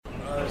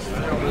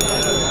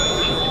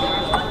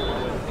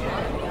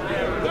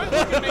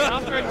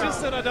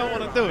said I don't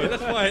want to do it.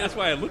 That's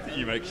why I looked at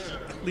you, mate. You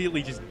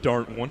clearly just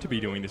don't want to be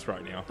doing this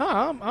right now.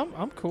 No,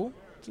 I'm cool.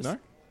 No?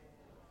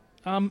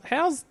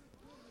 How's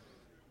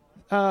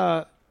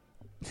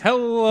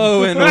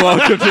Hello and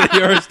welcome to the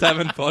Heroes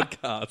Tavern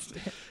podcast,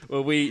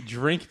 where we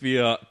drink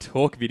beer,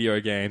 talk video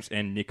games,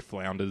 and Nick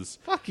flounders.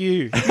 fuck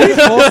you? You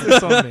forced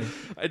this on me.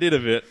 I did a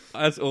bit.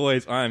 As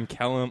always, I am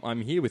Callum.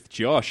 I'm here with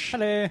Josh.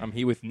 Hello. I'm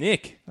here with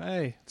Nick.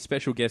 Hey,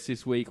 Special guest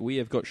this week, we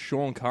have got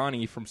Sean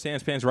Carney from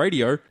Sanspans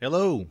Radio.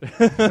 Hello.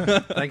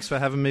 Thanks for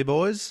having me,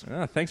 boys.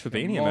 Thanks for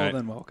being here, More mate.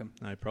 than welcome.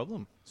 No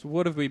problem. So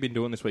what have we been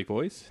doing this week,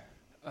 boys?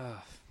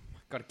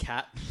 Got a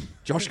cat.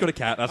 Josh got a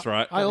cat, that's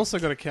right. I also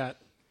got a cat.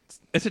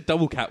 It's a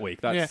double cat week.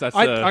 I That's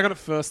got it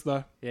first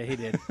though. Yeah, he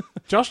did.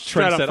 Josh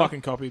straight up Trendsetter.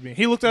 fucking copied me.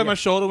 He looked over my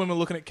shoulder when we were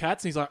looking at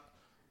cats, and he's like,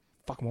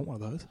 "Fucking want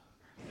one of those."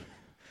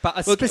 But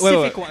a Look,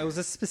 specific wait. one. It was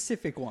a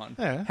specific one.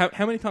 Yeah.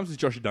 How many times has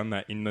Josh done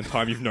that in the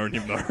time you've known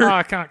him, though? Oh,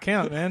 I can't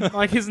count, man.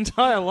 Like his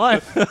entire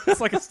life.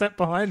 It's like a step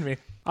behind me.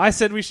 I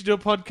said we should do a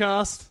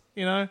podcast,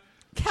 you know.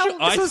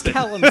 Callum, I this was said-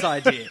 Callum's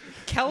idea.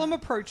 Callum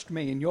approached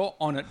me, and you're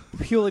on it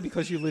purely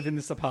because you live in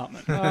this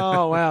apartment.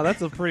 Oh, wow.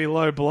 That's a pretty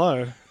low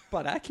blow.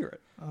 But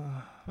accurate.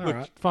 All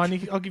right.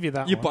 Fine. I'll give you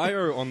that Your one.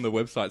 bio on the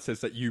website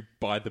says that you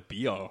buy the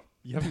beer.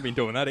 You haven't been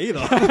doing that either.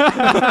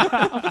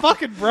 I'm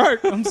fucking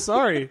broke. I'm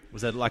sorry.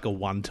 Was that like a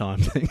one-time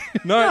thing?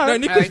 No,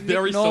 Nick was Nick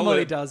very normally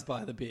solid. does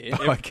buy the beer.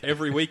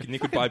 Every week,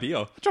 Nick would buy beer.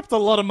 I dropped a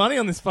lot of money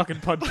on this fucking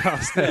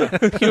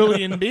podcast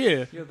purely in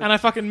beer. And I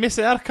fucking miss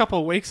out a couple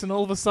of weeks, and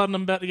all of a sudden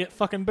I'm about to get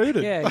fucking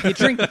booted. Yeah, you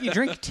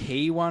drink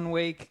tea one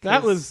week.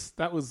 That was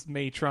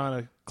me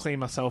trying to clean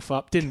myself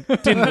up. Didn't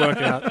work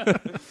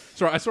out.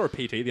 Sorry, I saw a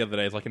PT the other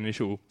day as like an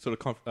initial sort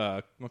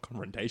of not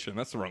confrontation.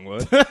 That's the wrong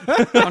word.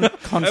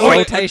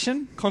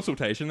 consultation.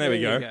 Consultation. There we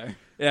There go. you go.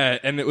 Yeah,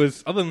 and it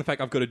was other than the fact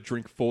I've got to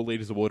drink 4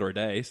 liters of water a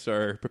day.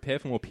 So prepare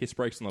for more piss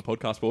breaks on the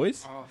podcast,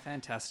 boys. Oh,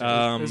 fantastic.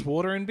 There's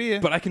water and beer.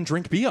 But I can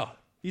drink beer.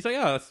 He's like,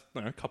 that's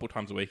a couple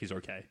times a week is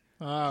okay.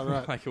 Ah,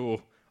 right. Like, I'm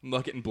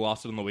not getting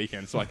blasted on the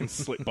weekend, so I can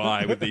slip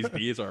by with these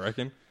beers. I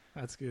reckon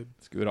That's good.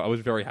 it's good. I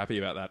was very happy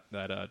about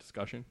that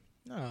discussion.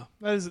 Oh,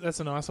 that's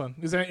a nice one.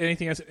 Is there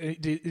anything else?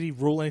 Did he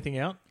rule anything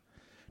out?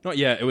 Not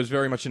yet. It was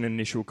very much an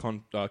initial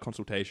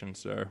consultation,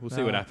 so we'll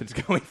see what happens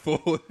going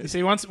forward. You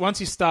see, once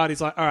you start,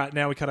 he's like, all right,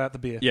 now we cut out the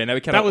beer. Yeah, now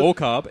we cut That out was- all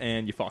carb,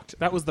 and you're fucked.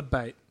 That was the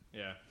bait.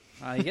 Yeah.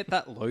 You get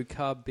that low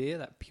carb beer,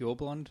 that pure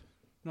blonde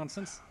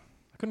nonsense.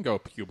 I couldn't go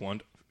pure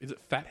blonde. Is it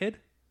Fathead?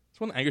 It's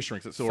one of Angus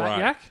drinks. It's all Fat right.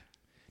 Yak?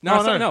 No, Oh,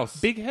 it's something else.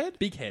 Big Head?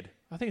 Big Head.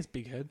 I think it's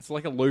Big Head. It's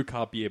like a low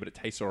carb beer, but it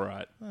tastes all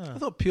right. I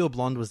thought Pure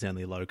Blonde was the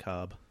only low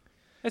carb.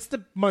 It's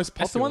the most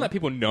popular. That's the one that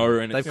people know,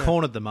 and They've it's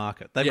cornered the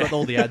market. They've Yeah. got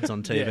all the ads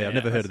on TV. Yeah, I've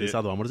never heard that's of this it.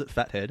 other one. What is it?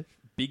 Fathead?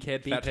 Big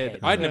Head, Big Fathead. Head.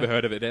 I'd Yeah. never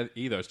heard of it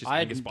either. It's just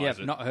Angus buys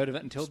it. not heard of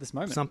it until this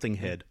moment. Something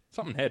head.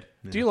 Something head.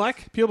 Do you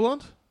like Pure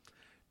Blonde?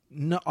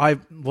 No,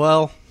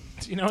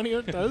 Do you know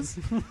anyone who does?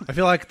 I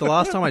feel like the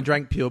last time I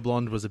drank Pure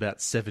Blonde was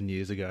about 7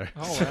 years ago,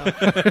 Oh,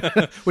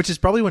 wow. which is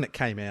probably when it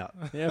came out.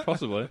 Yeah,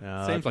 possibly.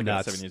 Seems like no,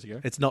 that 7 years ago.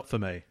 It's not for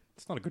me.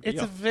 It's not a good It's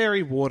beer. a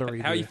very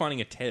watery How are you beer.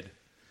 finding a Ted?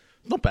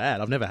 Not bad.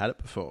 I've never had it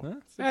before. Huh?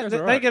 Yeah, It's they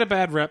alright. get a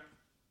bad rep,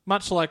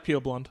 much like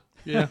Pure Blonde.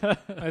 Yeah.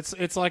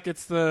 It's like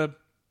it's the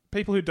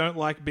people who don't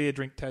like beer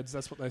drink Teds.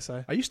 That's what they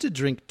say. I used to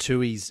drink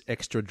Tui's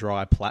Extra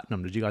Dry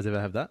Platinum. Did you guys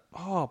ever have that?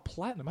 Oh,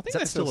 Platinum. I think Is that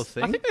they still a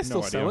thing? I think they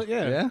still No sell it.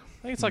 idea. Yeah. Yeah?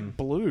 I think it's like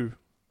blue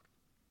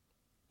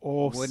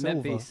or Wouldn't silver.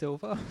 it be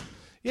silver?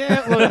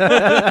 Yeah, look,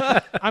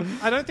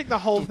 I don't think the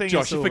whole thing is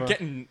Josh, silver. you're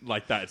forgetting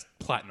like that. It's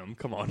platinum.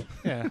 Come on.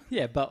 Yeah.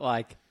 Yeah, but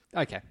like,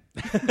 okay.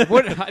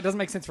 It doesn't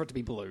make sense for it to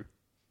be blue,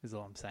 is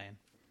all I'm saying.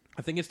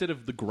 I think instead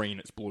of the green,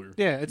 it's blue.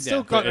 Yeah, it's still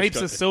Yeah, got but it's heaps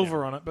got- of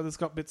silver on it, but it's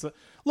got bits of...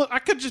 Look, I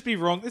could just be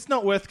wrong. It's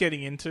not worth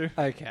getting into.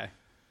 Okay.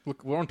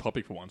 Look, we're on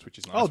topic for once, which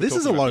is nice. Oh, We're this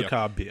is a talking low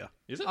about carb beer.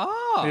 Is it?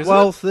 Oh, Is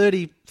Well,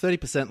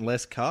 30%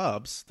 less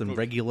carbs than Good.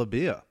 regular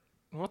beer.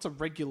 What's a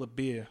regular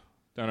beer?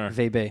 Don't know.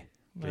 VB.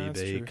 No,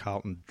 that's BB, true.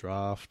 Carlton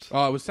Draft. Oh,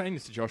 I was saying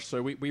this to Josh.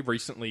 So we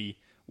recently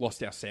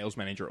lost our sales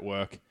manager at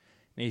work.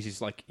 And he's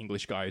this like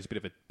English guy who's a bit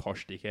of a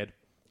posh dickhead.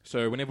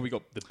 So whenever we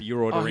got the beer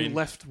order Oh, he in,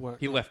 left work.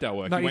 he left our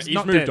work. No, he he's he's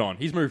not moved dead. on.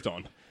 He's moved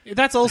on.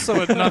 That's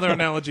also another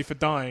analogy for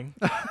dying.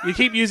 You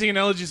keep using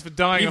analogies for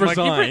dying. He I'm like,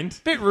 resigned.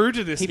 you're a bit rude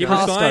to this He He guy.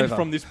 passed resigned over.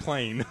 from this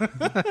plane.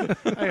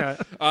 Okay.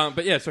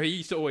 But yeah, so he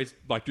used to always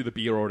like do the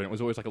beer order. And it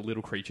was always like a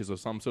Little Creatures or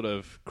some sort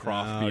of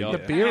craft Oh, beer. yeah. The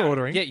beer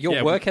ordering. Yeah, your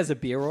Yeah, work has a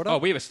beer order? Oh,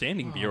 we have a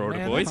standing beer order,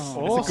 man, boys. that's It's a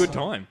awesome. good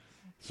time.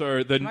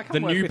 So the I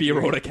come work new with beer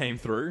you? order came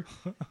through.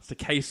 It's a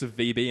case of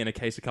VB and a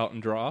case of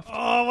Carlton Draft.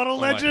 Oh, what a I'm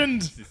like,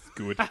 legend. this is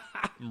good.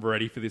 I'm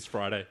ready for this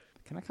Friday.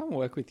 Can I come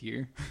work with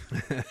you?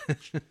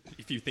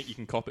 If you think you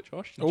can cop it,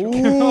 Josh.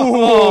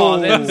 Oh,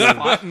 them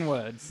fighting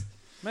words.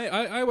 Mate,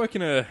 I work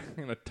in a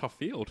tough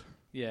field.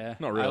 Yeah.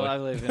 Not really. I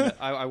live in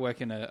I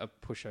work in a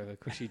pushover,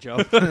 cushy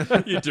job.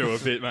 You do a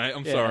bit, mate.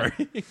 I'm Yeah.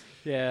 sorry.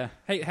 Yeah.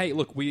 Hey,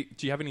 look, do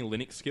you have any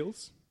Linux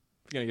skills?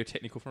 If you're going to go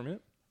technical for a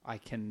minute. I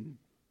can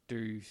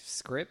do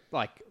script,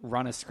 like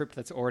run a script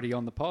that's already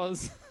on the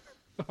pause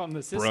on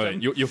the system.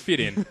 Brilliant. You'll fit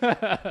in.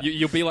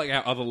 You'll be like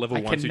our other level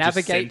I ones can who just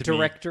navigate send me-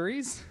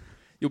 directories.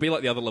 You'll be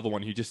like the other level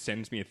one who just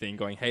sends me a thing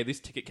going, "Hey, this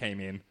ticket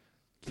came in.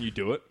 Can you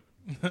do it?"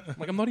 I'm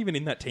like, I'm not even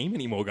in that team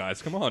anymore,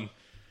 guys. Come on.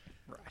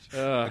 Right.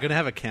 I'm going to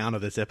have a counter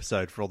this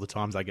episode for all the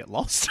times I get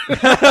lost. We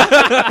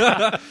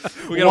got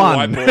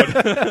One. a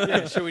whiteboard.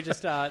 Yeah, should we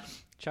just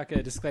chuck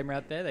a disclaimer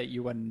out there that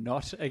you are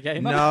not a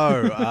gamer?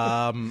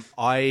 No,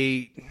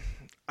 I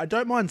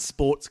don't mind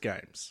sports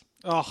games.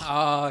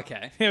 Oh,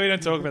 okay. Yeah, we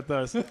don't talk about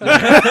those.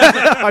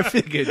 I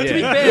figured,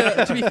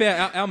 To be fair,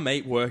 our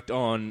mate worked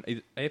on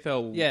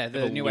AFL. Yeah,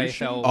 the new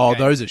Evolution. AFL. Oh, game.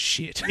 those are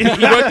shit. He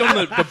worked on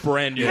the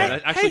brand new one.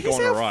 That's actually he's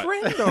gone our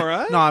alright. friend, all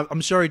right? No,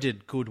 I'm sure he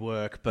did good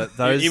work, but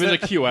those... He was a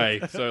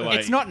QA, so like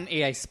It's not an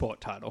EA Sport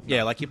title.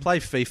 Yeah, like you play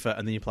FIFA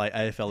and then you play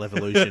AFL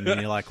Evolution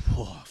and you're like,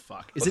 oh,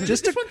 fuck. Is it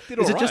just this one did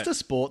alright. a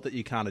sport that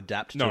you can't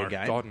adapt No, to a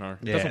game? God, no.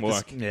 It Yeah, doesn't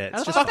work. Yeah, How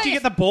it's the just... fuck do you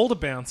get the ball to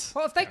bounce?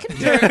 Well, if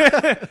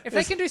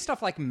they can do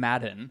stuff like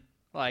Madden,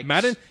 like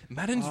Madden's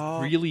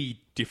really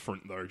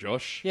different though,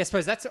 Josh. Yeah, I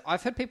suppose that's.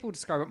 I've heard people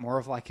describe it more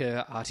of like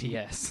a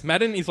RTS,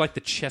 Madden is like the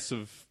chess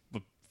of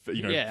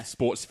Yeah.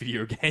 sports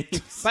video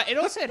games. but it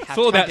also had It's to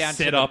all come about down to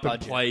the setup and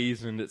budget.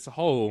 plays, and it's a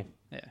whole.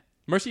 Yeah,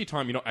 Most of your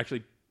time, you're not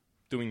actually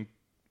doing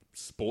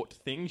sport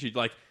things. You're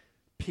like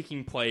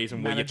picking plays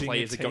and where your Managing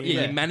players are your going. team.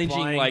 Yeah, Yeah. you're managing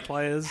Buying like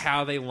players.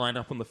 how they line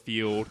up on the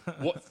field.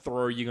 What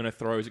throw you're going to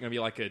throw? Is it going to be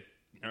like a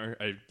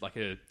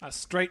A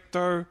straight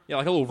throw.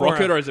 like a little Or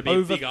rocket, a or is it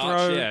a big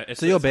arch? overthrow. Yeah, it's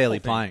So you're it's the whole barely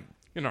thing. playing.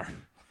 You know,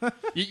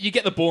 you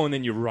get the ball and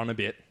then you run a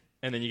bit,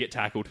 and then you get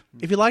tackled.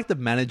 If you like the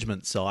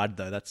management side,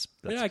 though, that's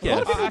Yeah, I A get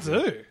lot it. of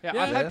people do. yeah.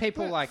 Yeah, I've had yeah.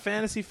 people like.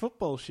 Fantasy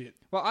football shit.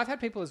 Well, I've had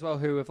people as well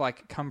who have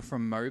like come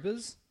from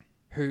MOBAs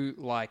who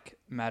like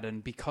Madden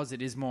because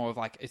it is more of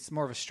like it's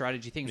more of a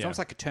strategy thing. It's Yeah. almost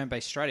like a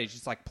turn-based strategy.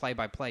 It's like play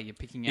by play. You're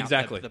picking out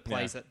Exactly, the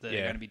plays yeah. that they're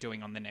Yeah. going to be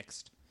doing on the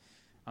next.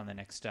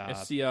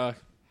 It's the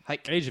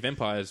hike Age of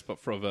Empires, but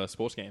for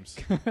sports games.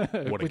 what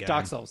a with game.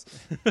 Dark Souls.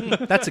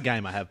 That's a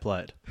game I have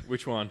played.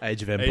 Which one?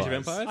 Age of Empires. Age of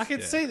Empires. I can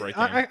Yeah, see. great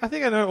I game.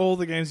 think I know all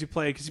the games you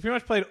played because you pretty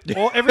much played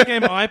every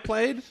game I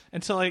played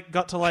until I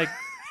got to like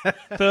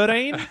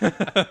 13.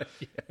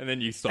 And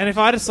then you stop. And if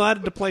I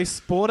decided to play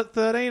sport at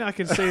 13, I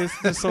can see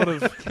this sort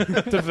of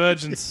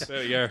divergence.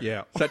 There you go.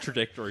 Yeah. It's that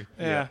trajectory.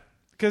 Yeah.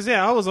 Because,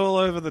 I was all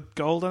over the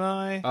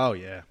GoldenEye, Oh,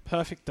 yeah.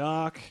 Perfect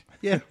Dark.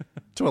 Yeah.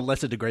 To a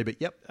lesser degree,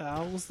 but yep.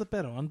 Was the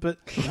better one, but...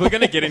 We're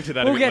going to get into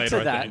that We'll a bit get later,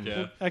 to that. I think.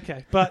 Yeah.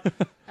 Okay, but...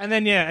 And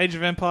then, Age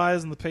of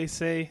Empires on the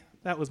PC.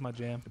 That was my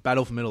jam.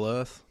 Battle for Middle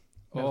Earth.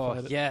 Never Oh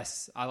played it.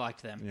 yes, I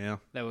liked them. Yeah.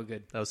 They were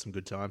good. That was some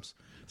good times.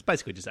 It's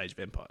basically just Age of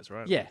Empires,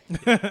 right? Yeah,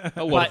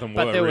 A lot of them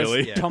but were, there really.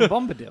 was Yeah. Tom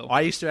Bombadil.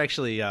 I used to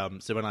actually,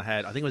 so when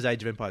I think it was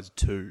Age of Empires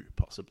 2,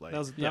 possibly. That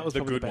was The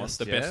probably good the one. best.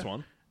 The Yeah. best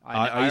one.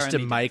 I used to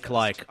only did make, first.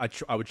 like,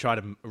 I would try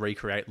to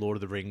recreate Lord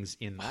of the Rings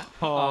in that.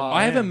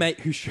 I have a man. mate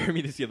who showed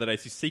me this the other day.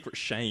 It's his secret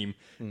shame.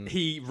 Hmm.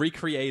 He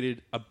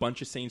recreated a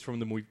bunch of scenes from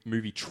the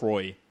movie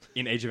Troy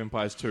in Age of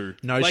Empires 2.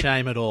 No Like,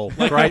 shame at all.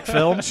 Great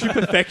film. To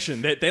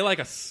perfection. They're like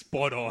a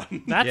spot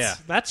on.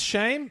 That's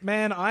shame,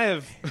 man.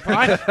 I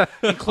can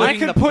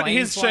Including the put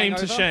planes his shame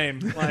flying to over? shame.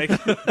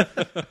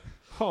 Like,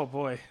 oh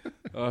boy.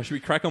 Should we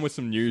crack on with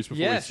some news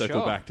before Yeah, we circle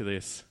sure. back to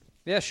this?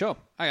 Yeah, sure.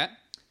 Okay.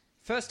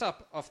 First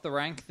up off the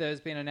rank,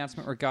 there's been an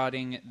announcement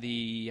regarding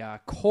the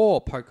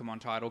core Pokemon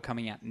title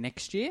coming out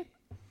next year.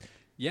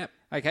 Yep.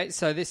 Okay,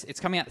 so it's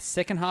coming out the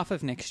second half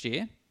of next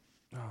year.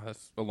 Oh,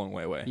 that's a long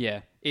way away.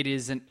 Yeah, it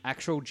is an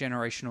actual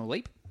generational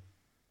leap.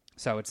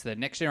 So it's the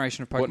next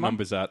generation of Pokemon. What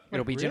number's that?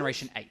 It'll be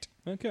Generation 8.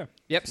 Okay.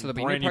 Yep, so there'll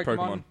be Brand new new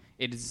Pokemon.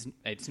 Pokemon.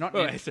 It's not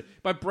Well, new.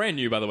 by brand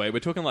new, by the way, we're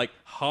talking like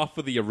half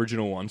of the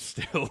original one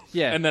still.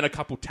 Yeah. And then a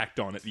couple tacked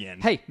on at the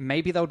end. Hey,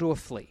 maybe they'll do a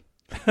flea.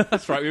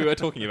 That's right. We were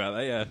talking about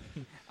that, yeah.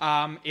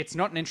 It's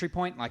not an entry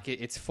point. Like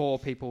it's for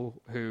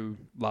people who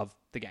love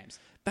the games.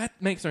 That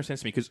makes no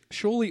sense to me because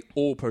surely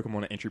all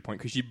Pokemon are entry point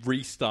because you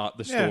restart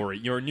the Yeah. story.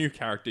 You're a new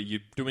character. You're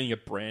doing a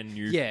brand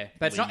new. Yeah,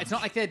 but it's not. league. It's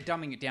not like they're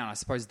dumbing it down. I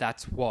suppose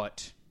that's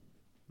what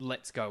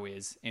Let's Go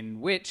is. In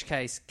which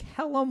case,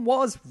 Callum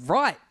was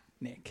right,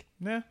 Nick.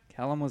 Yeah,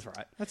 Callum was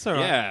right. that's all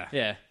right. Yeah.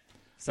 Yeah.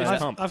 So He's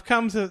that's- pumped. I've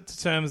come to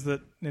terms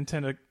that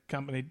Pokemon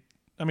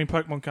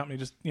company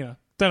just, don't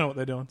know what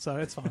they're doing, so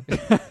it's fine.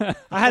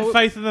 I had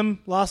faith in them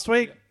last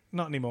week,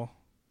 not anymore.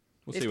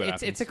 We'll see what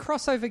happens. it's a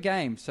crossover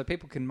game, so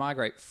people can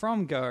migrate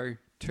from Go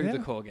to the Yeah,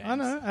 core games. I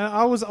know, and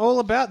I was all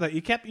about that.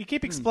 You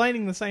keep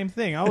explaining the same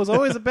thing. I was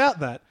always about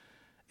that.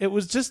 It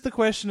was just the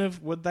question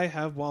of would they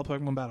have wild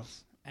Pokemon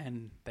battles?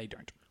 And they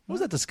don't. What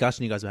was that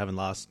discussion you guys were having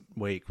last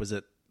week? Was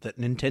it that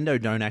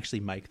Nintendo don't actually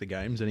make the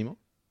games anymore?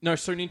 No,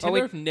 so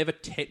Nintendo have never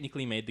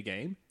technically made the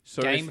game.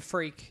 So Game if-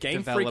 Freak Game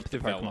developed Freak the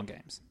developed. Pokemon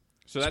games.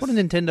 So So that's what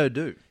did Nintendo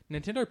do?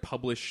 Nintendo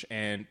publish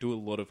and do a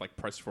lot of like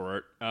press for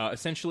it.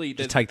 Essentially,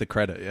 Just take the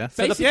credit, yeah?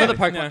 For the Basically,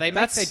 Pokemon,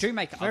 yeah. they do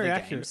make very other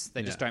accurate. games.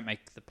 They just don't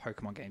make the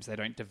Pokemon games. They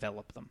don't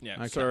develop them. Yeah.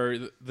 Okay.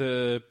 So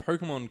the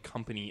Pokemon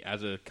company,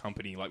 as a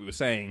company, like we were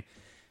saying,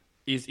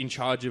 is in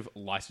charge of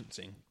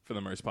licensing for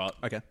the most part.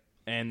 Okay.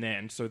 And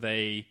then so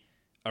they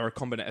are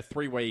a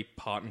three-way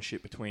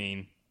partnership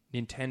between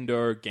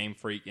Nintendo, Game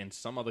Freak, and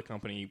some other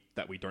company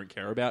that we don't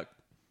care about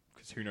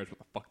because who knows what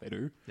the fuck they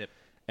do. Yep.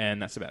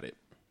 And that's about it.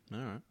 All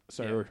right.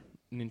 So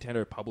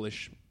Nintendo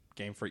publish,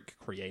 Game Freak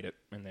create it,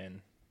 and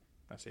then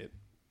that's it.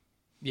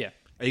 Yeah.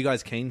 Are you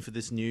guys keen for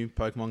this new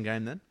Pokemon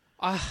game then?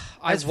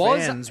 As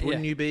fans,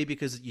 wouldn't you be?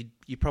 Because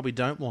you probably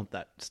don't want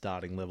that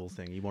starting level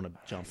thing. You want to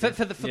jump in.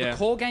 For the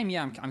core game,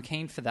 yeah, I'm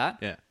keen for that.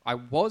 Yeah. I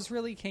was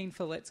really keen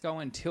for Let's Go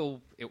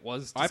until it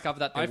was discovered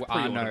that there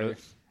are no...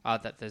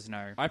 that there's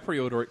no... I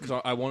pre-order it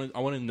because I want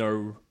to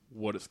know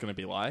what it's going to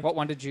be like. What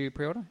one did you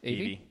pre-order?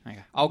 Eevee? Okay.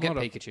 I'll get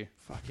Pikachu.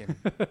 Fucking...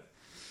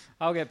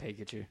 I'll get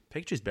Pikachu.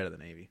 Pikachu's better than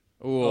Eevee.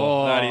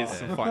 Oh, that is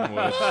some fighting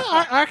words.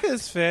 I reckon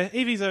it's fair.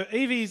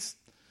 Eevee's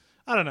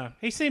I don't know.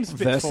 He seems a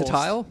bit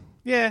versatile. Forced.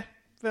 Yeah,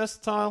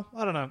 versatile.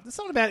 I don't know. There's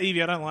something about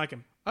Eevee I don't like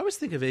him. I always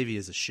think of Eevee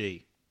as a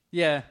she.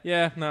 Yeah.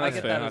 Yeah, no, that's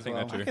get fair. that I as think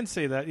well. that too. I can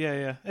see that.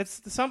 Yeah.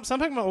 It's some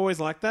Pokemon are always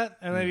like that,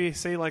 and maybe you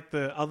see like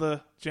the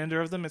other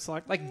gender of them. It's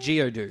like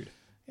Geodude.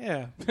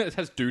 yeah, It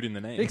has dude in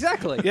the name.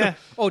 Exactly. yeah.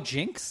 Or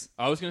Jinx.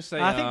 I was going to say...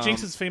 I think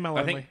Jinx is female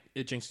I only.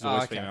 think Jinx is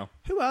always okay. female.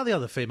 Who are the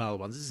other female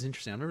ones? This is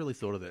interesting. I've never really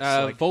thought of this.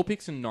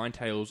 Vulpix and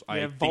Ninetales,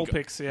 I think...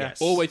 Vulpix. Yeah,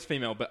 Yes. Always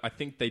female, but I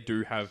think they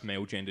do have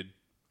male-gendered...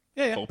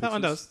 yeah. Vulpixes. That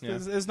one does. Yeah.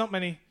 There's not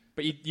many.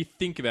 But you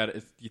think about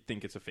it, you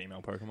think it's a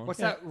female Pokemon. What's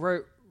that?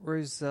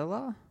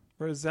 Rosella?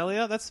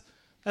 Roselia.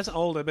 That's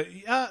older, but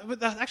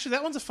actually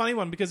that one's a funny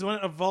one because when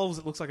it evolves,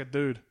 it looks like a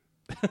dude.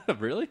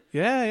 Really?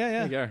 Yeah.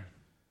 There you go.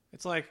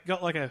 It's like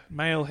got like a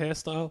male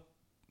hairstyle,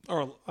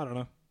 or I don't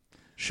know,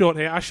 short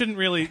hair. I shouldn't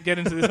really get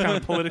into this kind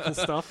of political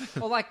stuff.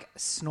 Or like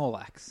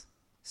Snorlax.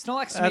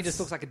 Snorlax to me That's- just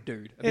looks like a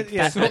dude. A It- big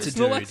yeah. fat That's a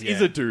dude, Snorlax yeah.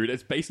 is a dude.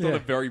 It's based on Yeah. a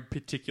very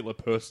particular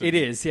person. It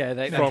is, yeah.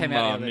 They From came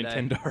out the other day.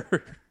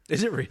 Nintendo.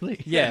 Is it really?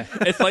 Yeah.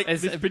 It's like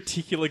It's this a-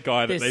 particular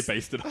guy that this- they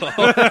based it on.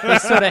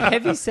 This sort of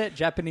heavy-set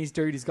Japanese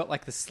dude. He's got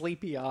like the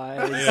sleepy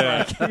eyes.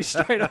 Yeah. Like, he's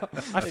straight up.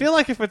 I feel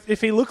like if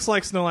he looks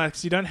like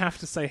Snorlax, you don't have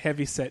to say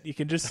heavy set. You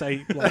can just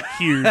say like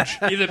huge.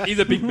 He's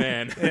a big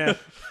man. Yeah.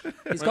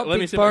 He's got Let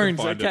me big see if I can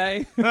bones, find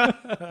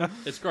okay?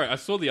 It's great. I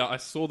saw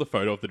the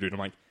photo of the dude. I'm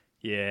like,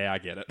 yeah, I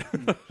get it.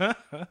 But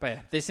yeah,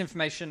 this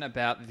information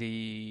about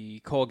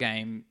the core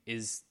game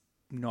is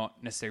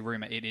not necessarily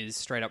rumor. It is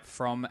straight up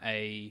from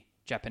a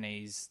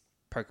Japanese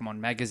Pokemon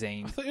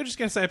magazine. I thought you were just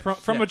going to say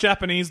from Yeah. a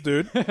Japanese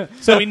dude.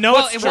 So we know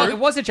Well, it's it true.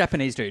 was a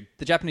Japanese dude.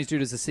 The Japanese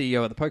dude is the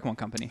CEO of the Pokemon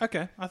company.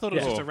 Okay, I thought it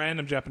was Yeah. just a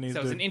random Japanese So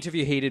it was dude. an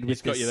interview he did with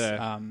He's got you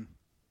there.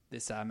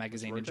 this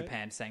magazine in rotate.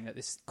 Japan saying that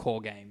this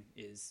core game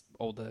is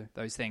all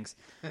those things.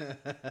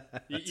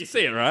 You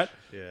see it, right?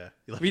 Yeah.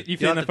 You've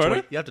seen the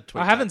photo? You have to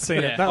tweet I haven't that.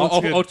 seen Yeah. it. That looks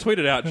good. I'll tweet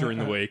it out during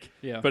the week.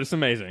 Yeah. But it's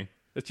amazing.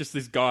 It's just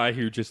this guy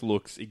who just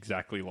looks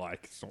exactly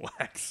like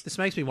Snorlax. This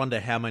makes me wonder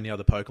how many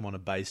other Pokemon are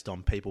based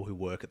on people who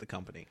work at the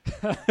company.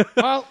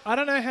 Well, I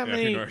don't know how who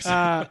many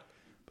knows?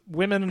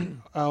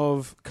 women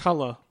of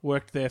color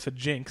worked there for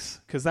Jinx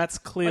because that's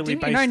clearly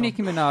Didn't you based know on.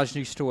 Nicki Minaj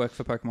used to work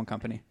for Pokemon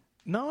Company?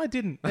 No, I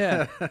didn't.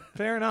 Yeah.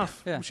 Fair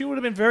enough. Yeah. She would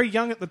have been very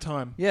young at the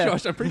time. Yeah.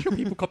 Josh, I'm pretty sure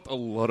people copped a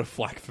lot of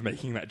flack for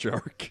making that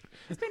joke.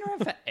 It's been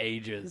around for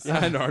ages.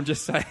 I know, I'm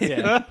just saying.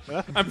 Yeah.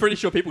 I'm pretty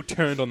sure people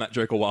turned on that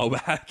joke a while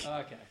back.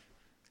 Okay.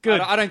 Good.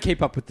 I don't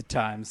keep up with the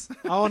times.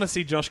 I want to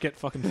see Josh get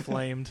fucking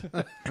flamed.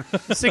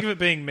 Sick of it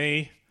being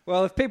me.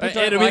 Well, if people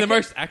don't It'll like be the it,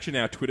 most action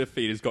our Twitter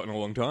feed has gotten in a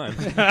long time.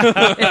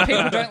 if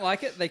people don't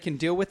like it, they can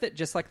deal with it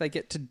just like they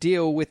get to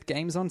deal with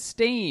games on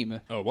Steam.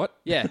 Oh, what?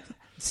 Yeah.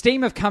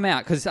 Steam have come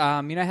out because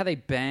you know how they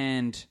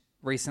banned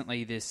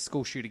recently this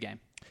school shooter game?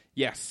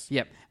 Yes.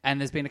 Yep.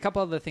 And there's been a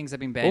couple other things they've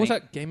been What banning. was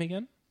that game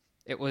again?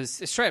 It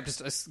was straight up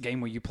just a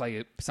game where you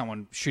play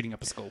someone shooting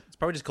up a school. It's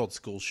probably just called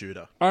School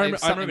Shooter. I It's remember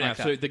something now. like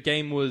that. So the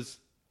game was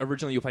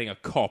originally you're playing a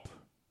cop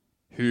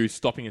who's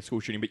stopping a school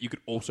shooting, but you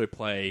could also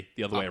play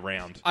the other way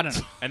around. I don't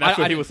know. And that's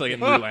I where he didn't- was like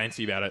getting a little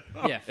antsy about it.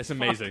 Yeah. It's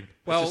amazing.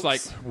 Well, it's just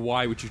like,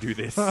 why would you do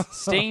this?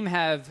 Steam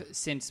have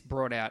since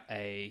brought out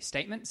a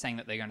statement saying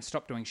that they're going to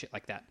stop doing shit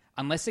like that.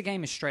 Unless a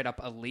game is straight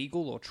up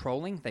illegal or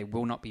trolling, they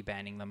will not be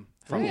banning them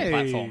from Hey. the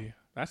platform.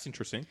 That's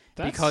interesting.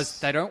 Because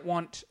they don't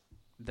want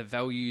the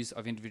values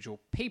of individual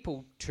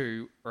people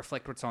to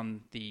reflect what's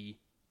on the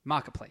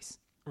marketplace.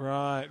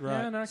 Right.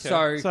 Yeah, no, okay.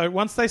 So, So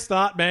once they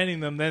start banning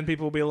them, then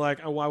people will be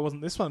like, "Oh, why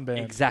wasn't this one banned?"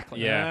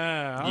 exactly.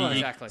 Yeah. I like it.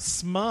 Exactly.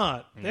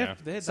 Smart. Yeah.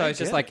 So it's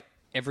just like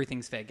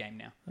everything's fair game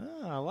now.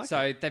 I like it.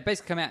 So they've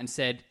basically come out and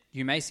said,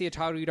 you may see a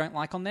title you don't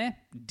like on there,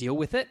 deal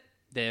with it.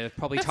 There are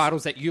probably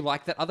titles that you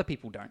like that other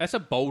people don't. That's a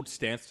bold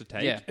stance to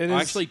take. Yeah. It I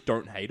is. actually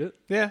don't hate it.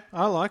 Yeah,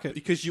 I like it.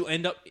 Because you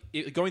end up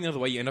going the other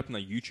way. You end up in a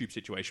YouTube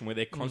situation where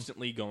they're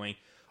constantly going,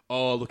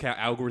 "Oh, look, our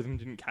algorithm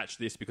didn't catch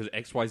this because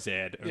X, Y, Z."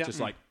 And Yeah. it's just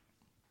like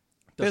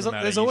There's doesn't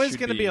matter, there's you always should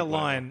going to be a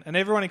whatever. line, and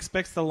everyone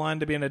expects the line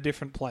to be in a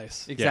different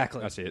place. Exactly.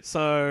 Yeah, that's it.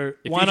 So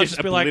If why you not just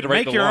just be like, obliterate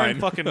make the your own line.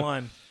 fucking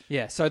line?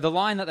 Yeah, so the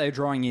line that they're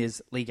drawing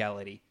is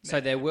legality. So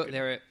there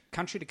are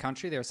country to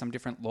country, there are some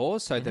different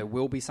laws. So there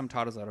will be some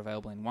titles that are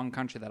available in one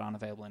country that aren't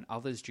available in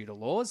others due to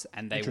laws,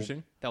 and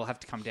Interesting. they'll have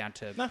to come down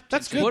to. No,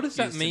 that's good. What does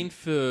that mean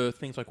for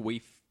things like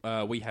We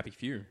Happy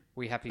Few?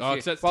 We happy. Oh, Few.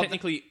 because that's Well,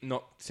 technically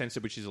not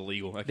censored, which is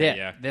illegal. Okay,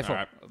 yeah. Therefore,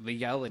 All right. Yeah.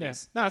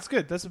 legalities. No, it's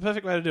good. That's the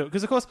perfect way to do it.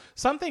 Because of course,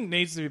 something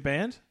needs to be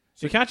banned.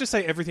 So you can't just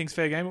say everything's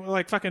fair game.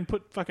 Like fucking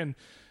put fucking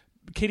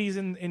kiddies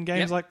in games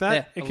Yep, like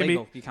that. they're It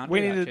illegal. can be. You can't we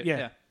do that need shit, to,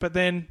 yeah. But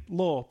then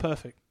law,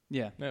 perfect.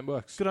 Yeah. Yeah, it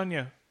works. Good on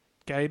you,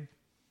 Gabe.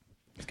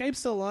 Is Gabe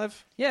still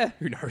alive? Yeah.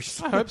 Who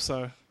knows? I hope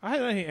so. I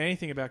don't hear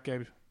anything about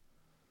Gabe.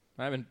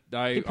 I haven't.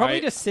 He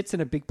probably just sits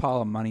in a big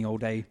pile of money all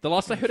day. The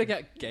last I heard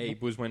about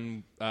Gabe was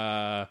when.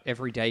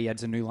 Every day he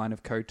adds a new line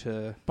of code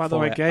to. By the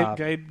way, follow-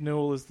 Gabe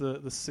Newell is the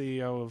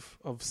CEO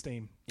of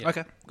Steam. Yeah.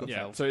 Okay, cool.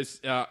 Yeah, so it's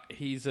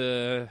he's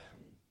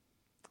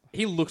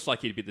he looks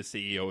like he'd be the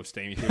CEO of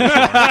Steam. If he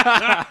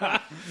was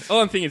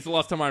All I'm thinking is the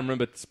last time I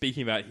remember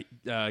speaking about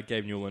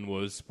Gabe Newland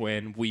was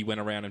when we went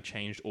around and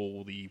changed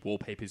all the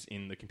wallpapers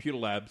in the computer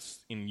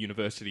labs in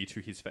university to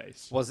his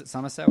face. Was it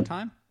summer sale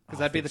time? Because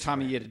that'd be the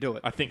time of year to do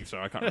it. I think so.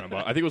 I can't remember.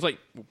 I think it was like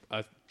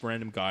a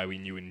random guy we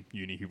knew in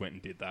uni who went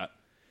and did that.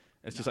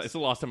 It's just like, it's the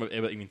last time I've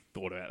ever even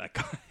thought about that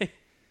guy.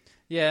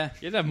 Yeah.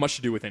 He doesn't have much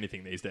to do with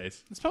anything these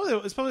days. It's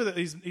probably that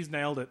he's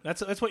nailed it.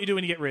 That's what you do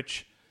when you get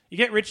rich. You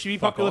get rich, you be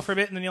popular off. for a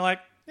bit, and then you're like,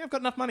 yeah, I've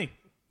got enough money.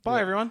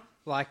 Bye, everyone.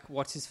 Like,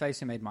 what's his face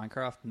who made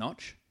Minecraft?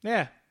 Notch?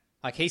 Yeah.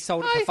 Like, he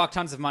sold it for fuck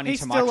tons of money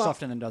he's to still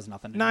Microsoft and then does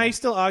nothing. No, anymore. he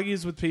still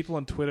argues with people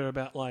on Twitter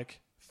about like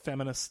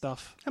feminist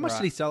stuff. How much Right.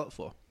 did he sell it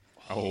for?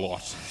 A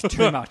lot.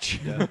 Too much.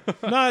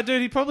 No,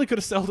 dude, he probably could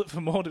have sold it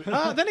for more.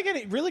 Then again,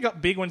 it really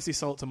got big once he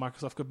sold it to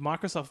Microsoft because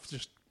Microsoft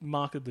just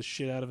marketed the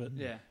shit out of it.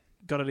 Yeah.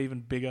 Got it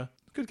even bigger.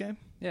 Good game.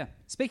 Yeah.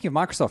 Speaking of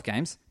Microsoft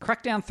games,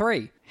 Crackdown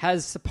 3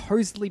 has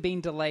supposedly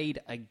been delayed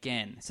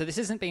again. So this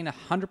hasn't been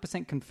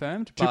 100%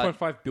 confirmed, but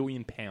 2.5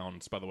 billion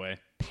pounds, by the way.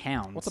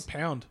 pounds. What's a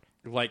pound?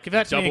 Like Give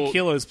that to me in double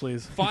kilos,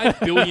 please. 5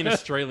 billion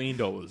Australian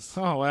dollars,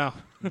 Oh, wow.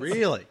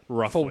 Really?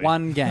 roughly. for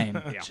one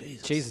game? Yeah.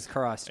 Jesus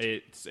Christ.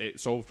 It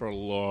sold for a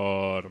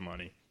lot of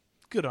money.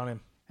 Good on him.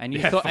 And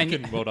you Yeah, thought,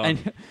 fucking well done.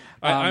 and,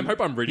 I hope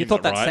I'm reading You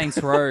thought that that right. Saints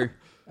Row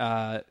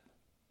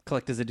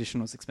collector's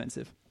edition was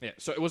expensive. Yeah,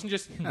 so it wasn't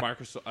just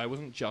Microsoft. It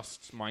wasn't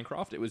just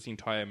Minecraft. It was the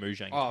entire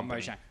Mojang. Oh,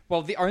 company. Mojang.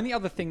 Well, the only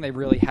other thing they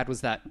really had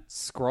was that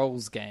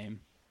Scrolls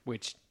game,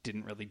 which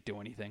didn't really do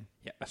anything.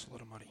 Yeah, that's a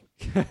lot of money.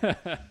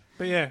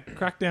 But yeah,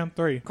 Crackdown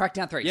 3.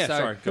 Crackdown 3. Yeah, so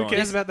sorry. Go Who on.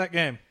 cares about that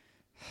game?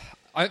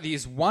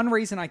 There's one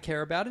reason I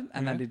care about it,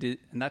 and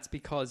that's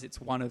because it's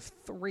one of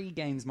 3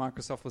 games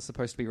Microsoft was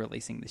supposed to be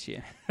releasing this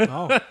year.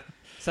 Oh,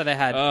 So they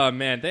had Oh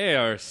man, they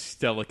are a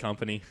stellar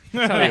company.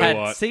 they Tell you had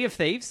what. Sea of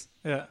Thieves.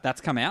 yeah.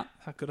 That's come out.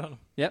 Good on him.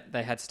 Yep.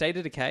 They had State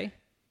of Decay.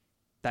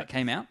 That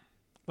came out.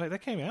 Wait,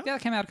 that came out? Yeah,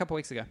 that came out a couple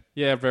weeks ago.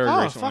 Yeah, very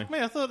Oh, recently. fuck me.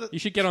 I thought it... You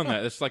should get on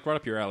that. It's like right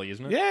up your alley,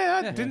 isn't it?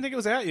 Yeah, I didn't think it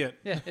was out yet.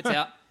 Yeah, it's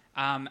out.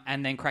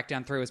 And then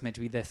Crackdown 3 was meant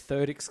to be their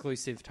 3rd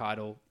exclusive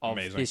title of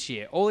Amazing. this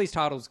year. All these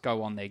titles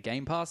go on their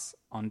Game Pass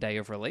on day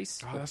of release.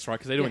 Oh, that's right,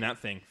 because they're doing that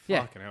thing.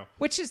 Yeah. Fucking hell.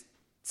 Which is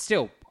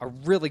still a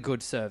really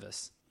good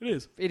service. It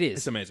is. It is.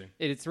 It's amazing.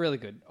 It's really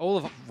good. All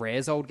of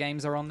Rare's old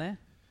games are on there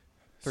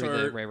through So-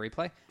 the Rare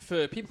Replay.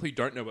 For people who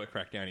don't know what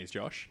Crackdown is,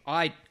 Josh,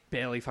 I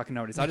barely fucking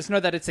know what it is. I just know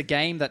that it's a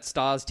game that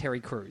stars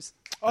Terry Crews.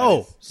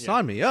 Oh,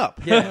 sign me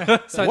up. Yeah.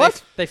 So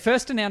What? They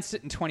first announced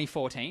it in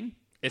 2014.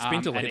 it's been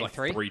at delayed like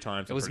E3. 3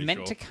 times. It was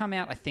meant to come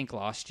out, I think,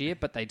 last year,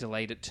 but they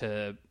delayed it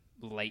to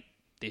late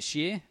this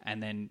year.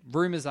 And then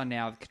rumors are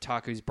now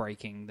Kotaku's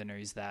breaking the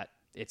news that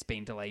it's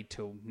been delayed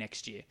till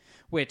next year,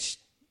 which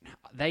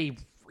they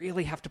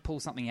really have to pull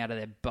something out of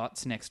their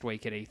butts next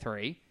week at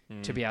E3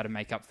 to be able to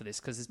make up for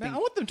this because it's Man, been. I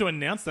want them to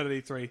announce that at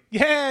E3.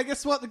 Yeah,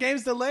 guess what? The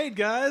game's delayed,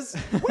 guys.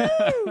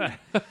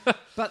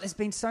 But there's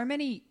been so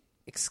many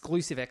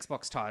exclusive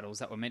Xbox titles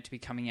that were meant to be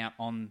coming out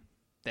on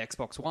the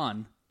Xbox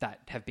One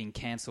that have been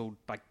cancelled,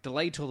 like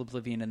delayed till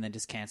oblivion and then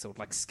just cancelled,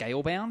 like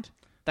Scalebound.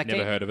 That Never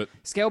game, heard of it.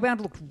 Scalebound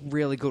looked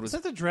really good. It Is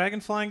was that the dragon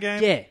flying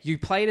game? Yeah, you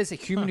played as a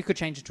human who could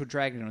change into a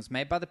dragon. It was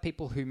made by the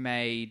people who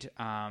made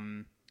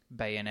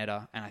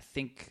Bayonetta and I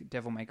think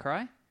Devil May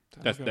Cry.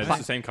 That's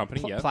the same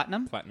company, yeah.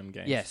 Platinum? Platinum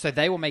Games. Yeah, so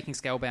they were making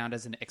Scalebound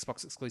as an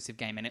Xbox exclusive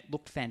game, and it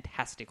looked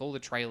fantastic. All the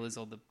trailers,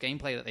 all the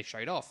gameplay that they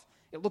showed off,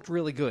 it looked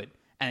really good.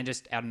 And it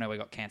just out of nowhere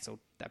got cancelled.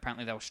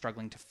 Apparently they were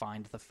struggling to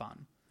find the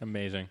fun.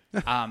 Amazing.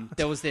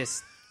 There was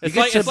this... You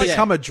get to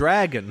become a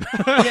dragon.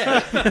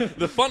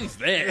 The fun's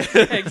there.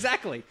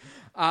 Exactly.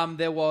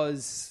 There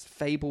was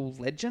Fable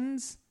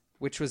Legends,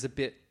 which was a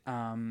bit...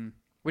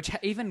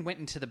 even went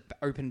into the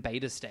open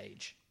beta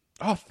stage.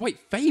 Oh, wait,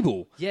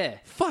 Fable. Yeah.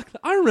 Fuck,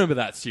 I remember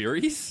that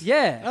series.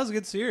 Yeah. That was a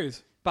good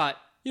series. But...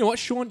 You know what,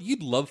 Sean?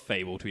 You'd love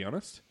Fable, to be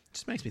honest.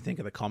 Just makes me think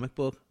of the comic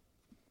book.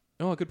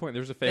 Oh, good point.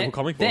 There's a Fable then,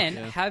 comic book. Then,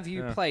 have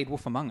you played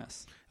Wolf Among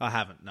Us? I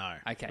haven't, no.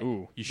 Okay.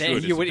 Ooh, you Then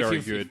should. It's would- if very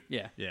you- good.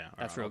 Yeah. Yeah,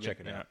 That's alright, real I'll good. check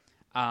it Yeah.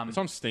 out. It's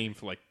on Steam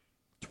for like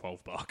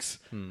 $12.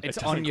 It's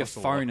It on doesn't your cost a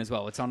lot. phone as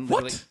well. It's on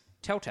What? literally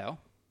Telltale.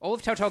 All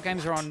of Telltale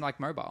games are on like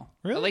mobile.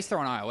 Really? At least they're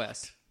on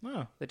iOS.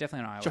 Oh. They're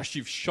definitely on iOS. Josh,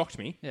 you've shocked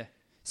me. Yeah. is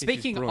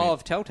Speaking brilliant.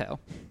 of Telltale.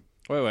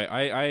 Wait.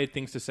 I had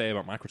things to say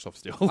about Microsoft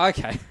still.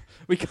 Okay.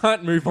 We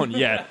can't move on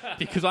yet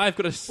because I've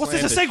got to. What's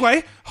this, a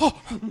segue? Oh,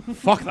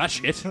 Fuck that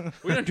shit.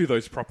 We don't do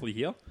those properly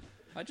here.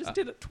 I just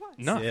did it twice.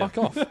 No, Yeah. fuck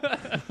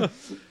off.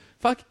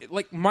 Fuck,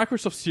 like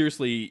Microsoft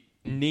seriously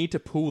need to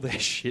pull their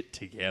shit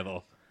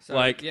together. So,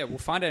 like, yeah, we'll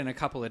find out in a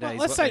couple of days.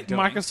 let's what say they're doing.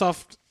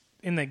 Microsoft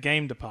in their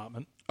game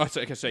department. Oh,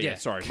 so, okay, so yeah, Yeah.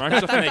 sorry.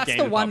 Microsoft and their That's game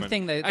the one department.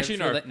 thing they're Actually,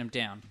 actually no. letting them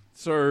down.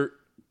 So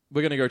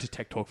we're going to go to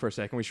Tech Talk for a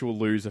second, which will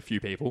lose a few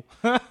people.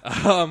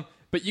 But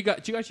do you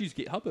guys use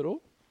GitHub at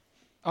all?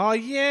 Oh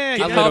yeah,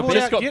 GitHub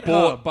just got GitHub.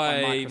 bought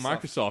by Microsoft.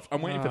 Microsoft.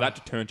 I'm waiting for that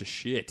to turn to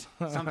shit.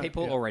 Some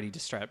people already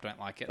just straight up don't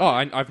like it. Oh,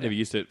 I've never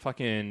used it.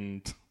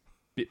 Fucking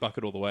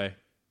Bitbucket all the way.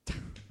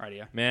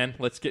 Radio. Man,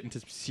 let's get into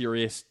some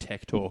serious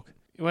tech talk.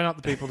 We're not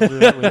the people to do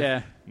that with.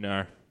 Yeah.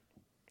 No.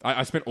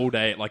 I spent all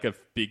day at like a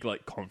big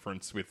like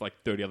conference with like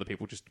 30 other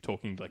people just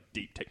talking like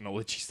deep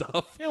technology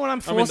stuff. Yeah, when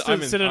I'm I'm in- forced I'm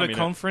to in- sit at I'm a in it.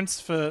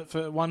 conference for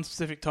one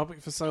specific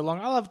topic for so long,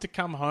 I love to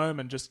come home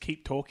and just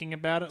keep talking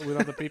about it with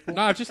other people.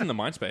 No, I'm just in the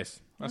mind space.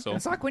 That's all.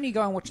 It's like when you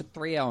go and watch a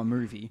 3-hour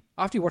movie.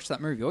 After you watch that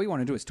movie, all you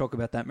want to do is talk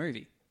about that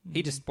movie.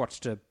 He just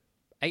watched a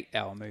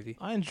 8-hour movie.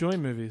 I enjoy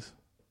movies.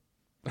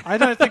 I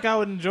don't think I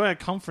would enjoy a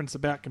conference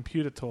about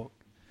computer talk.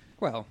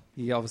 Well,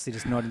 you're obviously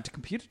just not into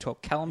computer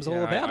talk. Callum's all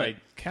Yeah, about I- it.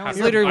 Callum-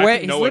 He's I literally,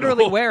 have no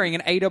idea. wearing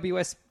an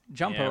AWS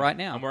jumper Yeah, right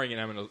now. I'm wearing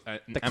an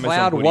The Amazon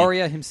cloud hoodie.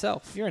 warrior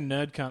himself. You're a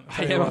nerd cunt.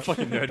 I am a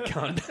fucking nerd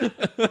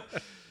cunt.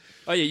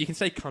 Oh yeah, you can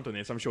say cunt on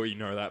this. I'm sure you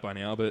know that by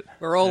now, but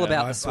We're all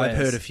about the I've swears.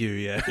 heard a few,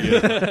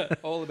 yeah.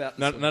 all about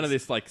the none of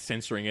this like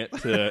censoring it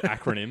to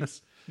acronyms.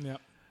 Yeah.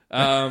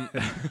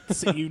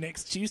 See you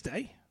next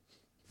Tuesday.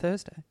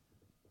 Thursday.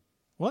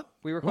 What?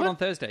 We record What? on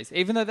Thursdays,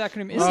 even though the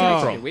acronym is Oh.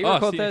 next year. We Oh,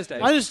 record see-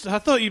 Thursdays. I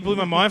thought you blew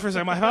my mind for a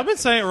second. Have I been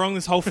saying it wrong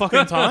this whole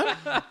fucking time?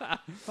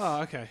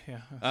 Oh, okay,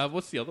 yeah.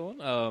 What's the other one?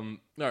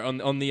 No,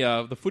 on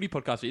the footy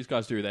podcast that these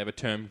guys do, they have a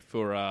term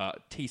for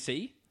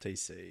TC,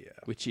 TC, yeah.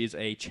 which is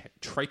a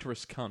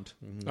traitorous cunt.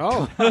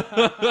 Oh,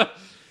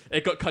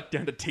 It got cut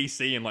down to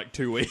TC in like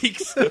 2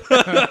 weeks.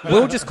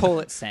 We'll just call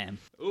it Sam.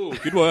 Ooh,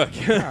 good work.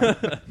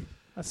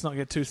 let's not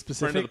get too Friend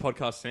specific. of the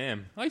podcast,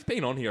 Sam. Oh, he's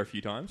been on here a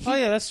few times. Oh,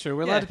 yeah, that's true.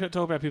 We're Yeah. allowed to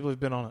talk about people who've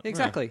been on it.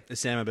 Exactly. Is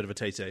Sam a bit of a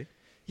TC?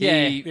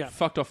 Yeah. He Yeah.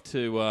 fucked off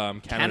to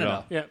Canada.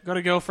 Canada. Yeah, got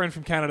a girlfriend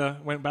from Canada,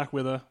 went back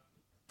with her.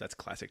 That's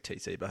classic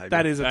TC behaviour.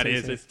 That is a That TC.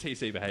 is, it's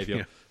TC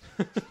behaviour.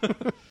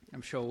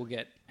 I'm sure we'll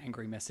get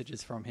angry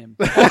messages from him.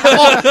 or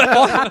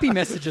happy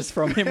messages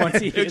from him once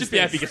he He'll hears just be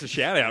happy he this. gets a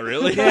shout out,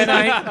 really. Yeah,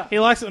 no, he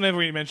likes it whenever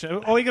we mention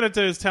it. All you got to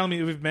do is tell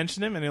me we've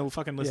mentioned him, and he'll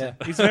fucking listen.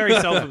 Yeah. He's very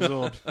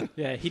self-absorbed.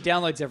 Yeah, he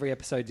downloads every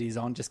episode he's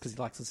on just because he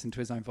likes listening to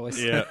his own voice.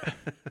 Yeah.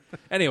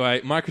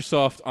 Anyway,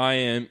 Microsoft, I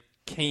am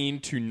keen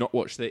to not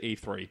watch their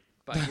E3.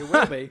 But you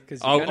will be,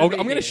 because I'm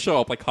going to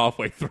show up like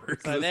halfway through.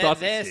 'cause So it they're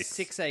starts at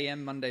 6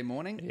 a.m. Monday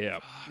morning Yeah.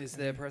 is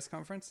their press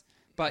conference.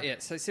 But yeah,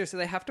 so seriously,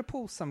 they have to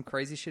pull some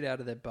crazy shit out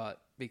of their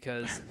butt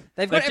because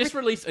they've got They've just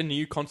released a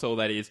new console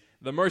that is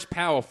the most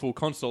powerful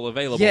console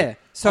available. Yeah,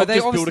 so I'll they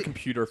just build a obviously-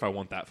 computer if I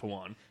want that, for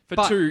one. For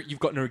But- two, you've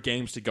got no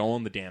games to go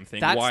on the damn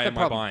thing. That's Why the am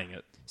problem. I buying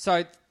it?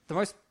 So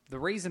the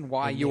reason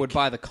why you would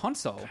buy the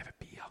console. I have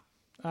a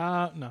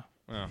beer. No.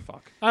 Oh,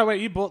 fuck. Oh, wait,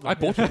 you bought them. I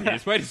bought some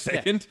beers. Wait a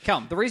second.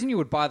 Come, the reason you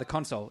would buy the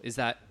console is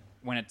that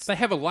when it's They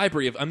have a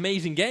library of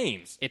amazing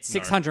games. it's No.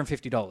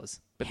 $650.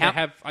 But How- they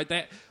have...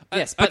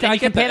 Yes, but then you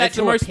compare that It's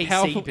the to a most PC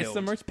powerful, It's build.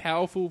 the most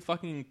powerful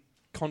fucking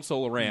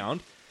console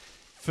around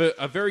for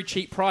a very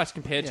cheap price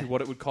compared to Yeah.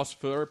 what it would cost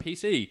for a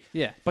PC.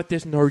 Yeah. But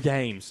there's no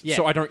games, Yeah.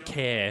 so I don't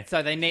care.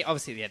 So they need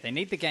obviously they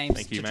need the games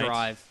Thank you, to mate.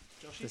 drive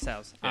the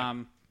sales. Yeah.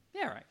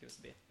 Yeah, right. Give us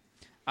a beer.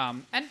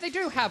 And they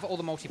do have all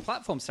the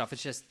multi-platform stuff.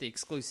 It's just the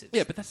exclusives.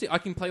 Yeah, but that's it. I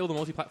can play all the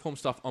multi-platform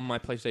stuff on my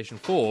PlayStation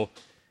 4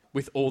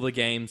 with all the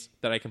games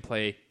that I can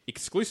play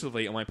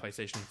exclusively on my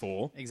PlayStation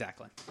 4.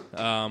 Exactly.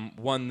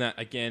 One that,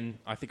 again,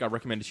 I think I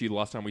recommended to you the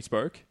last time we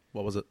spoke.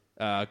 What was it?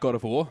 God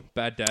of War,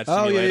 Bad Dad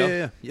Oh,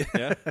 Simulator.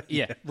 yeah.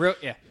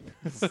 Yeah.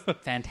 It's a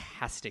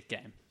fantastic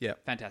game. Yeah.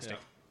 Fantastic.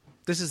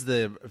 This is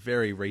the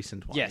very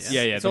recent one. Yes.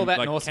 Yeah, yeah. It's all about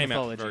like, Norse came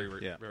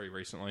mythology. out very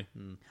recently.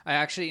 I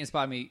actually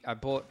inspired me.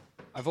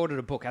 I've ordered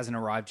a book, hasn't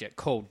arrived yet,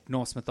 called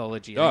Norse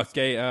Mythology. Oh, It's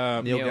Neil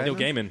Gaiman?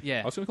 Gaiman.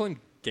 Yeah. I was going to call him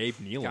Gabe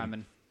Nealon.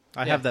 Gaiman.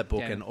 I Yeah, have that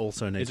book yeah. and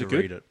also need Is to it good?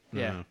 read it.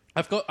 Yeah. No.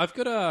 I've got It's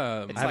I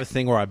have like- a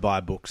thing where I buy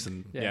books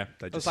and Yeah.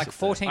 they It was just like sit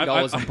there.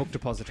 $14 I- on Book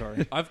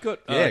Depository. I've got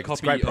Yeah, a it's a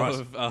copy great price.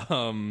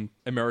 of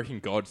American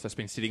Gods that's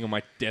been sitting on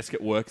my desk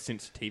at work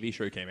since the TV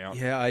show came out.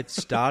 Yeah, I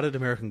started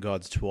American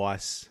Gods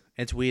twice.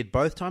 It's weird.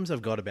 Both times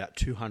I've got about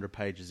 200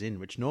 pages in,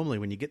 which normally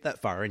when you get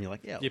that far in, you're like,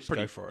 yeah, You're let's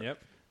pretty go for it. Yep.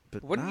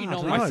 But Wouldn't you nah, I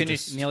don't normally know,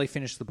 just- nearly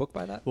finish the book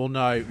by that? Well,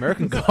 no,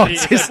 American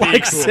Gods is like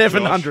big book,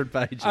 700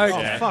 pages. Oh,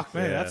 Yeah. fuck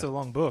me. Yeah. That's a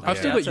long book. I've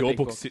still that's got a your big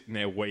book book. sitting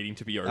there waiting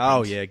to be opened.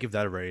 Oh, yeah, give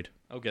that a read.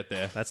 I'll get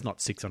there. That's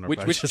not 600 Which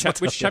pages.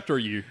 which chapter are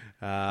you?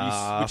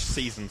 Uh, Which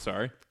season?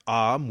 Sorry,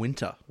 I'm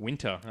winter.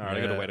 winter. All right,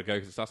 I got Yeah. a way to go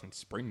because it starts in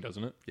spring,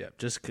 doesn't it? Yeah,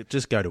 just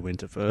go to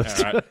winter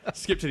first. All right,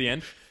 skip to the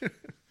end.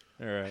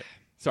 All right.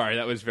 Sorry,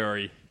 that was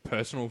very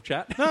personal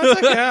chat. No,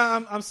 it's okay.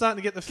 I'm starting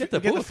to get the the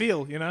get the book.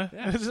 feel. You know.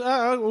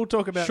 Yeah. We'll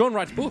talk about. Sean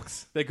writes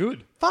books. They're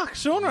good. Fuck,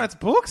 Sean writes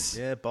books.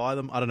 Yeah, buy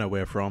them. I don't know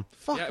where from.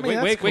 Fuck Yeah, me. where,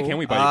 That's where cool. can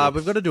we buy your books?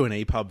 We've got to do an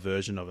EPUB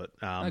version of it.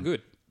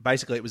 Good.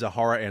 Basically, it was a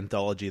horror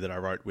anthology that I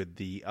wrote with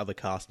the other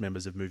cast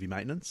members of Movie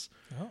Maintenance.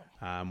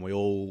 We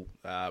all,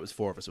 it was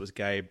 4 of us. It was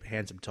Gabe,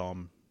 Handsome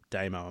Tom,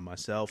 Damo, and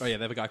myself. Oh yeah,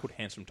 they have a guy called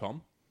Handsome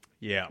Tom.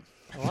 Yeah.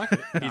 I like it.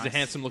 He's a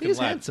handsome looking He's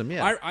lad. handsome,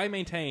 yeah. I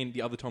maintain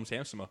the other Tom's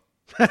handsomer.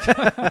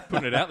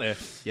 Putting it out there.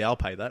 Yeah, I'll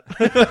pay that.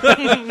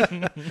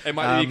 It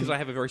might be because I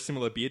have a very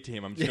similar beard to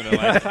him. I'm just going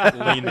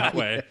to lean that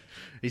way.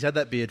 He's had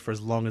that beard for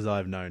as long as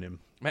I've known him.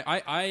 Mate,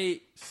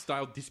 I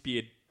styled this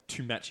beard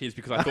to match his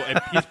because I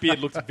thought his beard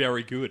looked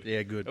very good.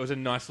 Yeah, good. It was a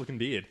nice looking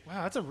beard.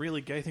 Wow, that's a really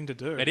gay thing to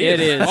do. It is. It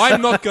is.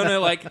 I'm not going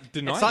to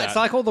deny that. It's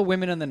like all the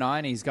women in the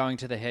 90s going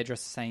to the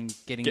hairdresser saying,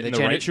 getting the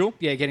Jenny- Rachel?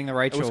 Yeah, getting the It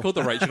Rachel. was called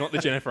the Rachel, not the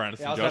Jennifer Aniston.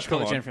 Yeah, I was about Josh, to call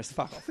come it on. Jennifer.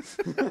 Fuck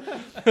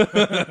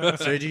off.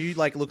 So do you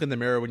look in the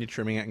mirror when you're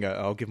trimming it and go,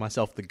 "I'll give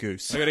myself the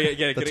goose"? I gotta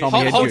get The it. Tommy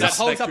Ed goose.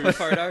 Holds up a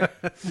photo.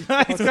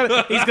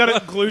 he's got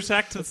it glue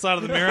tacked to the side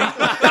of the mirror.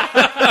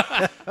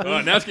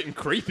 Oh, now it's getting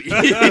creepy.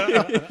 You're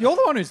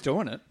the one who's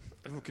doing it.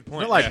 Good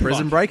point. Not like Yeah,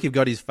 Prison fuck. Break. You've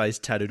got his face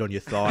tattooed on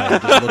your thigh.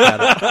 And just look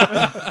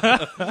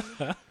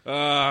at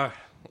it.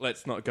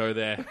 Let's not go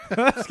there.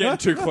 It's getting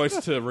too close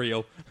to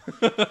real.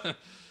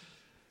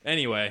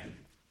 Anyway,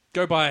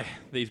 go buy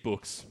these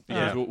books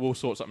because we'll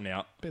sort something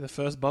out. Be the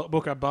first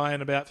book I buy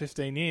in about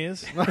 15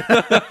 years.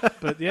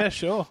 But yeah,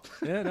 sure.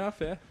 Yeah, no,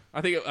 fair.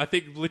 I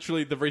think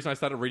literally the reason I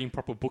started reading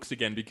proper books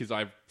again because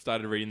I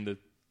started reading the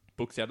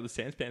books out of the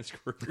Sandspan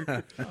Screw.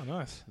 Oh,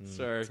 nice.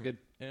 So good.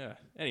 Yeah.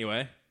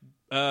 Anyway,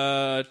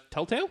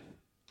 Telltale.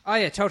 Oh,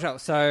 yeah, Telltale.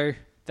 So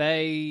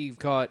they've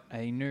got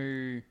a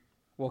new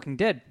Walking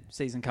Dead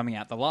season coming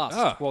out. The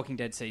last Walking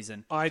Dead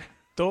season. I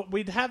thought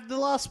we'd have the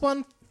last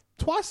one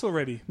twice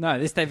already. No,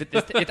 I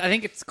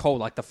think it's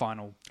called the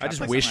final. I just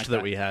something wished like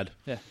that we had.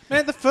 Yeah.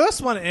 Man, the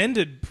first one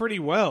ended pretty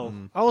well.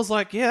 I was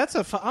like, yeah,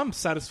 I'm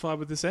satisfied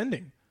with this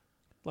ending.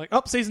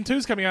 Season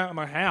 2's coming out. I'm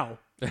like, how?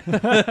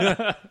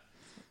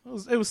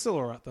 It was still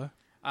alright though.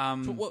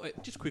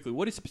 Just quickly,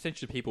 what is the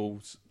percentage of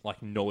people's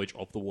knowledge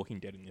of The Walking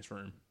Dead in this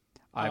room?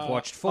 I've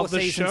watched 4 of the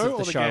seasons show of or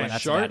the the show, game? and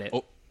that's Show about it.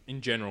 or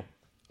in general?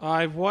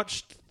 I've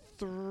watched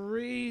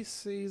 3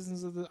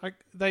 seasons of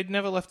they'd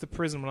never left the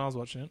prison when I was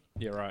watching it.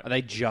 Yeah, right.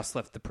 They just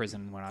left the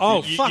prison when I.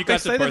 Oh, You fuck, they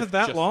guys stay have there for both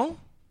that just- long?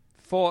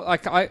 For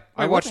I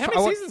Wait, watched. How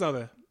many seasons are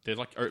there? There's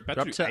about We're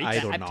up to to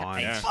 8 or Up to 9.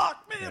 eight. Yeah.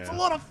 Fuck, man, it's a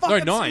lot of No,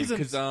 fucking 9 seasons.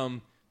 because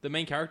the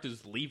main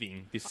character's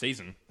leaving this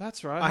season.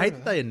 That's right. I hate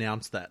that they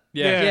announced that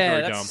Yeah, Yeah,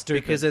 very that's dumb.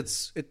 stupid.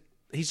 because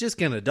he's just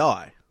gonna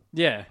die.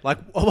 Yeah.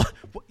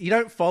 You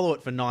don't follow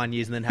it for 9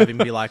 years and then have him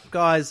be like,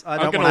 "Guys, I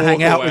don't gonna want to hang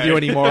walk out away." with you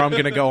anymore. I'm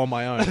going to go on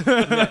my own."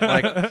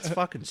 It's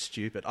fucking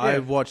stupid. I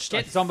watched Get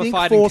I think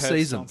zombified 4 and curse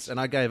seasons stomps. and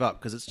I gave up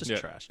because it's just Yeah.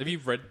 trash. Have you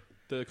read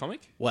the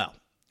comic? Well,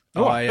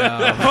 Oh.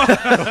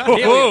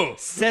 Whoa!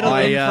 Settle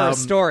in for a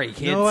story,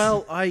 kids. No,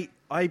 well,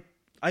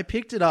 I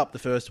picked it up the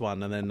first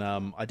one and then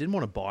I didn't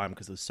want to buy them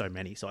because there was so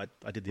many, so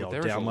I did the old there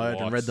is a download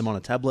lot. and read them on a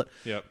tablet.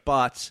 Yep.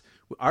 But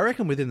I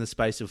reckon within the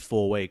space of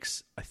 4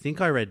 weeks, I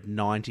think I read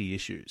 90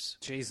 issues.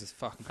 Jesus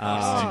fucking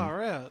Christ. Oh,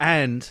 right.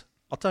 And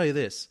I'll tell you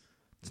this,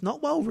 it's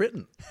not well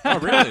written. Oh,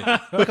 really?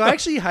 Look, I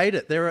actually hate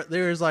it.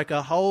 There is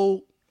a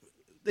whole...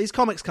 These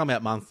comics come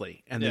out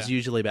monthly, and there's Yeah.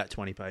 usually about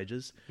 20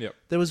 pages. Yep.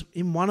 There was,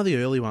 in one of the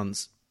early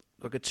ones,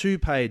 a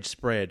 2-page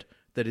spread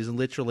that is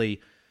literally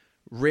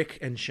Rick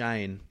and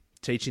Shane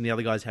teaching the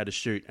other guys how to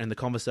shoot, and the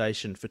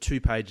conversation for 2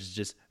 pages is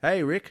just,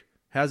 "Hey, Rick,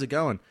 how's it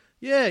going?"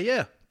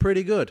 Yeah,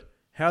 pretty good.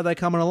 How are they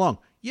coming along?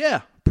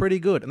 Yeah, pretty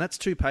good. And that's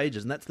 2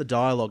 pages, and that's the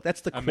dialogue.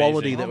 That's the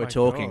quality Amazing. that Oh we're my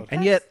talking. God.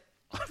 And yet,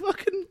 I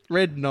fucking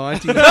read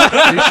 90 issues.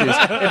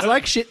 It's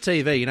like shit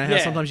TV. You know how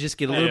Yeah. sometimes you just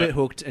get a little Yeah. bit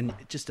hooked and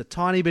just a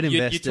tiny bit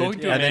You're invested, talking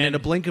to a and then man- in a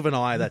blink of an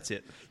eye, that's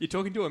it. You're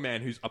talking to a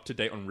man who's up to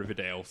date on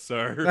Riverdale, so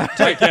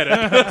I get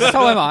it.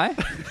 So am I.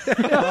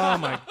 Oh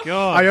my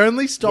god. I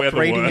only stopped We're the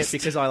reading worst. it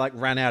because I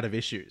ran out of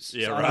issues.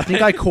 Yeah, So right. I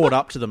think I caught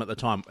up to them at the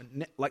time.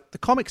 The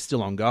comic's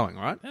still ongoing,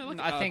 right?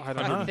 I think. I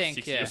don't know. I think.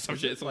 60 Yeah. or some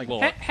shit. It's like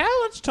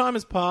How much time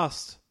has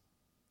passed?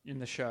 In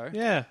the show.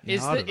 Yeah.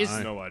 Is I the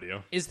don't know. no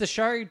idea. is the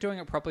show doing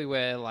it properly?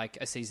 Where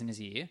a season is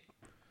a year?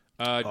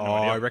 No I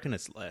idea. reckon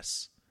it's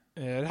less.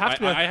 Yeah, it'd have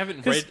to be. I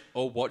haven't 'cause- read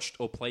or watched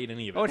or played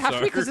any of it. Oh, it'd have to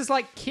so- be because it's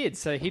like kids,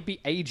 so he'd be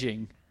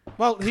aging.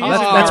 Well, he Carl. is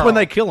That's when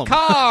they kill him.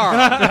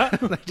 Car.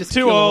 They just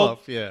Too kill him old.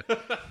 off, yeah.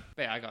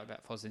 Yeah, I got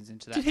about 4 seasons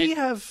into that. Did he And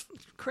have...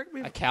 Correct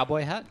me a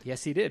cowboy hat?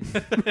 Yes, he did.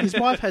 His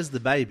wife has the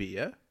baby,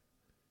 yeah?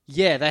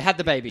 Yeah, they had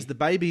the baby. Is the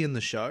baby in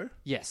the show?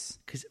 Yes.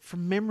 Because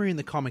from memory in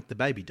the comic, the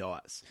baby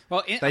dies.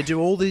 Well, They do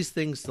all these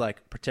things to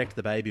protect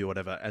the baby or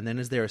whatever, and then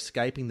as they're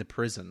escaping the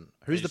prison,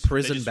 who's the just- they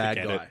prison just bad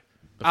forget guy?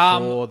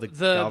 Um, Before the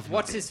governor,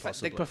 what's his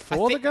possibly.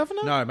 before the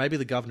governor. No, maybe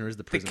the governor is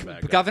the prison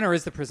bad The guy. governor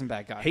is the prison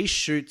bad guy. He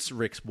shoots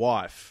Rick's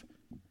wife,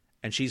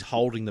 and she's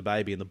holding the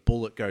baby, and the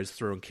bullet goes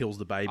through and kills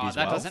the baby Oh, as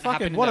that well. doesn't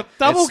Fucking happen. what a in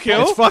double It's-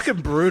 kill! It's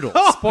fucking brutal.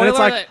 Spoiler And it's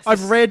like, alert.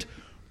 I've read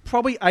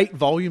probably 8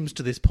 volumes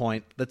to this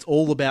point that's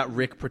all about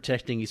Rick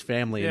protecting his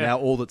family, and Yeah. now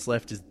all that's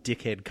left is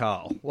dickhead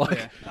Carl.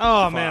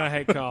 Oh man, I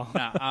hate Carl.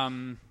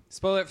 No,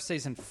 spoiler alert for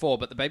season 4,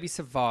 but the baby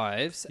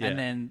survives, Yeah. and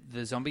then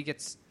the zombie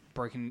gets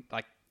broken.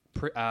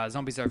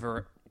 Zombies Wait,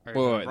 override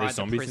there's the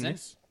zombies in prison.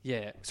 this?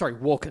 Yeah, sorry,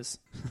 walkers.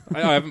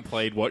 I haven't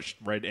played, watched,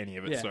 read any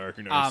of it, Yeah. so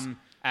who knows?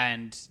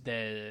 And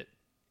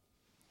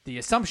the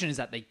assumption is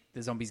that the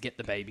zombies get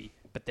the baby,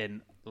 but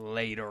then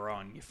later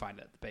on you find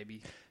out the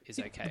baby is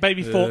okay. The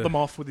baby fought them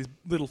off with his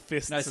little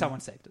fists. No, and- someone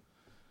saved it.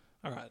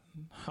 All right.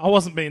 I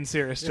wasn't being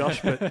serious,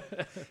 Josh, but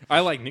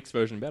I like Nick's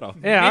version better.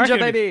 yeah, I Ninja reckon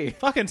baby.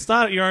 fucking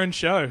start your own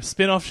show,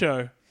 spin-off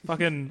show.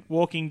 Fucking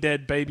Walking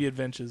Dead baby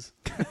adventures.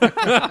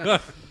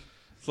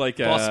 It's like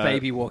Boss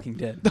Baby Walking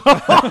Dead.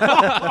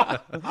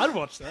 I'd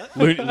watch that.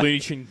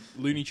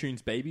 Looney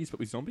Tunes babies, but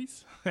with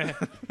zombies. Has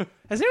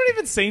anyone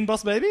even seen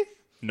Boss Baby?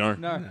 No.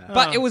 No.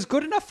 But it was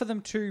good enough for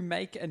them to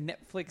make a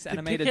Netflix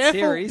animated Be careful.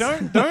 series.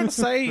 Don't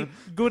say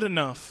good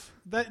enough.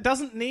 That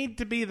doesn't need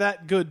to be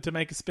that good to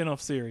make a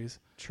spin-off series.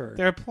 True.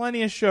 There are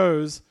plenty of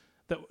shows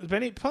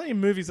plenty of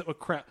movies that were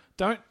crap.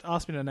 Don't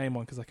ask me to name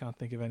one because I can't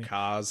think of any.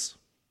 Cars.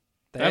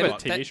 They have a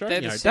TV show?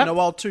 they're You know, the- in a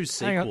while, 2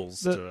 Hang on. sequels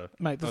The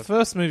to...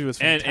 first movie was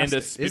And fantastic.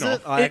 a Is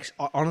spin-off. it?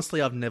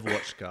 Honestly, I've never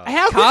watched Cars.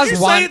 How Cars could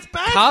you 1, say it's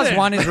bad Cars then?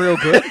 1 is real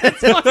good.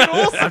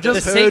 I've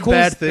just the heard sequels,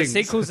 bad things.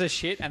 The sequels are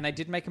shit, and they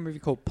did make a movie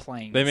called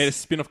Planes. They made a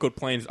spin-off called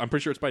Planes. I'm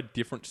pretty sure it's by a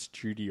different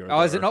studio.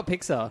 Oh, is though. it not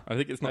Pixar? I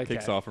think it's not Okay.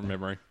 Pixar from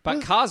memory.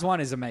 But Cars 1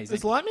 is amazing.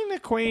 Is Lightning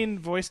McQueen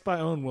voiced by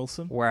Owen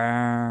Wilson?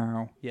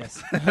 Wow. Yes.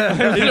 Is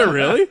it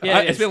really? Yeah,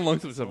 it it's is. been a long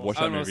time since I've watched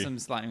that Owen movie.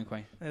 Wilson's Lightning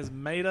McQueen. There's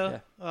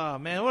Mater. Oh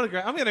man, what a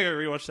great! I'm gonna go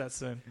rewatch that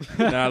soon.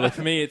 Nah, look,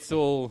 for me, it's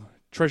all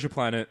Treasure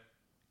Planet.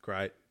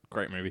 Great.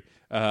 Great movie.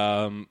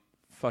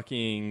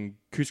 Fucking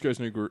Cusco's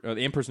New Groove. The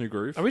Emperor's New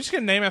Groove. Are we just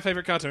gonna name our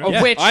favorite cartoon? Of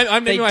Yeah, which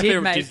I'm they naming my did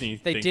favorite make- Disney.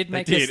 they thing. did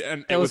make They this- did,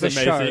 and there it was was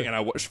a amazing, show. and I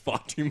watched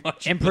far too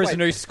much. Emperor's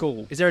New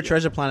School. Is there a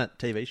Treasure Planet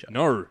TV show?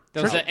 No,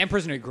 There was an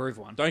Emperor's New Groove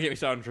one. don't get me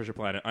started on Treasure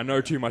Planet. I know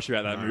too much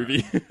about that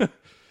movie.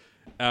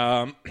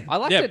 I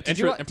liked yeah, it. Did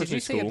Emperor's you New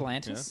see School.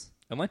 Atlantis?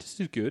 Yeah. Atlantis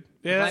is good.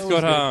 Yeah, Atlantis it was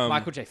was got, good.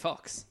 Michael J.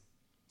 Fox.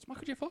 It's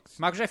Michael J. Fox.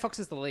 Michael J. Fox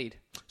is the lead.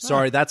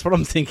 Sorry, that's what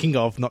I'm thinking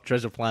of, not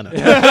Treasure Planet.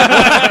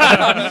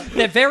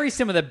 They're very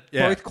similar. They're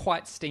Yeah. both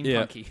quite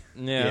steampunky.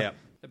 Yeah.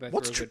 They're both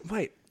What's real good.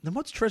 Wait, then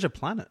what's Treasure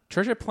Planet?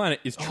 Treasure Planet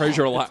is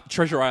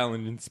Treasure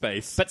Island in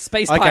space. But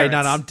space Okay, pirates. no,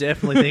 I'm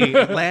definitely thinking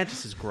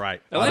Atlantis is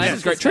great. Atlantis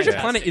is great. is Treasure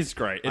fantastic. Planet is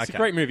great. It's Okay. a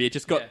great movie. It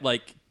just got Yeah.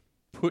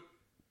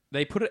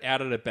 they put it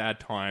out at a bad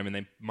time and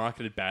they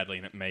marketed badly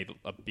and it made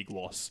a big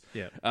loss.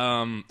 Yeah.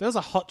 There was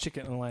a hot chick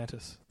in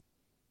Atlantis,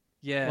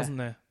 Yeah. wasn't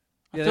there?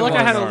 Yeah, I feel like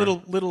I had a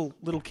was.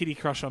 little kitty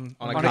crush on.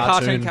 On a On a cartoon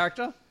cartoon.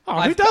 character? Oh, who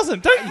I've-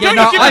 doesn't? Don't Yeah, don't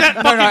no, give me that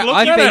fucking look.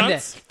 I've you been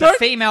nuts. there. The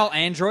female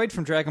android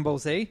from Dragon Ball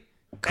Z.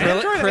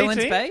 Android Krillin's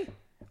 18? Bay.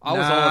 I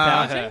was all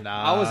Nah, about her. no.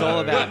 I was all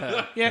about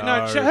her. Yeah,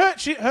 No.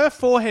 her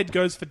forehead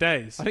goes for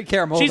days. I don't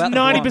care. I'm all She's about the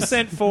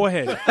 90%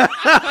 forehead.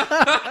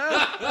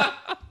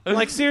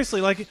 Like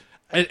seriously, like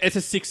It's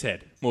a six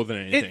head more than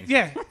anything.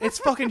 it's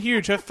fucking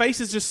huge. Her face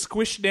is just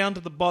squished down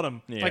to the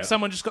bottom, Yeah. like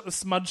someone just got the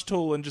smudge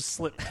tool and just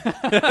slipped.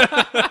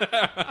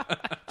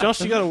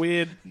 Josh, you got a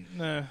weird.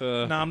 No,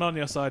 I'm not on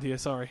your side here.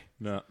 Sorry.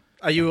 No.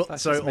 Are you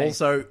That's so just me.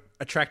 also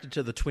attracted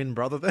to the twin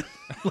brother then?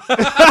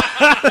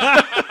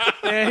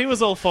 Yeah, he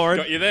was all for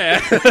Got it. you there.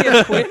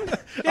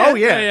 Oh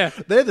yeah. yeah.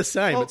 They're the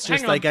same. Well, it's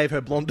just hang they on. gave her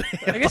blonde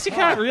hair. I guess you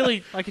can't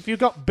really like if you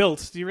got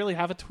built. Do you really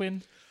have a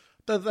twin?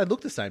 They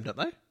look the same, don't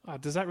they?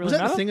 Does that really Was that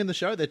matter? the thing in the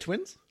show? They're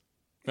twins.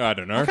 I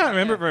don't know. I can't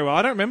remember it very well.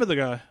 I don't remember the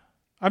guy.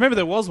 I remember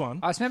there was one.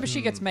 I just remember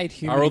she gets made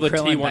human. Are all the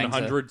Krillin bangs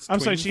her. T100s I'm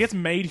sorry, twins? she gets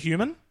made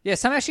human. Yeah,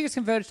 somehow she gets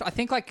converted. I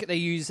think like they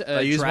use,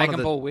 They use one of Dragon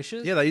the- Ball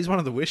wishes. Yeah, they use one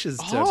of the wishes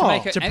to, Oh. To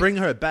make her- to bring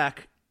her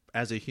back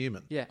as a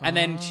human. Yeah, and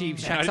then she Man, I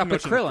shacks didn't up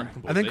with watch the Krillin.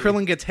 Dragon Ball And then Z.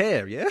 Krillin gets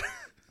hair, yeah?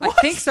 I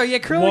think so. Yeah,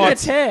 Krillin What?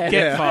 gets hair.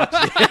 Get fucked.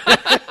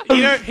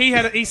 You know,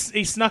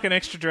 he snuck an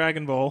extra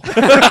Dragon Ball.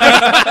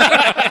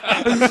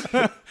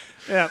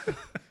 Yeah.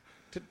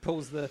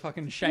 Pulls the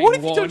fucking Shane What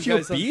have you Warne done to your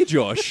goes on- beer,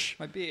 Josh?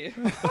 My beer.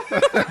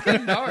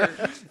 no.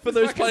 For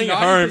those fucking playing at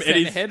home, 90% it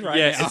is head right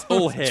yeah, now. it's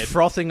all head.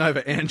 Frothing over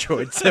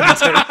Android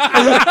 17.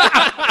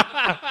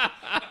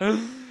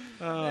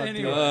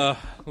 Anyway.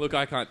 Look,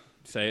 I can't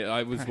say it.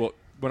 I was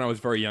when I was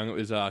very young. It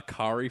was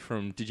Kari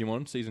from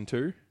Digimon Season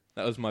 2.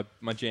 That was my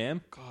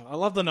jam. God, I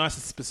love the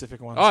nicest specific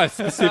ones. Oh,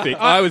 specific.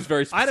 I was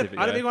very I had specific.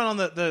 a big one on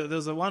there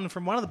was a one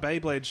from one of the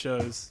Beyblade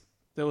shows.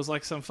 There was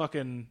like some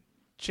fucking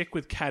chick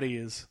with cat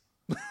ears.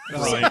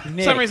 Right.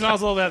 For some reason I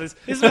was all about this.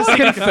 This is a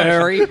secret confession.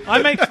 Furry.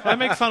 I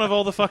make fun of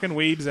all the fucking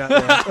weebs out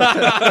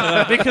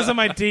there because of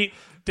my deep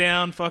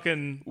down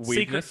fucking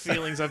secret Weebness.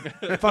 feelings.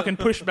 I've fucking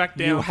pushed back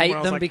down. You from hate when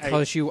I was them like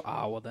because 8. you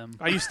are them.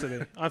 I used to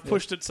be. I've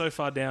pushed it so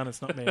far down.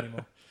 It's not me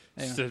anymore.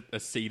 Just a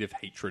seed of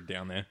hatred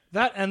down there.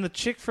 That and the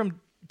chick from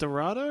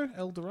Dorado,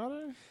 El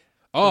Dorado.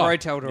 Oh,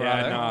 Road to El Dorado.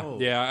 Yeah, nah. Oh.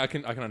 Yeah, I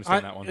can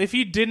understand that one. If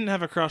you didn't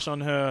have a crush on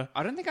her,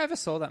 I don't think I ever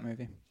saw that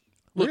movie.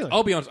 Look, really?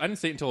 I'll be honest. I didn't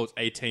see it until I was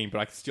 18, but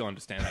I can still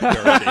understand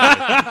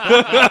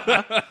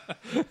that.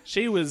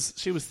 she was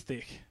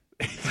thick.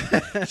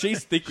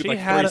 She's thick with She like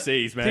had 3 a-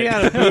 C's, man. She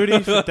had a booty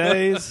for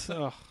days.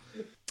 Oh.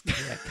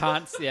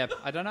 Can't. Yeah,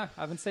 I don't know.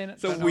 I haven't seen it.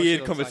 It's a Don't know what she weird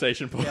looks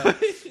conversation point. Like.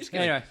 Just Yeah.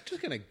 gonna, Anyway,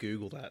 just gonna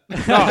Google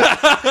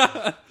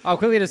that. I'll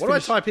quickly just What do I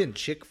finish. type in?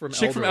 Chick from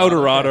Chick from El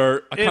Dorado. El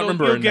Dorado. I can't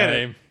remember her you'll get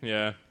name.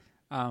 Yeah.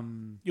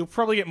 You'll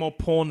probably get more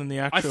porn than the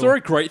actual. I saw a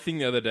great thing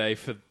the other day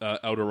for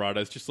El Dorado.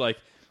 It's just like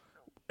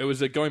it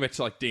was going back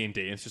to like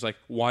D&D. It's just like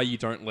why you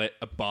don't let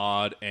a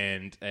bard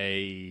and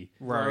a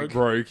Rogue.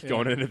 go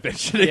on an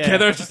adventure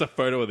together. It's just a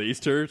photo of these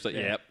two. It's like,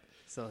 yep.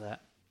 Saw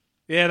that.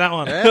 Yeah, that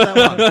one. Yeah,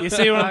 that one. You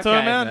see what I'm Okay.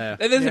 talking about? Yeah.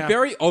 And there's Yeah. a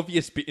very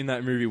obvious bit in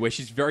that movie where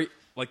she's very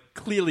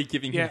clearly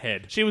giving Yeah, him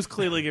head. she was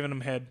clearly giving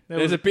him head.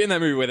 There's a bit in that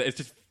movie where it's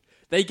just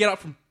they get up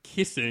from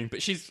kissing,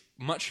 but she's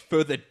much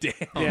further down.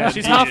 Yeah,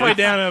 she's halfway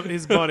down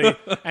his body,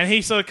 and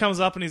he sort of comes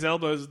up on his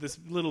elbows with this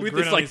little with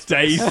grin this on his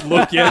face. dazed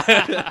look.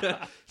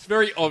 Yeah, it's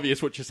very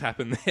obvious what just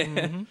happened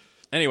there.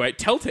 Anyway,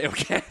 Telltale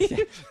game.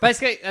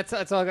 Basically, that's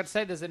all I got to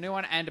say. There's a new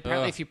one, and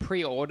apparently, if you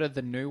pre-order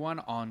the new one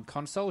on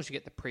consoles, you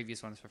get the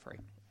previous ones for free.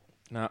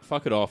 Nah,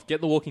 fuck it off. Get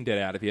The Walking Dead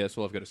out of here. That's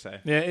all I've got to say.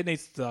 Yeah, it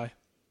needs to die.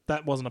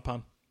 That wasn't a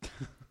pun.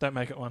 Don't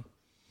make it one.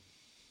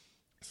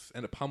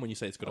 And a pun when you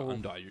say it's got to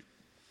undie you.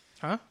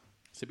 Huh?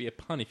 So it'd be a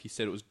pun if you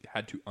said it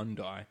had to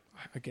undie. I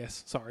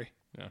guess. Sorry.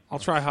 Yeah. I'll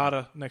try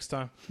harder next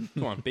time.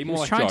 Come on, be He more was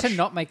like trying Josh. to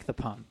not make the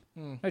pun.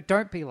 No,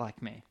 don't be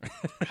like me.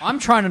 I'm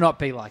trying to not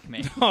be like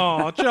me.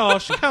 Oh,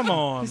 Josh, come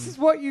on. This is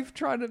what you've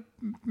tried to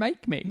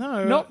make me.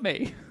 No. Not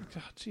me.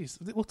 God, jeez,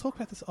 we'll talk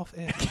about this off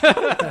air.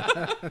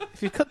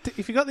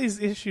 if you got these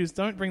issues,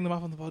 don't bring them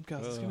up on the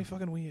podcast. It's gonna be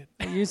fucking weird.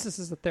 I use this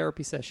as a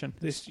therapy session.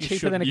 This- you Cheaper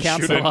should- than a you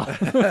counsellor.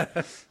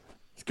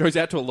 It goes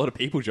out to a lot of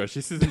people, Josh.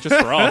 This isn't just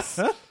for us.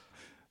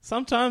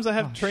 Sometimes I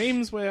have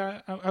dreams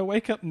where I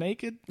wake up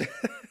naked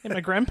in my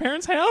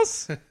grandparents'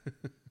 house.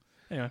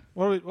 Anyway,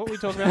 what are we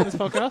talking about in this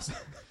podcast?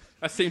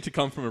 That seemed to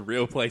come from a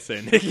real place,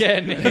 there, Nick. Yeah,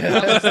 Nick,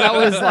 that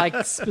was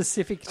like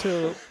specific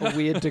to a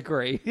weird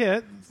degree.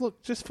 Yeah,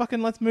 look, just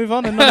fucking let's move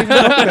on and not even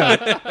talk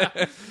about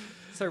it.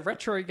 So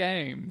retro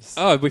games.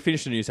 Oh, we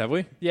finished the news, have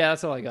we? Yeah,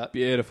 that's all I got.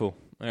 Beautiful.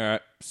 All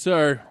right.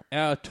 So,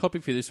 our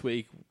topic for this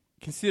week,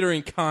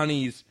 considering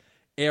Carney's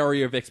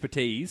area of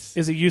expertise,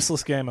 Is a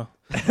useless gamer.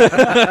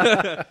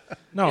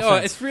 No oh,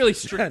 offense. it's really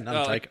strict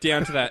None taken.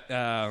 down to that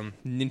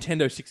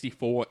Nintendo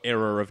 64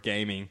 era of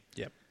gaming.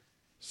 Yep.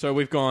 So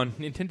we've gone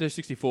Nintendo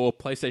 64,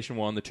 PlayStation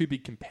 1, the two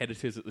big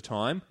competitors at the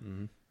time.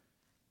 Mm-hmm.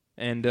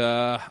 And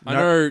I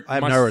know... I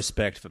have no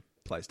respect for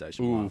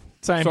PlayStation Ooh. 1.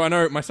 Same. So I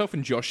know myself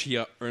and Josh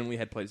here only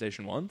had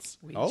PlayStation 1s.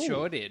 We Oh.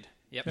 sure did.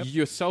 Yep.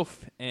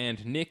 Yourself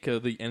and Nick are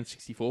the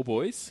N64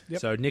 boys. Yep.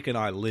 So Nick and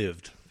I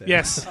lived there.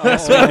 Yes.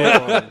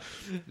 Oh,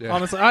 Yeah.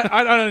 Honestly,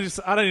 I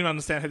don't even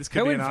understand how this could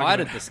who be an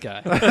invited argument. this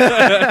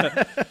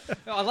guy?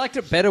 I liked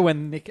it better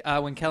when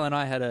when Kel and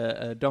I had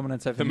a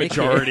dominance over The Nick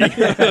majority.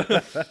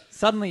 here.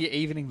 Suddenly you're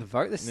evening the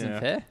vote. This Yeah. isn't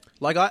fair.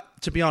 Like,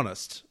 to be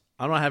honest,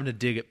 I'm not having to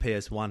dig at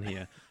PS1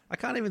 here. I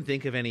can't even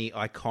think of any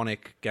iconic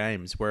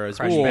games, whereas...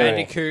 Crash Ooh.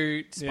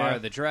 Bandicoot, Spyro Yeah.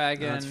 the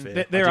Dragon. That's fair.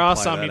 There I did are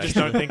play some that, you just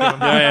actually. don't think of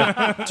them.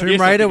 Yeah. Tomb Yes,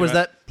 Raider, I was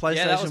think that PlayStation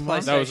Yeah, that was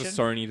 1? That was a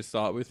PlayStation. Sony to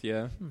start with,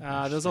 yeah.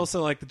 There's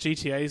also like the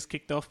GTAs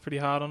kicked off pretty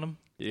hard on them.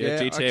 Yeah, Yeah,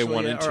 GTA actually,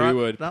 1 yeah, and 2 alright.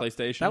 were No.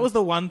 PlayStation. That was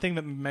the one thing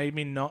that made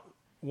me not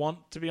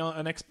want to be on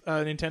a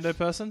Nintendo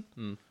person.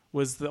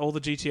 Was all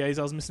the GTAs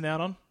I was missing out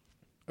on.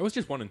 It was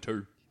just 1 and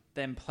 2.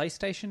 Then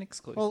PlayStation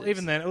exclusives. Well,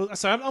 even then,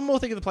 I'm more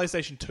thinking of the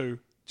PlayStation 2.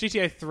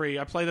 GTA 3,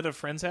 I played it at a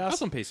friend's That house,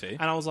 was on PC.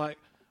 and I was like,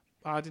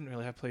 I didn't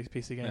really have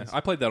PC Yeah, games.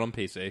 I played that on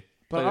PC.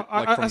 But Played it,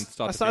 I from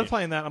start I to started finish.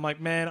 playing that. I'm like,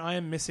 man, I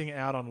am missing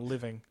out on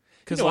living.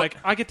 Because, You know like,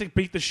 I get to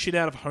beat the shit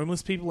out of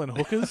homeless people and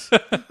hookers.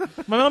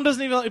 My mum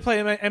doesn't even let me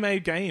play MA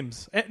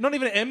games. Not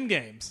even M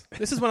games.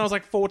 This is when I was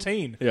like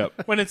 14. Yep.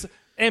 When it's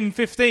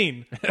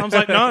M15. I was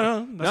like, no,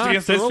 that's No, it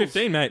against the says rules.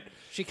 15, mate.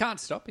 she can't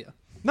stop you.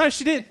 No,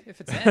 she did.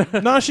 If it's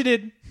M, No, she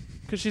did.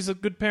 Because she's a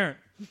good parent.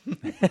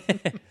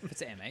 if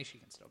it's MA, she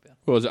can stop you.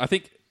 What was it? I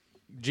think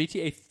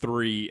GTA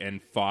 3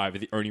 and 5 are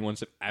the only ones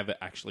that ever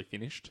actually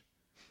finished.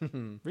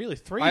 Really?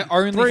 Three? I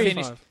only Three,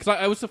 finished- five. Because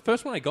I was the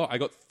first one I got. I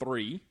got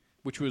 3,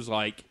 which was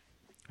like,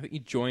 I think you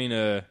join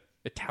a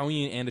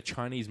Italian and a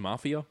Chinese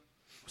mafia, or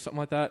something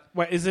like that.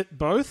 Wait, is it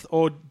both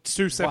or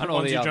two separate One or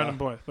ones the you join other. them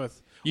both?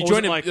 You Or was join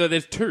it him, like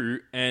there's 2,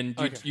 and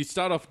you, Okay. you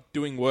start off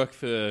doing work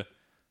for,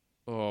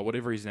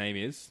 whatever his name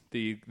is,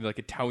 the like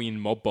Italian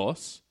mob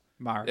boss.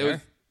 Mario.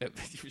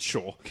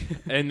 Sure.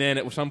 And then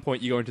at some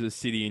point you go into the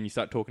city and you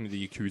start talking to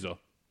the Yakuza.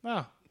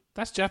 Oh,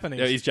 that's Japanese.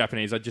 Yeah, he's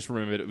Japanese. I just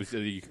remembered it was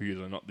the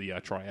Yakuza, not the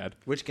Triad.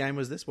 Which game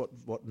was this?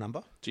 What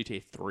number?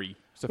 GTA 3.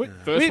 So we,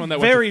 first we one that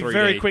very, went to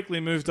 3D. very quickly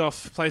moved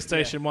off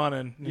PlayStation 1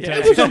 and Nintendo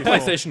It was on 64.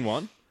 PlayStation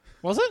 1.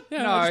 Was it?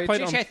 Yeah, I no, just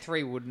played it on- GTA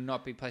 3 would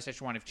not be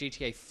PlayStation 1 if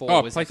GTA 4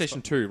 Oh, was PlayStation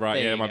Xbox. 2, right.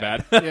 There Yeah, you my go.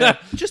 bad. Yeah.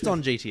 Just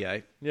on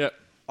GTA, Yeah.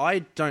 I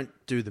don't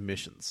do the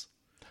missions.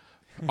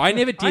 I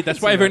never did. That's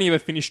can why see I've that. only ever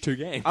finished 2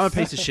 games. I'm a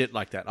piece of shit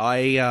like that.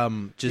 I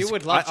just You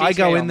would love I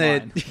go GTA in there.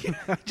 Online.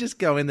 I just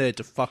go in there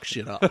to fuck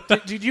shit up.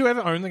 Did you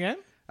ever own the game?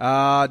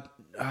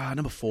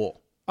 Number 4.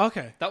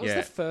 Okay. That was Yeah.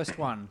 the first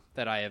one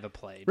that I ever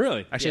played.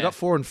 Really? Actually, Yeah. I got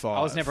 4 and 5.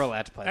 I was never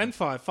allowed to play them. And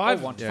 5.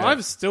 5, want to. five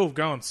is still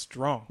going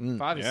strong. Mm.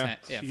 5 is Yeah.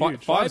 yeah. Huge.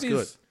 Five Five's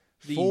is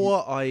the...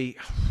 4, I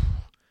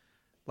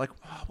like.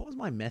 What was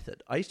my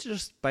method? I used to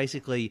just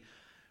basically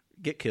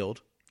get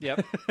killed,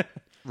 Yep.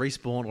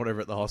 respawn,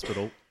 whatever, at the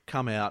hospital,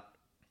 come out,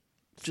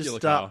 just Steal a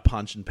start car.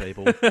 punching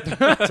people.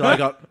 So I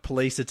got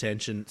police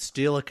attention,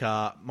 steal a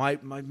car. My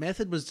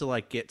method was to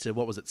like get to,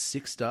 what was it,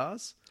 6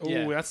 stars? Ooh,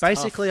 Yeah. that's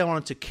Basically, tough. I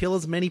wanted to kill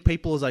as many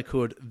people as I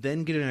could,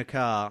 then get in a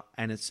car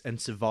and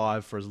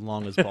survive for as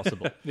long as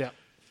possible Yeah.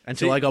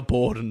 until See- I got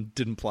bored and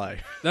didn't play.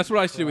 That's what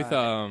I used to do with,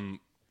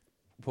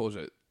 what was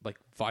it? like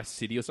Vice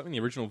City or something, the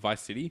original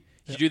Vice City.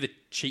 You do the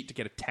cheat to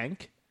get a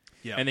tank,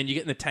 and then you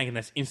get in the tank, and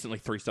that's instantly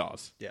 3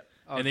 stars. Yeah.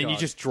 And then you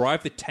just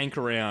drive the tank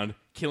around,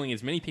 killing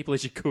as many people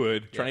as you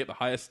could, trying to get the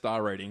highest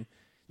star rating.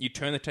 You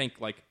turn the tank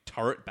like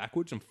turret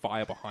backwards and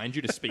fire behind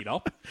you to speed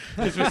up.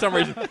 Because for some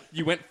reason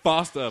you went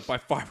faster by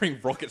firing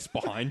rockets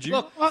behind you.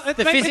 Look,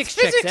 the physics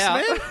checks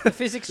out. The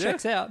physics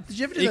checks out. Did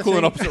you ever do Equal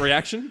that and thing? opposite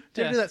reaction.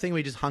 Did you ever do that thing where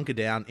you just hunker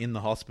down in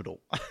the hospital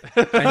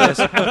and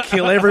just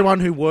kill everyone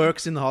who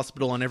works in the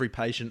hospital and every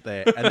patient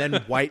there, and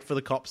then wait for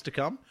the cops to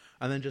come,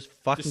 and then just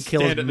fucking Just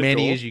kill as stand at the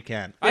many door. as you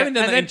can? I haven't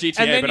done and that in then- GTA,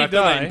 and then but you I've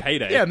done that die. in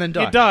Payday. Yeah, and then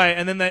die. You die,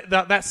 and then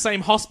that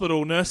same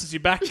hospital nurses you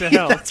back to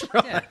health. That's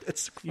right. Yeah.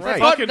 It's You great.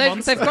 fucking They've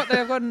monster.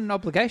 got an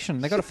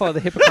obligation. They've got to follow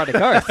the Hippocratic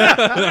Oath.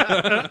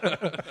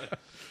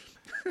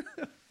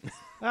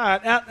 All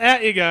right,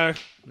 out you go.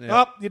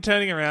 Oh, you're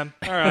turning around.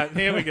 All right,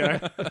 here we go.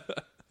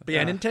 But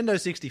yeah, Nintendo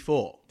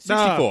 64.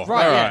 64.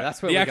 Right, All yeah,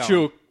 that's where the we're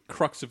actual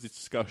crux of this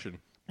discussion.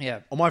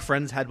 Yeah. All my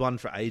friends had one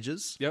for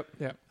ages. Yep.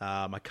 Yeah.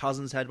 My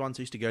cousins had one, so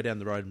I used to go down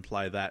the road and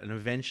play that. And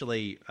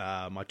eventually,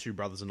 my 2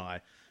 brothers and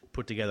I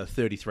put together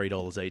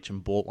 $33 each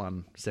and bought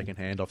one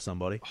second-hand off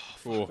somebody.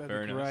 Oh, That'd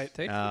very be nice.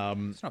 great.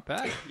 It's not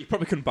bad. You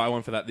probably couldn't buy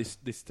one for that this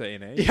day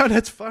and age. Yeah,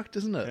 that's fucked,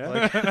 isn't it?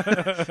 Like, do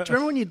you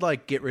remember when you'd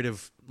like get rid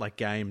of like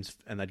games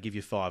and they'd give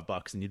you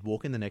 $5 and you'd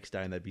walk in the next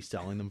day and they'd be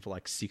selling them for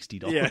like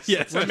 $60?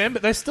 Yes. Remember,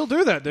 they still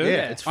do that, dude.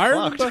 Yeah, it's I fucked.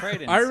 remember,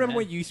 Trade-ins, I remember yeah.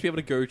 when you used to be able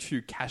to go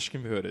to cash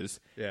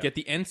converters, Yeah. get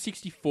the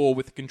N64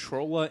 with a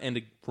controller and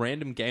a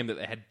random game that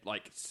they had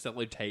like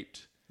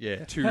sellotaped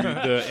Yeah. to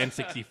the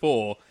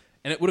N64,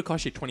 and it would have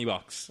cost you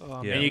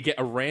 $20. Yeah. And you get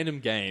a random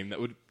game that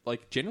would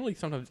like generally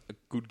sometimes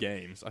good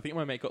games. I think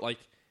my mate got like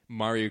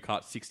Mario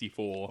Kart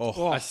 64,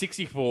 Oh. a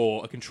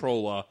 64, a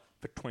controller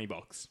for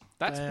 $20.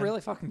 That's Man.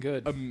 really fucking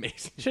good.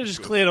 Amazing. Should have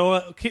just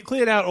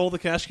cleared out all the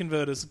cash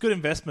converters. Good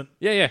investment,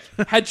 Yeah.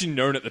 Had you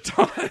known at the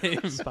time.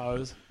 I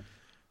suppose.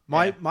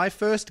 My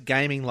first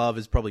gaming love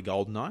is probably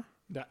GoldenEye.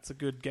 That's a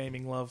good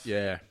gaming love.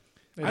 Yeah.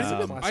 It's I a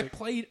remember I classic.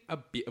 played a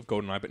bit of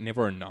GoldenEye, but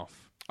never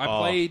enough. I Oh,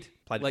 played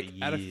played it like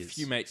for at a years.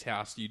 few mates'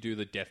 house. You do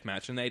the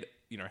deathmatch, and they'd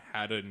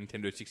had a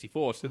Nintendo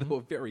 64, so they were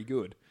very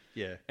good.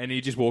 Yeah. And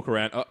you just walk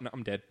around. Oh no,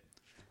 I'm dead.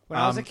 When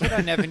I was a kid,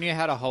 I never knew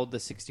how to hold the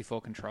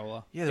 64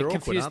 controller. Yeah, they're it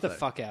awkward, confused aren't the they?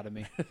 fuck out of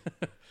me.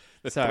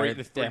 The Sorry,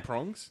 three yeah.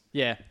 prongs.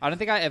 Yeah, I don't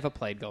think I ever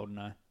played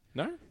GoldenEye.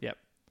 No, Yep.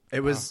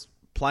 It was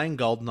playing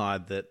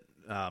GoldenEye that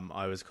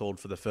I was called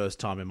for the first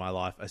time in my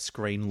life a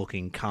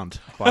screen-looking cunt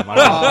by my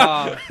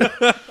mum.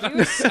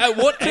 at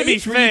what To be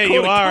age were fair, you you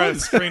called a are a cunt?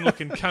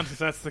 screen-looking cunt if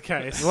that's the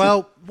case.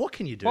 Well, what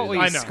can you do? What were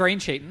I you, know. screen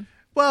cheating?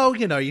 Well,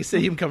 you know, you see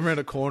him come around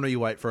a corner, you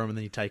wait for him, and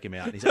then you take him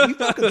out. And he's like, "You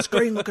fucking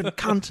screen-looking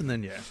cunt," and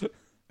then yeah.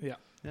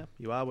 yeah,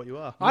 you are what you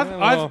are.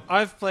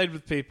 I've played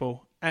with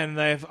people, and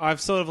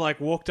I've sort of like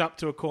walked up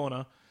to a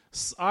corner.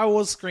 I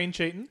was screen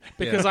cheating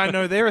because I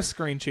know they're a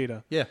screen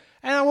cheater. Yeah.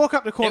 And I walk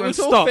up the It corner and was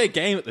all stop. fair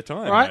game at the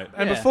time, Right? mate.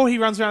 And Yeah. before he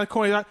runs around the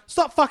corner, he's like,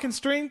 "Stop fucking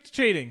screen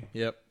cheating."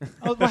 Yep.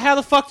 I was, well, how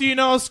the fuck do you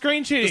know I was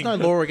screen There's cheating? no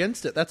law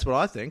against it. That's what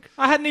I think.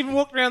 I hadn't even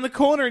walked around the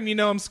corner, and you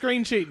know I'm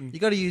screen cheating. You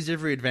got to use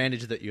every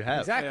advantage that you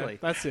have. Exactly. Yeah,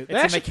 that's it. It's They a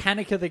actually-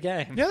 mechanic of the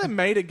game. You know they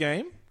made a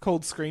game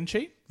called Screen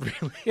Cheat?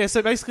 Really? Yeah,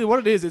 so basically what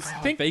it is,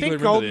 think vaguely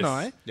remember this.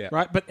 GoldenEye, Yeah.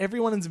 right? But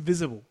everyone is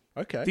invisible.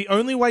 Okay. The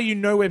only way you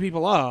know where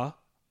people are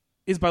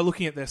is by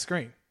looking at their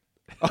screen.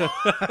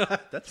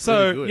 That's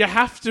So really good. you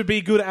have to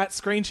be good at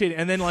screen cheating,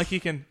 and then like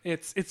you can.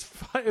 It's.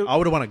 I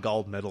would have won a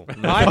gold medal.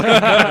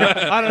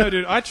 I don't know,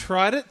 dude. I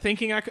tried it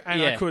thinking I could, and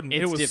I Yeah, couldn't.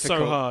 It it's was difficult.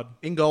 so hard.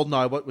 In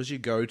GoldenEye, what was your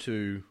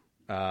go-to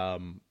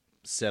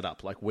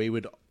setup? Like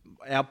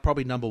our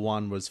probably number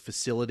one was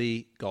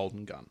facility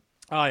golden gun.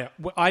 Oh yeah,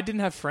 I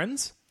didn't have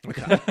friends,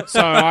 so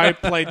I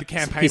played the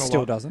campaign. He a still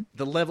lot. doesn't.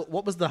 The level.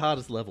 What was the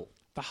hardest level?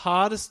 The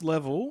hardest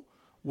level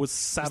was Was the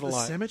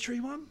satellite. cemetery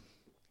one?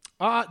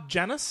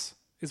 Janice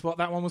is what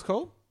that one was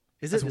called.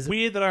 Is It's it? Is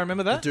weird that I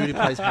remember it that. the dude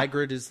who plays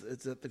Hagrid? Is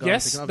that the guy? I'm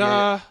Yes, thinking of? Yeah,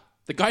 yeah.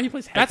 The guy who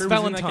plays Hagrid That's was in that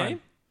Valentine.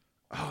 game?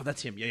 Oh,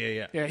 that's him. Yeah.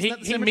 Yeah, Isn't he that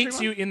the cemetery meets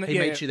one? you in the. He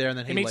yeah, meets you there and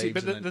then he meets you,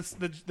 leaves. but and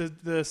then-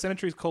 the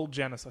cemetery is called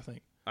Janice, I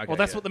think. Okay, Well,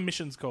 that's yeah. what the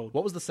mission's called.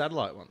 What was the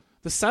satellite one?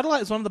 The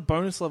satellite is one of the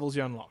bonus levels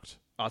you unlocked.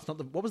 Oh, it's not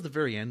the. What was the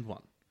very end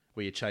one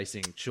where you're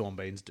chasing Sean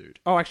Bean's dude?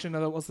 Oh, actually, no,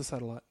 that was the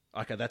satellite.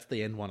 Okay, that's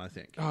the end one, I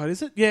think. Oh,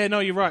 is it? Yeah, no,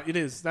 you're right. It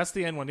is. That's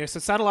the end one. Yeah, so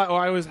satellite. Oh,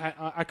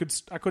 I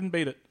couldn't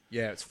beat it.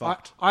 Yeah, it's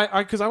fucked.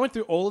 Because I went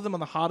through all of them on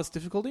the hardest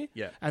difficulty.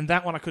 Yeah. And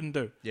that one I couldn't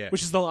do. Yeah.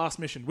 Which is the last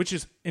mission, which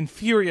is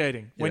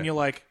infuriating when Yeah. you're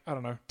like, I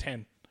don't know,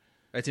 10.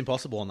 It's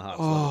impossible on the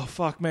hardest Oh, level.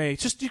 fuck me.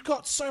 It's just, you've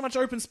got so much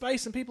open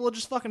space and people are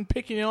just fucking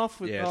picking you off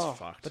with. Yeah, it's oh.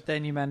 fucked. But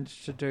then you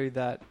managed to do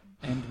that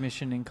end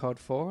mission in COD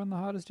 4 on the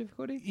hardest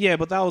difficulty? Yeah,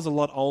 but that was a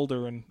lot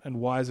older and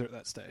wiser at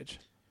that stage.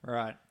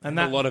 Right. And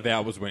A that, lot of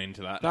hours went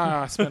into that.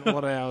 I spent a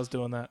lot of hours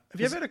doing that. Have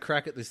you ever had a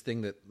crack at this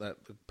thing that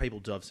people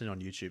do? I've seen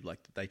on YouTube, like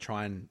they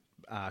try and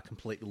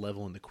complete the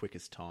level in the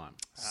quickest time.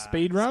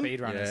 Speed run?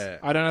 Speedrunners. Yeah.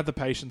 I don't have the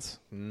patience.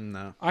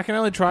 No. I can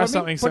only try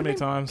something so many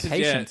times.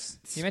 Patience.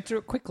 Yeah. You meant to do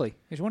it quickly.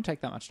 It won't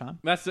take that much time.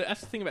 That's the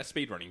thing about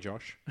speedrunning,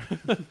 Josh.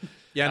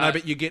 Yeah, no,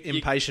 but you get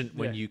impatient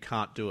when yeah. you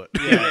can't do it.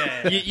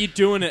 Yeah. You're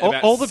doing it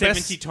about All the 70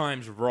 best-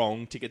 times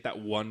wrong to get that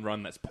one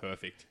run that's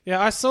perfect. Yeah,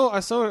 I saw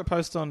a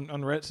post on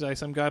Reddit today.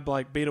 Some guy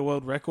beat a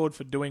world record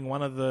for doing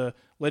one of the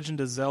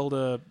Legend of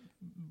Zelda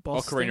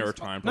boss Ocarina things. of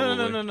Time, No,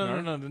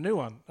 probably. the new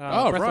one.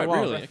 Oh, Breath of right, the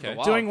Wild. really? Okay.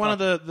 Doing one of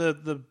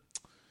the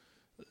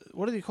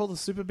what do you call the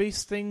Super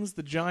Beast things?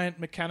 The giant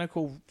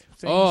mechanical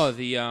things. Oh,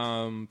 the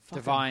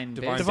Divine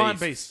Divine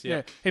Beast. Beast.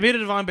 Yeah, he beat a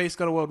Divine Beast,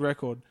 got a world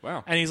record.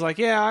 Wow. And he's like,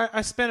 yeah,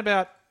 I spent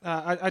about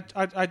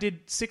I did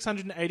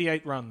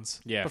 688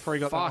 runs Yeah. before he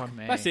got that Fuck, one.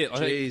 man. That's it. I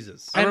think-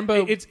 Jesus. I And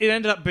remember- it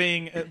ended up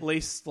being at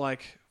least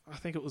like I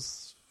think it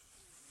was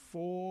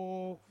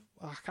 4.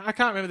 I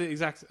can't remember the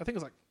exact. I think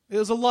it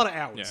was a lot of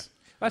hours. Yeah.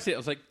 That's it. It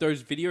was like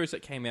those videos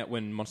that came out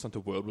when Monster Hunter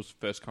World was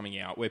first coming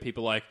out, where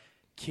people like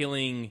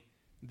killing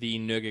the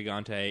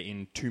Nergigante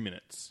in 2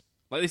 minutes.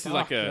 Like this is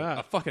like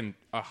yeah.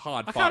 a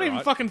hard I fight. can't even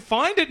right? fucking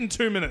find it in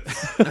 2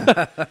 minutes.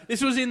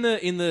 This was in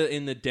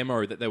the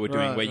demo that they were doing,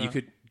 Right, where you right.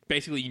 could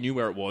basically you knew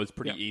where it was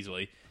pretty Yep.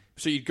 easily.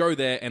 So you'd go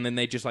there and then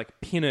they just like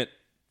pin it,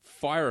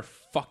 fire a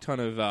fuck ton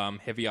of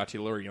heavy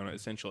artillery on it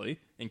essentially,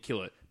 and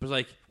kill it. But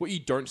like what you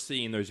don't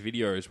see in those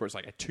videos where it's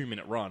like a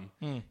 2-minute run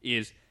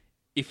is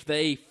if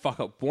they fuck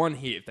up one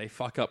hit, if they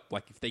fuck up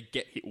like if they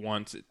get hit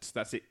once,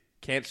 that's it.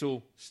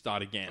 Cancel,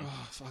 start again.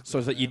 So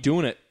it's like you're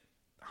doing it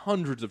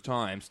hundreds of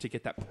times to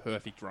get that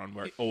perfect run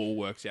where it all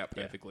works out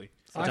perfectly.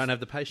 I don't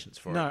have the patience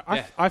for No, it.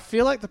 Yeah. I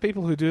feel like the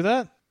people who do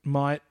that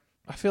might.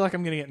 I feel like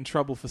I'm going to get in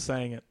trouble for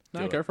saying it.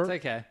 No, go for It's it.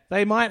 okay.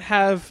 They might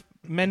have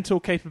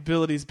mental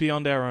capabilities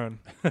beyond our own,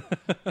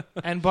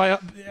 and by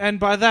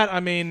that I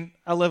mean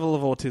a level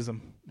of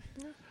autism.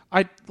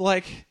 I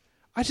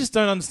just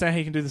don't understand how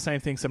you can do the same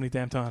thing so many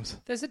damn times.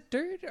 There's a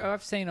dude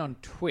I've seen on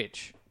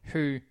Twitch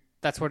who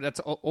that's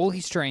all he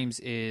streams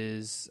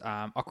is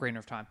Ocarina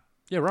of Time,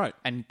 Yeah, right.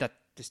 and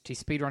he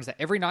speedruns that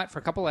every night for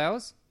a couple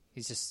hours.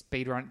 He's just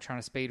trying to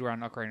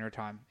speedrun Ocarina of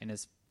Time in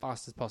as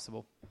fast as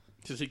possible.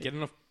 Does he get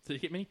enough? Did he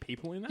get many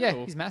people in that? Yeah,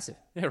 or- he's massive.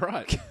 Yeah,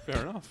 right.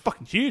 Fair enough.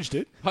 Fucking huge,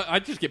 dude. I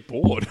just get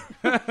bored.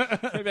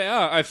 Maybe,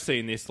 I've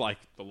seen this like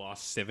the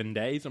last 7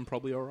 days. I'm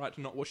probably all right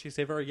to not watch this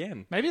ever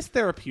again. Maybe it's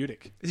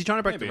therapeutic. Is he trying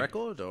to break Maybe. the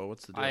record, or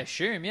what's the deal? I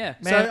assume, yeah.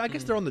 So I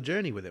guess they're on the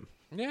journey with him.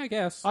 Yeah, I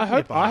guess. I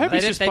hope They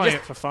he's just- just they playing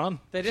just- it for fun.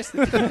 They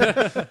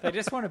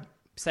just want to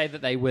say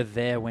that they were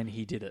there when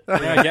he did it.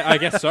 Yeah, I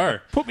guess so.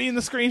 Put me in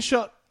the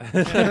screenshot.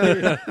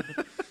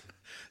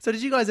 So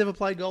did you guys ever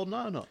play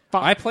GoldenEye or not?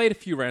 I played a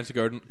few rounds of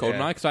GoldenEye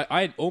Yeah. because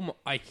I had almost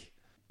I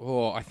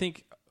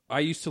think I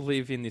used to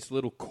live in this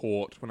little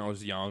court when I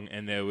was young,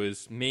 and there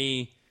was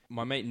me,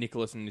 my mate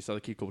Nicholas, and this other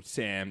kid called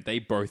Sam. They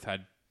both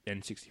had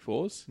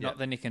N64s. Not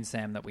the Nick and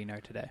Sam that we know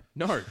today.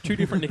 No, two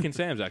different Nick and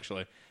Sams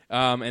actually.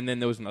 And then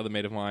there was another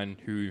mate of mine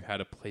who had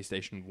a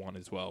PlayStation 1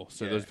 as well.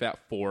 So there was about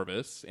 4 of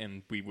us,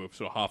 and we were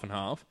sort of half and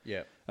half.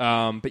 Yeah.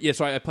 But yeah,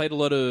 so I played a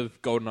lot of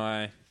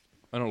GoldenEye.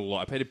 I don't know a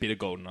lot. I played a bit of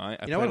GoldenEye.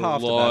 I You know played what half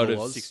a the lot battle of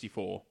was?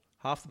 64.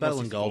 Half the battle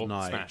in 64,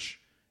 GoldenEye Smash.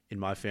 in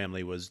my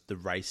family was the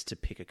race to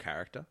pick a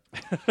character.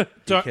 So,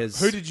 Because-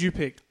 who did you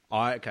pick?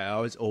 I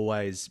was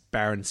always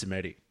Baron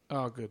Samedi.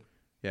 Oh, good.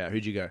 Yeah,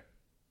 who'd you go?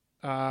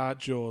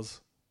 Jaws.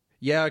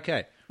 Yeah,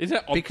 okay. Is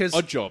that Because-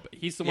 Odd Job?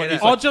 He's the one Yeah,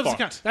 who's no. like, Odd Job's a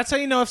fucked. cunt. That's how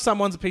you know if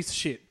someone's a piece of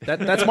shit.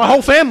 That's my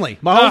whole family.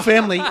 My whole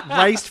family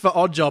raced for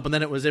Odd Job, and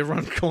then it was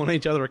everyone calling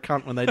each other a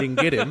cunt when they didn't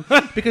get him.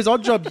 Because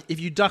Odd Job, if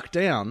you duck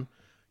down,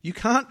 you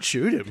can't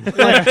shoot him.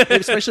 Like,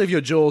 especially if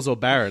you're Jaws or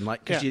Baron.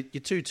 Like, because Yeah. you're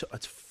too...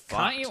 it's fucked.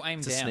 Can't you aim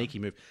it's down? a sneaky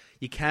move.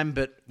 You can,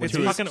 but when It's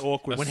he's, fucking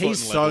awkward. when Certain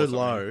he's so levels, I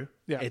low,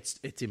 Yeah. it's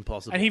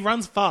impossible. And he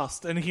runs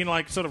fast, and he can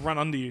like sort of run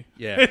under you.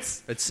 yeah,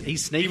 It's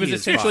he's sneaky. He was as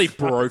essentially fuck.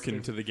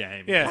 broken to the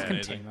game. Yeah. It's Fucking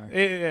amazing.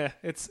 Timo. yeah,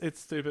 it's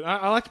stupid.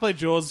 I like to play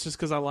Jaws just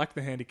because I like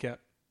the handicap.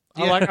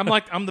 Yeah.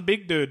 I'm the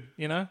big dude,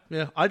 you know.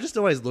 Yeah, I just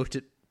always looked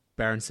at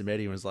Baron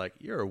Samedi and was like,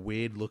 "You're a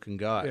weird looking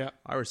guy." Yeah.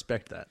 I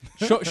respect that.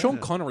 Sean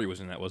Connery was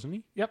in that, wasn't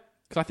he? Yep.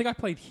 Because I think I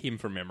played him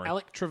from memory.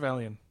 Alec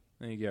Trevelyan.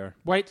 There you go.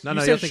 Wait, No, you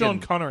no, said you're Sean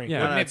thinking- Connery. Yeah.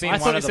 Wouldn't No, it be I one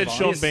thought you of the said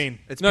Bonds? Sean Bean.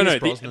 It's No,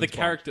 Pierce the Brosnan's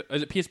character.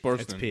 Is it Pierce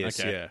Brosnan? Bond. It's Pierce.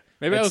 Okay. Yeah,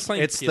 Maybe I was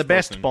playing. It's Pierce the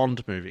best Brosnan.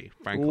 Bond movie,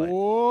 frankly.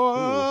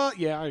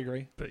 Yeah, I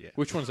agree. But yeah,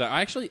 Which one's that?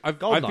 I've been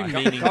GoldenEye.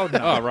 meaning.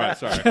 Oh, right.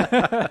 Sorry.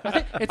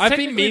 I've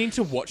been meaning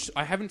to watch.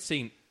 I haven't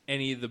seen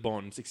any of the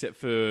Bonds except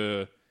for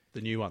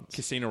the new ones.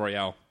 Casino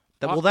Royale.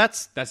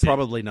 That's That's it.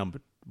 probably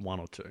number 1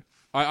 or 2.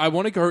 I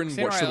want to go and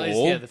Casino watch them Royale is,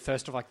 all. yeah, the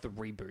first of like the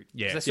reboot.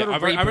 Yeah. They Yeah, sort of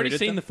I've already rebooted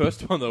seen them. the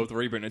first one though, with the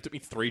reboot. And it took me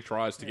 3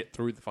 tries to get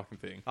through the fucking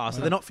thing. So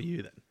they're not for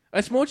you then.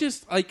 It's more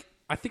just like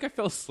I think I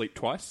fell asleep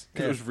twice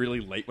because it was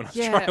really late when I was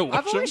trying Yeah, to I've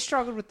watch them. always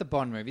struggled with the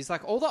Bond movies.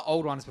 Like all the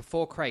old ones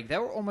before Craig, they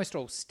were almost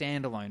all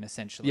standalone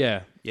essentially.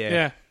 Yeah,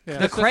 Yeah. The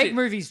That's Craig it.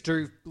 movies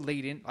do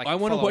lead in. Like, I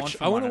wanna follow watch- on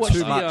from I wanna one watch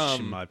Too another. the, much,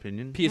 in my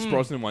opinion. Pierce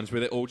Brosnan ones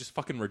where they're all just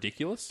fucking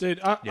ridiculous. Dude,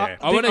 Yeah.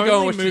 I want to go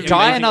and watch the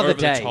Die amazing Another over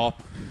the Day.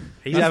 top.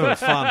 He's having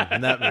fun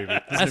in that movie.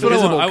 There's That's an what I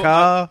invisible want.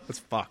 car. It's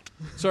fucked.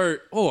 So,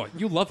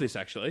 you'll love this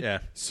actually. Yeah.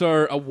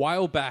 So a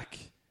while back,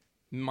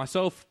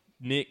 myself,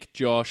 Nick,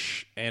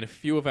 Josh, and a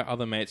few of our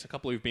other mates, a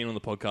couple who've been on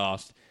the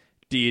podcast,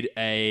 did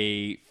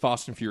a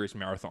Fast and Furious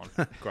marathon.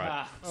 Great.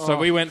 So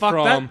we went Fuck,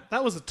 from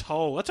that was a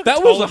toll. That took that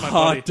a toll was a on my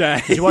hard body.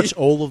 day. Did you watch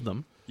all of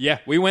them? Yeah,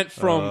 we went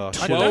from Oh,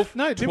 shit. 12,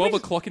 No, did 12 we-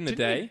 o'clock in the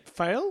didn't we day.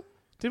 fail?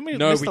 Didn't we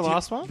No, miss we the did-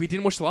 last one? We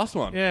didn't watch the last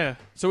one. Yeah.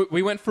 So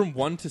we went from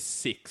 1 to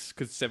 6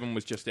 because 7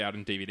 was just out in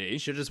You DVD.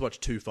 should just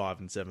watch 2, 5,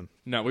 and 7.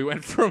 No, we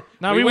went from.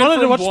 No, we went wanted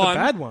to from watch 1 the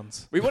bad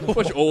ones. We wanted to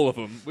watch all of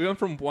them. We went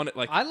from 1 at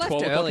like I left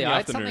 12 o'clock early. in the I had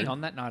afternoon. something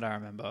on that night, I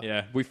remember.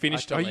 Yeah, we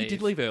finished. I Oh, had to you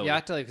did leave early. Yeah, I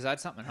had to leave because I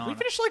had something on. We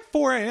finished like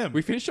 4 a.m.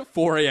 We finished at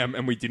 4 a.m.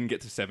 and we didn't get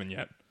to 7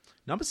 yet.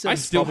 Number I 7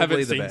 still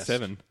probably haven't the seen best.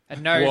 7.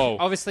 And no, Whoa.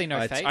 obviously no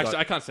It's fate. got Actually,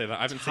 I can't say that.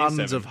 I haven't seen Tons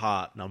 7. of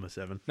heart, number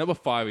 7. Number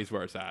 5 is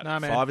where it's at. Nah,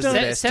 man. 5 is the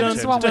Dun- best. Seven's in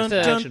the terms one of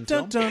with the- action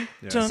film.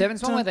 Yeah.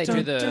 Seven's one where they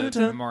do the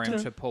memoriam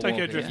to Paul Tokyo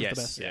Walker. Drift. yeah? the Yes,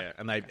 best. yeah,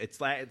 and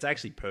it's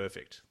actually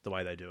perfect the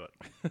way they do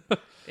it.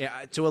 Yeah,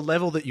 to a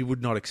level that you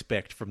would not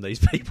expect from these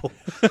people.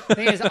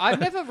 Thing is, I've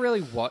never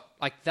really watched.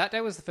 Like that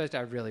day was the first day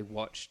I really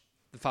watched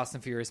the Fast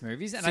and Furious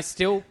movies, and I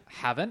still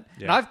haven't.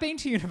 And Yeah. I've been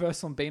to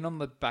Universal and been on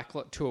the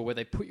backlot tour where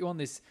they put you on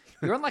this.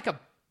 You're on like a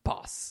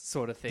bus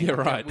sort of thing, Yeah,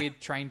 like right. a weird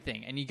train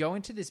thing, and you go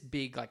into this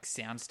big like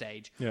sound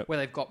stage Yep. where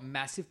they've got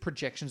massive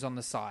projections on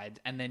the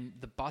side, and then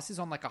the bus is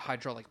on like a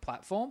hydraulic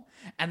platform,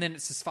 and then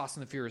it's just Fast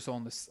and the Furious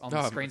on the Oh, screens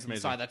that's on the amazing.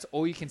 side. That's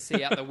all you can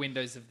see out the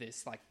windows of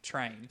this like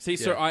train. See,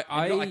 so Yeah.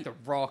 And you've got, like I The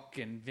Rock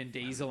and Vin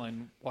Diesel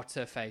and what's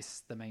her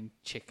face, the main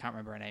chick, can't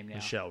remember her name now.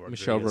 Michelle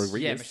Michelle Rodriguez.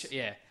 Rodriguez.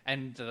 Yeah,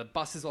 and the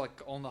bus is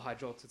like on the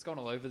hydraulics. It's gone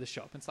all over the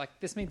shop. It's like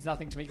this means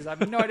nothing to me because I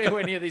have no idea who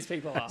any of these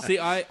people are. see.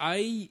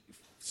 I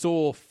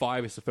saw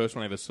 5 as the first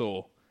one I ever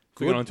saw.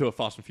 We Good. got onto a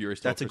Fast and Furious.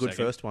 That's talk a for good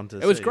second. first one to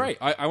It was see. great.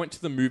 I went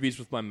to the movies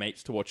with my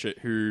mates to watch it.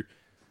 Who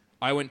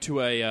I went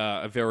to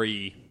a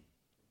very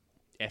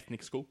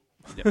ethnic school.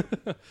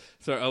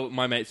 So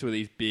my mates were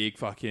these big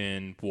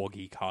fucking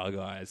woggy car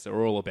guys. They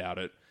were all about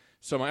it.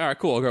 So I'm like, all right,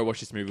 cool. I'll go watch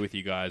this movie with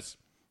you guys.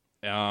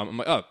 I'm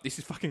like, oh, this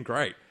is fucking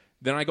great.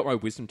 Then I got my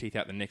wisdom teeth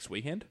out the next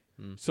weekend.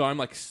 So I'm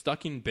like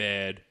stuck in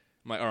bed.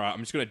 I'm like, all right, I'm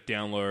just going to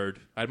download.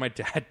 I had my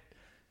dad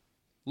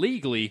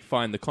legally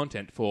find the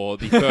content for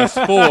the first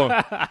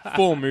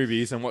four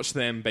movies and watch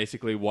them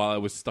basically while I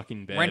was stuck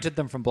in bed. Rented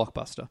them from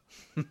Blockbuster.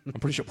 I'm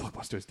pretty sure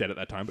Blockbuster was dead at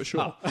that time, but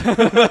sure.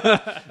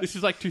 This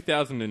is like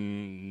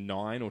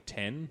 2009 or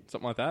 10,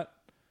 something like that.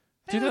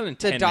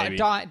 2010 maybe.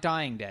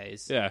 Dying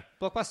days. Yeah.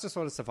 Blockbuster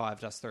sort of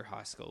survived us through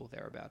high school,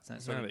 thereabouts, and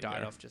it sort There of we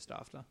died go. off just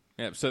after.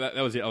 Yeah, so that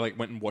was it. I like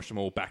went and watched them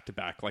all back to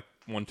back, like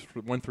one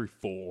through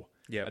 4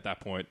 Yep. at that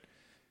point.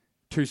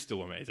 2's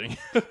still amazing.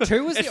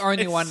 2 was the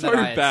only it's one so that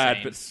I had bad,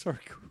 seen. but so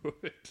good.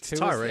 2 was the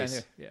Tyrese.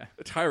 only- yeah.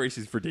 Tyrese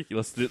is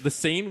ridiculous. The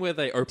scene where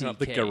they open up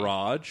the DK.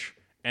 garage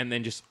and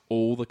then just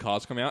all the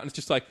cars come out, and it's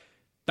just like,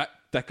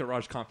 that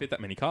garage can't fit that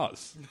many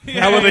cars.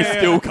 How are they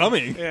still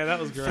coming? Yeah, that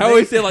was great. How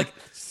is there like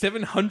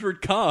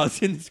 700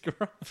 cars in this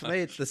garage? For me,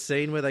 it's the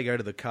scene where they go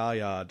to the car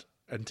yard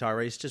and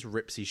Tyrese just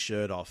rips his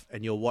shirt off,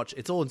 and you'll watch.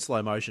 It's all in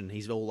slow motion.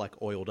 He's all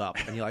like oiled up,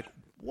 and you're like,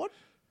 "What?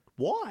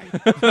 Why?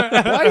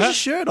 Why is his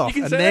shirt off?" You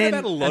can and say that then,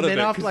 about a lot and of then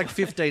it, after 'cause- like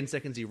 15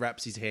 seconds, he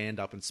wraps his hand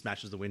up and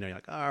smashes the window. You're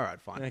like, "All right,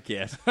 fine." I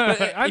guess.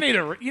 I need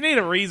you need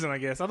a reason, I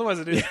guess. Otherwise,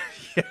 it is.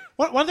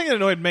 One thing that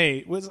annoyed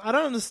me was I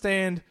don't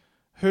understand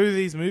who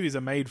these movies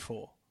are made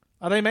for.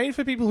 Are they made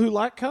for people who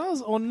like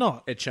cars or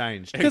not? It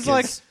changed Because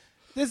like,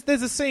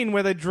 there's a scene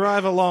where they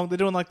drive along. They're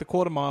doing like the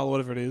quarter mile or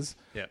whatever it is,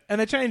 Yeah.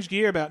 and they change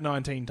gear about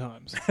 19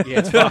 times. yeah,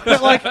 it's fucked.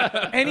 But like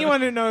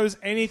anyone who knows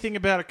anything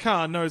about a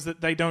car knows that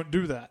they don't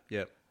do that.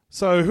 Yeah.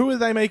 So who are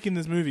they making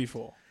this movie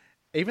for?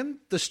 Even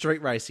the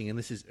street racing, and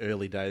this is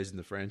early days in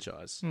the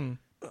franchise.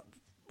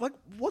 Like,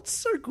 what's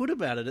so good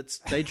about it? It's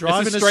they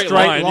drive It's in a a straight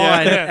straight line,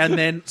 line, yeah. and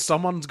then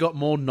someone's got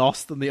more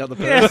nos than the other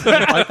person.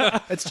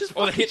 Like, it's just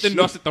Or they hit fucking the shit.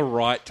 nos at the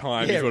right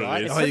time Yeah, is what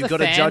right. it is. Oh, For you've the got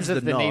to fans judge of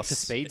the the Need nos. for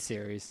Speed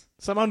series.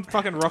 Someone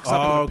fucking rocks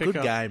up Oh, in a good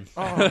pickup. game.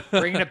 Oh,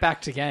 bringing it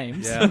back to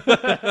games. Yeah.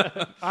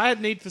 I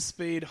had Need for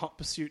Speed Hot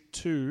Pursuit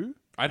 2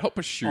 I'd Hot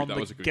Pursuit. on That the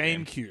was a good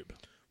game. GameCube.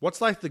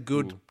 What's like the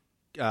good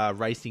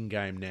racing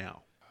game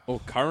now? Oh,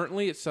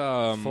 currently it's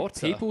Forza.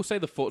 people say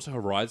the Forza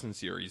Horizon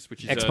series,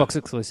 which is Xbox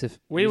exclusive.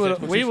 We Is would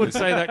that- we would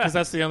say that because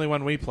that's the only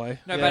one we play.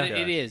 No, Yeah. but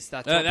it is.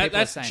 That's what people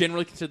that's are saying.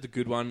 generally considered the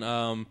good one.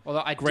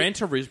 Although I Gran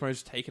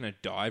Turismo's taken a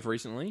dive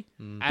recently,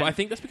 but I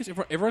think that's because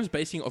everyone's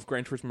basing it off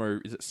Gran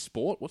Turismo. Is it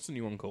Sport? What's the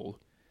new one called?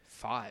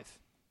 5.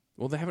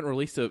 Well, they haven't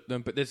released it,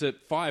 but there's a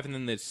 5 and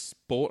then there's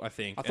Sport, I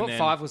think. I and thought then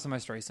 5 was the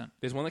most recent.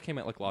 There's one that came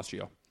out like last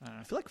year.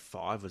 I feel like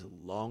 5 was a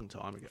long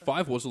time ago.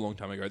 5 was a long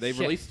time ago. They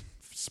Shit. released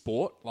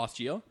Sport last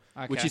year,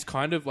 which Okay. is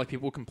kind of like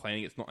people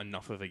complaining it's not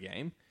enough of a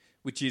game,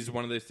 which is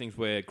one of those things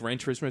where Gran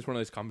Turismo is one of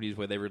those companies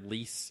where they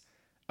release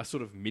a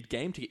sort of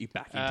mid-game to get you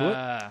back into it.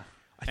 I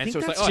And think so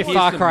it's that's like, oh, It's here's your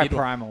Far the Cry middle-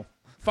 Primal.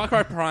 Far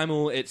Cry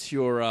Primal, it's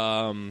your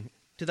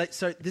Did they?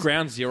 So this,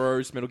 Ground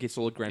Zeroes, Metal Gear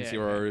Solid Ground Yeah,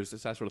 Zeroes,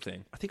 it's that sort of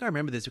thing. I think I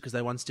remember this because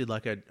they once did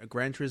like a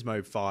Gran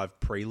Turismo 5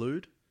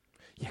 prelude.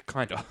 Yeah,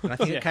 kind of. And I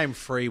think it came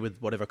free with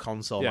whatever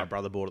console Yeah. my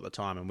brother bought at the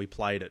time, and we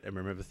played it. And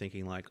remember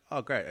thinking like,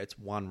 "Oh, great, it's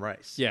one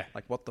race." Yeah.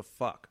 like what the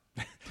fuck?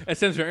 It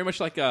sounds very much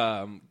like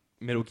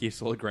Metal Gear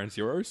Solid Ground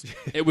Zeroes.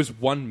 It was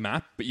one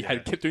map, but you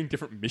had kept doing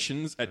different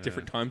missions at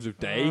different times of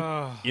day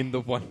in the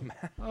one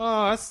map.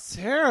 Oh, that's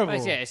terrible.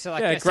 But yeah, so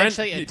like Yeah,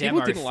 essentially a people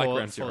demo didn't like for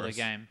Ground the Zeroes.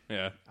 game.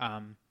 Yeah.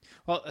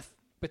 Well,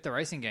 with the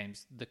racing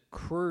games, the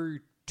Crew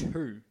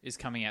 2 is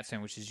coming out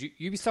soon, which is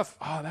Ubisoft.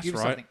 Oh, that's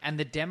Ubisoft right. thing. And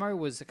the demo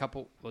was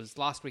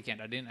last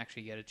weekend. I didn't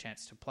actually get a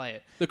chance to play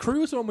it. The Crew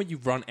was the one where you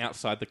run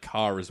outside the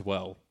car as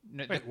well.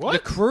 No, Wait, the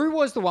what? Crew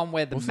was the one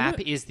where the Wasn't map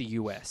it? is the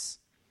US.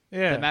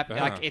 Yeah. The map, Ah.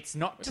 like, it's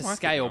not to I might be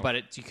scale, wrong.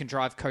 but you can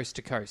drive coast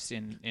to coast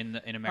in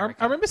America.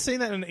 I remember seeing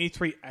that in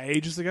E3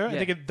 ages ago. Yeah.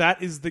 I think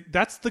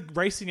that's the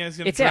racing game that's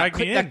going to It's out. drag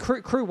me in.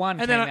 Crew 1 And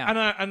came then,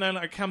 out. and then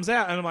it comes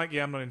out, and I'm like,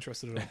 yeah, I'm not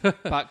interested at all.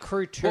 But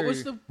Crew 2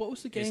 What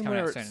was the is game coming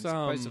where out soon. it's It's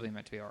supposedly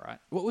meant to be alright.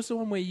 what was the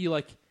one where you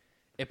like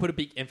it put a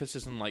big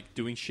emphasis on like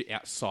doing shit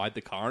outside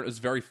the car? It was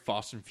very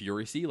Fast and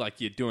Furious-y, like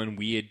you're doing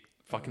weird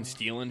fucking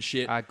stealing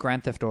shit.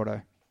 Grand Theft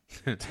Auto.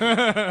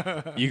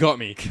 You got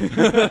me.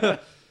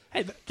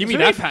 Hey, Give me to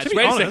that be- patch. to be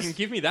Wait a honest, second.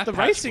 Give me that The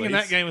patch, racing in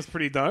please. that game was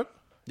pretty dope.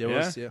 It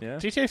was, yeah.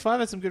 GTA 5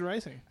 had some good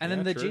racing. And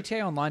then the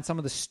GTA Online, some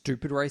of the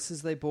stupid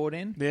races they brought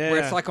in, Yeah.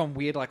 where it's like on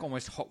weird, like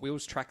almost Hot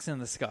Wheels tracks in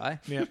the sky.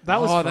 Yeah, that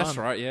was oh, fun. that's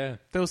right. Yeah.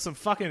 There was some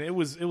fucking. It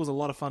was a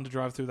lot of fun to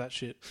drive through that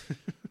shit,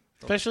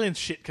 especially in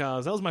shit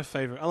cars. That was my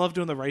favorite. I love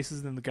doing the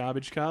races in the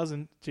garbage cars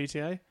in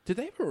GTA. Did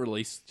they ever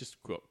release just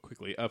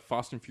quickly a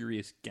Fast and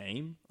Furious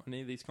game on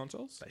any of these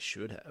consoles? They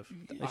should have.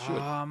 They should.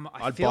 I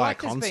I'd feel buy a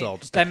like there's console been-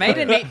 just They to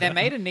made play they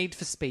made a Need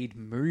for Speed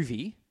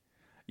movie.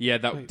 Yeah,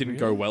 that Wait, didn't really?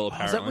 go well. Was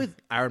Apparently, that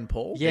with Aaron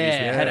Paul?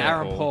 Yeah, it had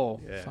Aaron Paul.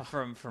 Paul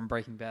Yeah. from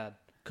Breaking Bad.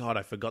 God,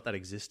 I forgot that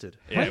existed.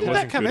 Yeah, When it did that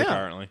wasn't come good, out?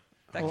 apparently.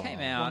 That came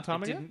long out.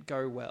 time It ago? didn't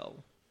go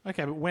well.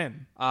 Okay, but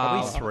when?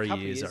 Probably A 3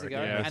 couple years, I ago. reckon.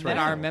 Yeah, And 3 then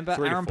or I 4. remember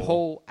 3 to Aaron 4.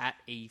 Paul at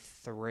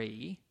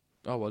E3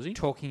 Oh, was he?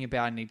 talking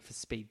about a Need for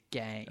Speed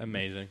game.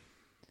 Amazing,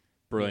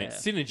 brilliant Yeah.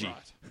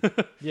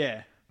 synergy.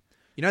 Yeah.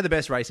 You know the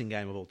best racing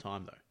game of all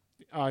time, though?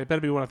 Oh, it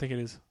better be what I think it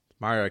is.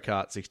 Mario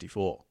Kart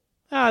 64.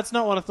 Ah, it's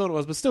not what I thought it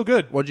was, but still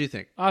good. What do you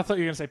think? I thought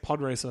you were going to say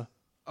Pod Racer.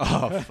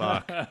 Oh,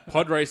 fuck.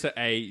 Pod Racer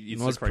A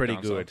is It was the correct pretty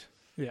answer. good.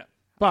 Yeah,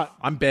 but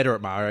I'm better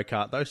at Mario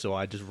Kart, though, so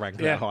I just rank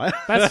that yeah, higher.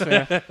 that's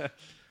fair.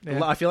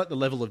 Yeah. I feel like the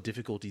level of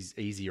difficulty is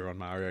easier on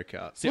Mario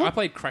Kart. See, I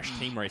played Crash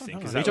Team Racing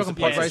because Are you that was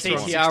talking a Pod Yeah, Racer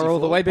on CTR all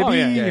the way, baby. Oh,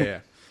 yeah. Yeah, yeah.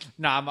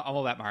 No, I'm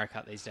all about Mario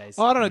Kart these days.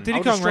 Oh, I don't know. Diddy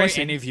I'll Kong destroy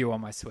Racing. any of you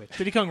on my Switch.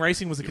 Diddy Kong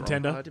Racing was a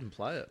contender. I didn't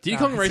play it. Diddy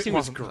No, Kong it Racing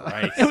was wasn't.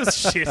 great. It was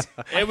shit.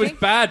 It was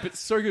bad, but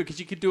so good because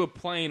you could do a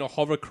plane, a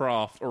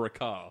hovercraft, or a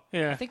car.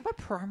 Yeah, I think my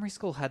primary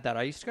school had that.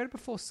 I used to go to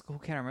before school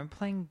camp. I remember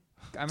playing.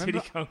 I Diddy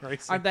remember Kong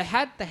Racing. they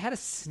had a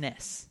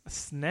SNES,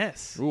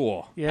 SNES.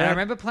 Ooh, Yeah, and I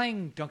remember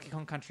playing Donkey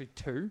Kong Country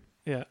 2,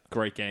 yeah.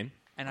 great game,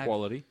 and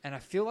quality. I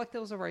feel like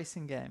there was a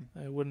racing game.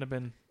 It wouldn't have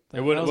been. It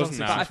wouldn't- that was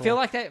wasn't on that. But I feel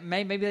like that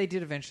maybe they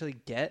did eventually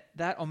get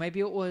that, or maybe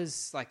it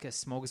was like a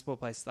smorgasbord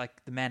place,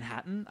 like the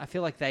Manhattan. I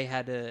feel like they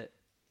had the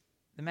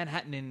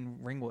Manhattan in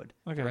Ringwood,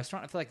 Okay. the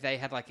restaurant. I feel like they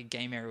had like a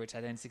game area which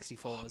had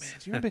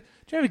N64s. Do you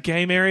remember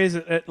game areas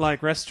at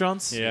like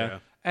restaurants? Yeah.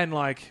 And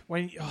like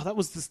that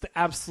was just the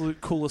absolute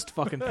coolest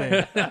fucking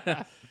thing.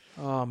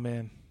 Oh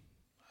man,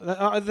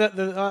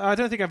 I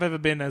don't think I've ever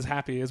been as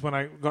happy as when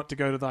I got to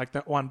go to like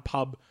that one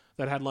pub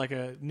that had like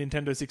a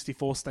Nintendo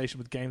 64 station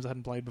with games I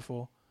hadn't played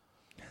before.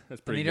 That's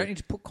And pretty you good. don't need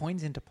to put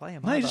coins in to play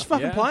them. No, you just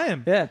fucking Yeah. play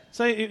them. yeah.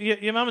 So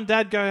your mum and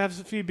dad go have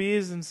a few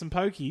beers and some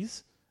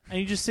pokies, and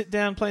you just sit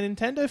down and play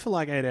Nintendo for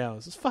like 8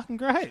 hours. It's fucking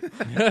great.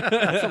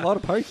 That's a lot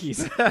of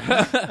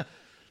pokies.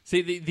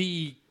 See,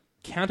 the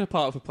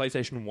counterpart for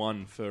PlayStation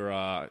 1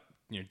 for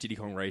Diddy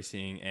Kong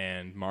Racing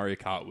and Mario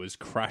Kart was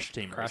Crash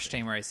Team Crash Racing,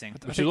 Team Racing.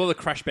 which is all the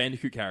Crash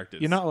Bandicoot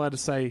characters. You're not allowed to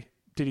say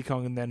Diddy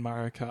Kong and then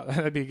Mario Kart.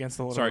 That'd be against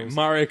the law. Sorry,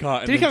 Mario Kart.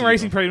 And Diddy then Kong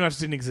Racing pretty much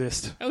didn't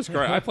exist. That was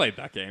great. I played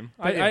that game.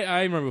 Oh, yeah.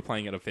 I remember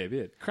playing it a fair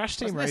bit. Crash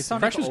Team Wasn't there Racing.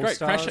 Sonic Crash was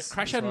great. All-Stars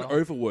Crash as had well?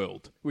 an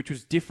overworld, which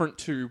was different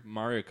to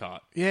Mario Kart.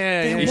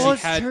 Yeah, There yeah. She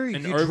was had too. an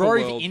You drove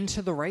overworld,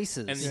 into the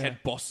races. and you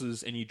had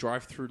bosses, and you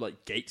drive through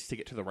like gates to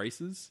get to the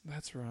races.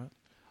 That's right.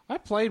 I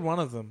played one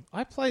of them.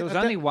 I played. there was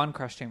only one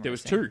Crash Team There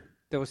was Racing. two.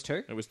 There was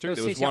two? There was two.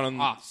 There was CTR. one on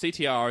Ah.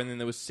 CTR, and then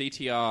there was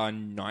CTR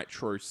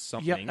Nitro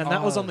something. Yep, and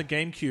that was on the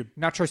GameCube.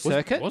 Nitro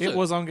Circuit? was It it?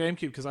 was on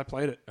GameCube because I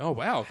played it. Oh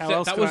wow! How that,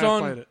 else that could was I have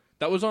on. played it?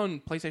 That was on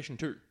PlayStation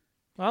 2.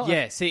 Well,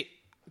 Yeah, see,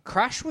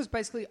 Crash was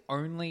basically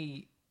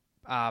only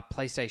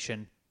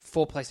PlayStation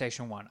for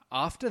PlayStation 1.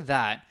 After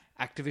that,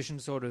 Activision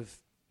sort of,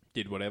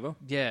 Did whatever.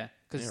 yeah,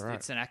 because Yeah, right.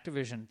 it's an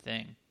Activision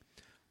thing.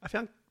 I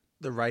found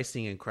the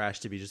racing and Crash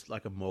to be just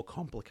like a more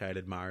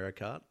complicated Mario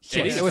Kart.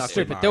 It is. It was Stuck with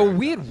stupid. Mario There were Kart.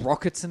 weird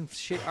rockets and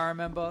shit, I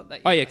remember.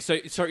 That, Oh yeah. So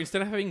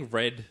instead of having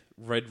red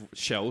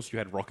shells, you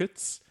had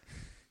rockets.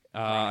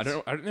 I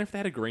don't know if they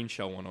had a green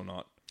shell one or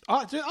not.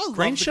 Oh, dude, I love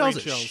Green the shells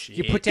green are shells. shit.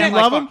 You put Yeah, down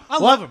love like, them. I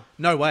love them.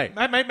 No way.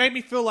 Made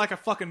me feel like a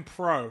fucking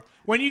pro.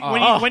 When you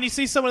Oh. when you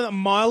see someone a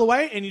mile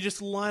away and you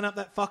just line up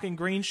that fucking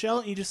green shell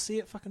and you just see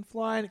it fucking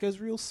fly and it goes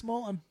real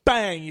small and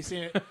bang, you see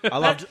it. I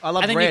loved and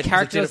then red. your 'cause it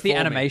character did does it the for me.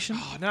 animation.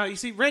 Oh no, you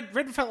see, red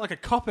felt like a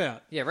cop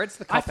out. Yeah, red's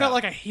the I cop felt out.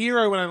 like a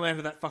hero when I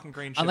landed that fucking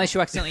green shell. Unless you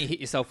accidentally hit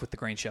yourself with the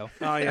green shell.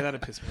 Oh yeah,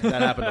 that'd piss me.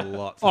 That happened a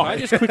lot. Oh, I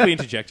just quickly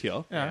interject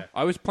here. Yeah.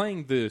 I was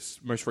playing the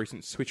most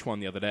recent Switch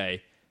one the other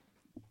day.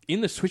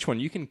 In the Switch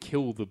one, you can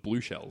kill the blue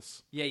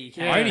shells. Yeah, you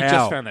can. Yeah. I only How?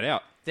 just found that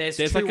out. There's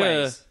There's two like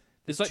ways.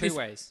 there's like Two this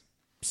ways.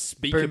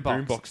 speaker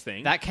boombox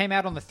thing. That came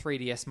out on the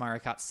 3DS Mario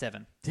Kart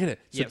 7. did it.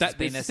 So Yeah, that it's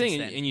been there's there this thing,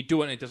 since then. and you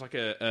do it, and it does like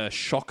a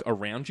shock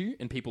around you,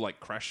 and people like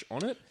crash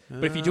on it.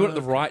 But if you do it at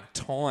the right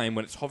time,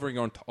 when it's hovering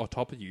on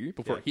top of you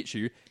before it hits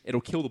you,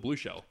 it'll kill the blue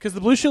shell. Because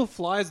the blue shell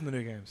flies in the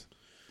new games.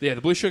 Yeah,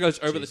 the blue shell goes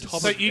over the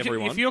top So of you can,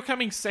 everyone. if you're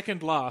coming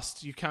second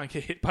last, you can't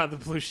get hit by the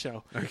blue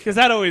shell. Because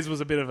that always was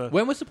a bit of a...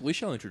 When was the blue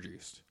shell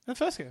introduced? The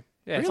first game.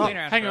 Yeah, it's Oh, been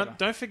around hang forever. on,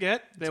 don't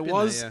forget, there been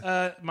was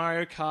there,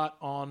 Mario Kart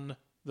on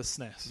the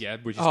SNES. Yeah,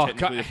 which is Oh,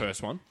 technically God. the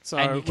first one. So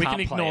And you we can't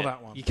can play ignore it.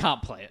 that one. You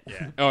can't play it.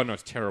 Yeah. Oh no,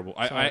 it's terrible.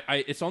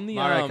 It's on the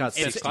Mario Kart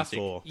it's classic.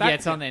 64. Yeah,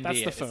 it's on the That's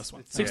NDS. the first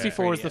one. It's on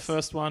 64 is the 3DS.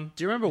 first one.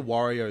 Do you remember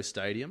Wario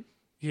Stadium?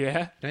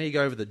 Yeah. Now you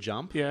go over the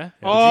jump. Yeah.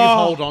 Would you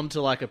hold on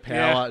to like a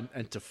power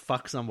and to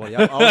fuck somebody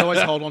up? I would always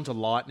hold on to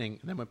lightning,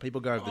 and then when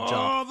people go over the Oh,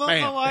 jump, the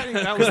bam. lightning.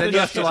 That was Because then the you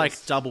have to like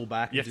shittest. double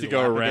back. You and have do to the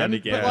go lap around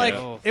again. again. But like,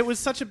 Yeah. it was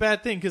such a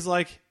bad thing because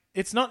like,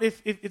 it's not if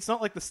it's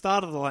not like the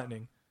start of the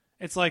lightning.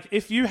 It's like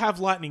if you have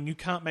lightning, you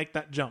can't make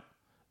that jump.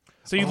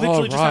 So you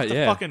literally just have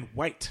to fucking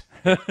wait.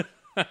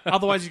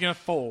 Otherwise, you're gonna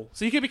fall.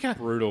 So you could become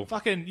Brutal.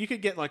 Fucking, you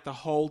could get like the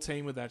whole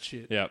team with that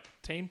shit. Yep.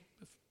 Team,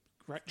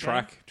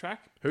 Track.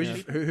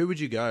 Who would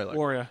you go? Like,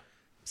 Warrior.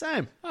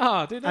 same.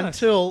 Oh, dude. Nice.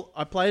 Until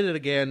I played it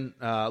again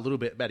a little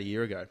bit about a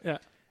year ago, Yeah.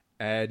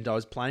 and I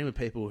was playing with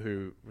people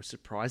who were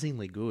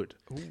surprisingly good.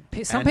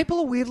 Some And- people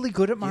are weirdly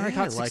good at Mario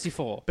Yeah, Kart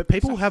 64. But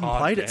people haven't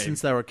hard played it game.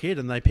 since they were a kid,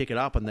 and they pick it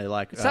up and they're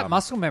like, It's that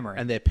muscle memory.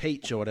 and they're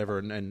Peach or whatever,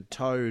 and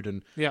Toad,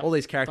 and Yeah. all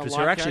these characters The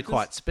who are light actually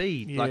characters?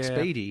 quite Yeah.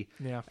 speedy.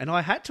 Yeah. And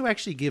I had to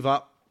actually give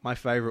up my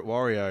favorite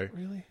Wario.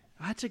 Really?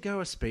 I had to go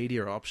a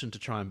speedier option to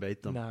try and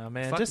beat them. Nah,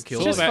 man. Fucking Just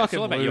kill It's all them. about, fucking it's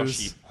all about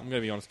lose. Yoshi. I'm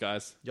going to be honest,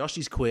 guys.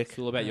 Yoshi's quick. It's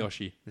all about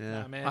Yoshi.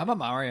 Yeah. Nah, man. I'm a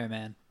Mario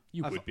man.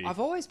 You would be. I've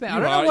always been. You I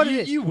don't know are- what you,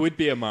 it is. You would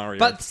be a Mario.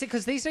 But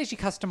because these days you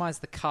customize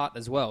the cart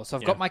as well. So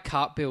I've Yeah. got my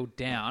cart build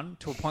down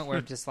to a point where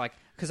I'm just like,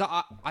 because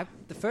I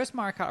the first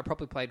Mario Kart I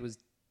probably played was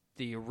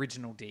the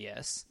original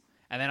DS,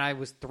 and then I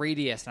was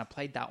 3DS and I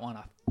played that one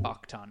a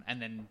fuck ton,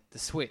 and then the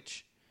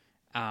Switch.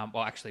 Well,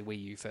 actually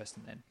Wii U first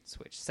and then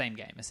Switch, same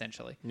game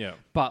essentially. Yeah.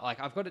 But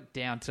like I've got it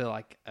down to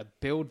like a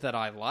build that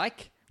I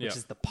like, which Yeah.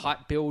 is the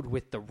pipe build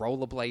with the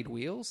rollerblade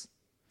wheels.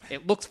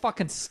 It looks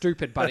fucking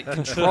stupid, but it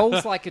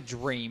controls like a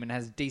dream and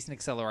has decent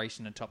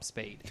acceleration and top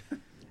speed.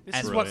 This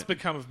And- is what's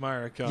become of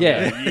Mario Kart.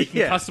 Yeah. You can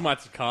Yeah.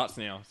 customize the carts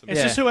now. So It's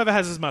Yeah. just whoever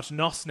has as much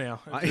NOS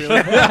now. It's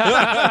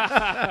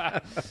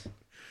really-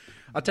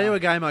 I'll tell you a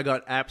game I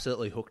got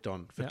absolutely hooked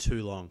on for Yeah.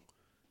 too long.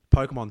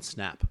 Pokemon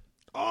Snap.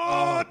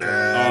 Oh, dude,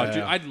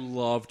 I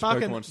loved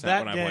Fucking Pokemon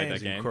Snap when that I played game that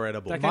is game.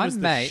 Incredible. That game My was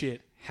the mate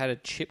shit. had a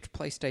chipped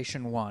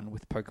PlayStation 1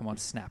 with Pokemon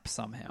Snap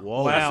somehow.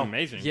 Whoa. Wow. That's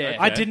amazing. Yeah. Okay.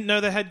 I didn't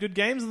know they had good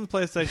games on the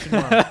PlayStation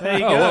 1. There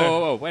you Oh, go.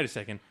 whoa, wait a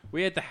second.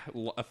 We had the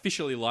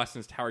officially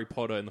licensed Harry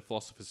Potter and the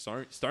Philosopher's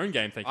Stone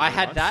game. Thank you. I very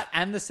had much. that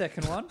and the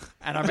second one,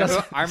 and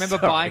I remember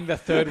buying the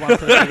third one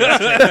for the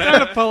 3DS.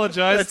 Don't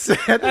apologise.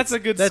 That's a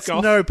good That's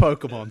scoff. no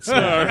Pokemon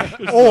Snap.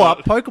 Or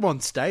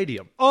Pokemon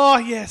Stadium. Oh,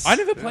 yes. I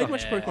never played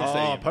much Yeah. Pokemon Oh,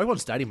 Stadium. Pokemon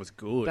Stadium was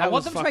good. I That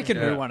want was them to make a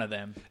fucking new good. one of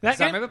them. That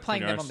 'Cause I game- remember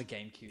playing Who them knows? on the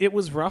GameCube. It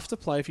was rough to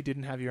play if you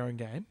didn't have your own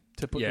game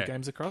to put Yeah. your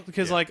games across.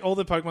 Because, like, all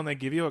the Pokemon they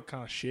give you are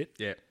kind of shit.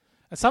 Yeah.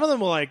 And some of them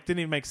were, like,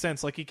 didn't even make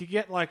sense. Like, you could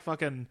get, like,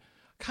 fucking...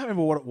 I can't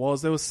remember what it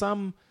was. There was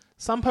some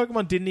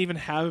Pokemon didn't even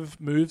have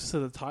moves to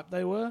the type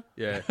they were.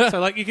 Yeah. So,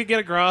 like, you could get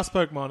a grass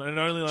Pokemon and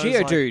it only knows,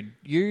 Geodude,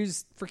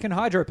 use freaking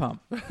Hydro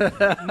Pump.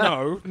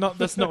 No,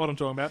 that's not what I'm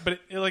talking about.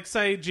 But, like,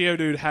 say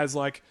Geodude has,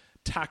 like,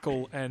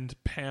 tackle and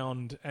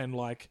pound and,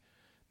 like,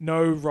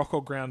 no rock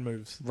or ground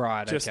moves.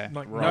 Right, Just, okay.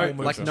 like, Right.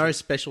 normal moves. Like no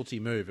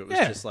specialty move. It was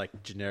Yeah. just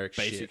like generic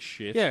Basic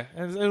shit. shit. Yeah,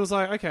 and it was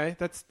like, okay,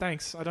 that's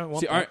thanks. I don't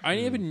want See, that. I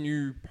never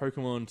knew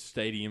Pokemon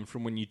Stadium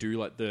from when you do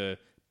like the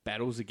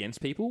battles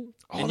against people.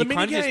 Oh, and the you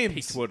kind of just minigames.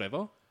 picked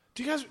whatever.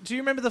 Do you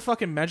remember the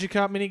fucking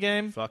Magikarp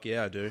minigame? Fuck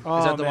yeah, I do. Oh,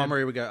 Is that the man. one where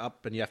you would go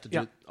up and you have to do...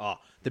 Yeah. Oh,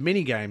 the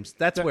mini games.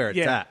 That's where it's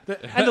yeah.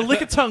 at. And the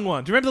Lick Tongue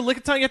one. Do you remember the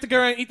Lick Tongue? You have to go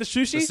around and eat the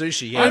sushi? The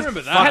sushi, yeah. I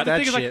remember that. I had Fuck the that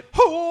thing shit. like,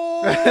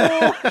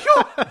 oh,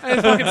 and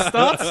it fucking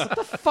starts.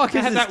 Fuck It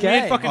is had this that game?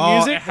 weird fucking Oh,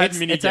 music. It had It's-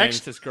 mini it's games.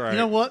 actu- That's great. You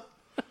know what?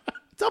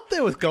 It's up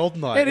there with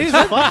GoldenEye. It is.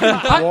 It's fucking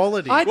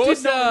quality. I What did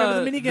was not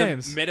remember the the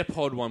minigames.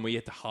 Metapod one where you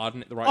had to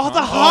harden it the right Oh, time?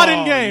 the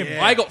Harden game.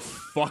 yeah. I got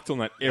fucked on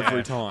that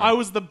every time. I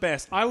was the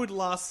best. I would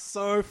last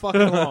so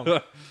fucking long.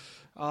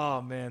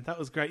 Oh man, that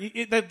was great.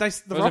 The There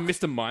was a Rock,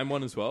 Mr. Mime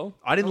one as well.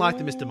 I didn't like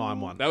the Mr.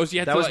 Mime one. That was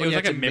That it was was when you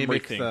like had a to memory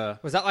mimic thing.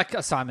 Was that like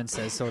a Simon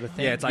Says sort of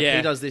thing? Yeah, it's like Yeah.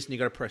 he does this, and you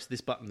got to press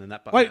this button, then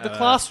that button. wait, the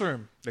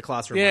classroom. the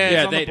classroom. Yeah. one. It's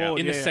Yeah, on the they, board,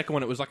 in the yeah. second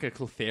one, it was like a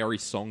Clefairy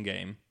song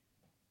game.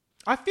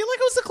 I feel like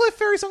it was the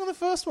Clefairy song on the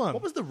first one.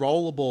 What was the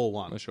rollerball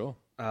one? I'm not sure.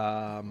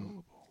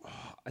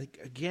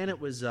 Again, it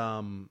was.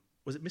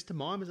 Was it Mr.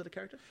 Mime? Is that a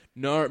character?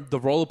 No, the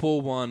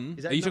rollerball one.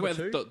 Is that Are you talking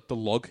number about the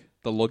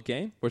log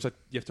game, where it's like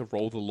you have to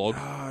roll the log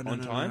No, on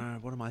time? No.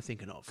 What am I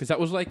thinking of? Because that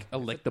was like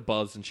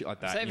Electabuzz and shit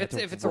like that. So and you had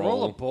to if it's a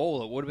roll. roller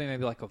ball, it would have been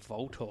maybe like a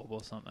Voltorb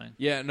or something.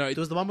 Yeah, no, It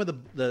was the one with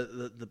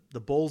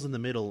the ball's in the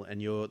middle, and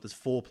there's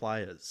 4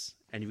 players,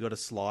 and you've got to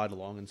slide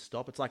along and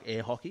stop. It's like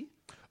air hockey,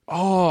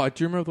 oh, I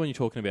do remember the one you're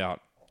talking about.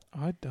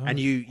 I don't. and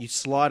you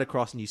slide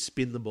across and you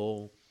spin the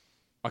ball.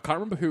 I can't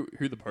remember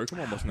who the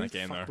Pokemon was in that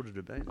game Fuck though. would it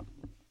have been?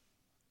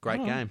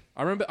 Great game.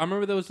 I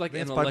remember there was like I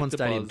an think it's Pokemon Electabuzz.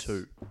 Stadium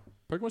 2.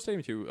 Pokemon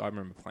Stadium 2. I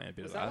remember playing a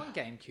bit Was of that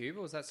that. one GameCube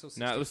or was that still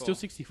 64? No, it was still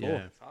 64.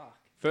 Yeah. Fuck.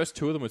 First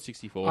 2 of them were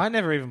 64. I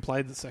never even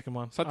played the second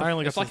one. It's like, I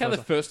only it's got like to how the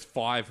the first first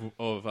 5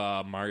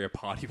 of Mario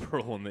Party were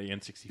all on the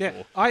N64. one.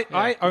 Yeah, I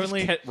They just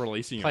only kept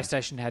releasing them.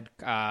 PlayStation had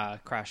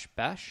Crash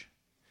Bash.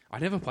 I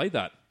never played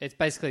that.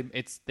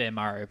 It's their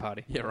Mario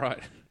Party. Yeah, right.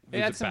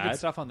 It had some good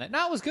stuff on there.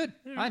 No, it was good.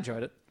 I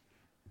enjoyed it.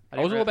 I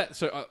was all about.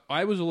 So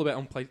I was all about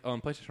on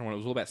PlayStation 1. It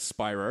was all about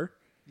Spyro,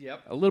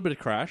 Yep. a little bit of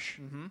Crash,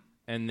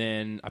 and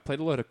then I played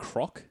a lot of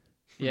Croc.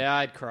 Yeah,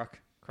 I had Croc.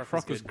 Croc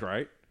was good.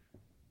 great.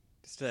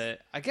 Just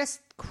I guess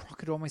Croc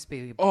could almost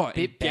be a Oh,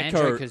 bit and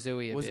Gecko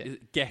Banjo-Kazooie a was bit.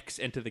 it Gex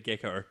Enter the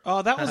Gecko.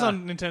 Oh, that was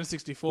on Nintendo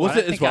 64. Was I it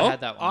don't as think well? I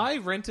had that one. I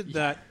rented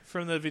that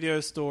from the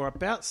video store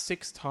about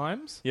 6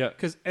 times. Yeah.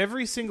 Because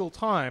every single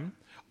time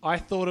I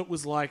thought it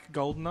was like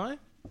GoldenEye.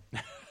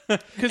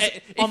 Because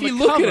If you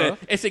look at it,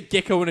 it's a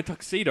gecko in a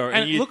tuxedo,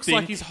 and you it looks think,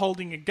 like he's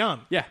holding a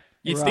gun. yeah,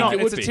 you'd Right. think No, it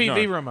would it's a be.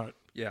 TV No. remote.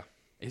 Yeah.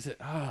 Is it?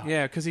 Ah.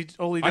 Yeah, because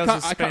all he I does can't.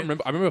 is I spend... can't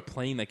remember. I remember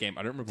playing that game.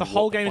 I don't remember. The what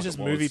whole the game is fuck just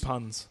it movie was.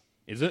 puns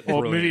Is it?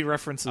 or Brilliant. movie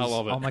references. I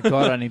love it. Oh my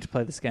god, I need to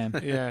play this game.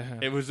 Yeah.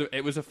 It was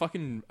a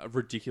fucking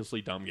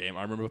ridiculously dumb game.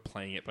 I remember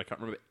playing it, but I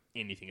can't remember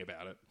anything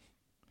about it.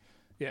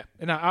 Yeah.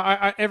 And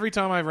I every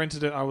time I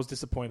rented it, I was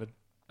disappointed.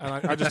 And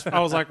I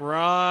was like,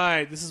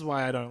 right, this is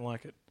why I don't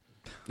like it.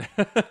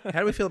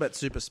 How do we feel about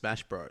Super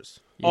Smash Bros?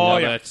 Oh,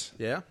 Love yeah. it.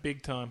 Yeah.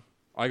 Big time.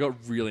 I got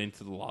really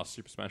into the last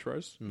Super Smash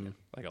Bros.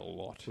 Like a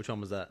lot. Which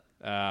one was that?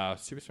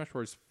 Super Smash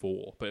Bros.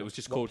 4, but it was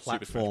just What called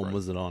Super Smash platform Bros.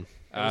 was it on?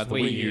 was The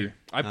Wii Wii U. U.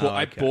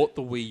 I okay. bought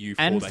the Wii U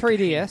for And that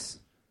 3DS.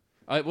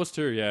 game. It was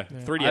too, yeah.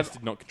 3DS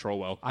did not control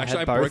well. I Actually, I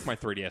had both. broke my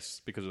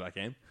 3DS because of that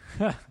game.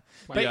 But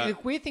Yeah. the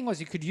weird thing was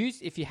you could use,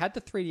 if you had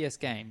the 3DS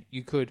game,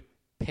 you could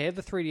pair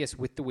the 3DS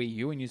with the Wii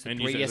U and use the And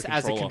 3DS use it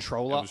as a It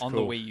controller was on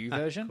cool. the Wii U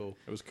version. Cool.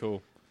 It was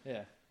cool.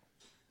 Yeah.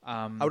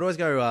 I would always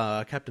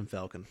go Captain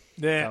Falcon.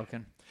 Yeah.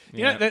 Falcon.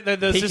 You know,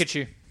 there's just,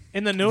 Pikachu.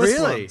 in the newest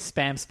Really? one.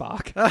 Spam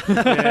Spark.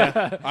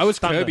 I was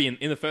Thunder. Kirby, and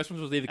in the first one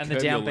was either and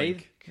Kirby the or downbeat.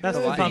 Link. That's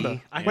the Kirby.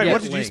 Thunder. I Wait, hate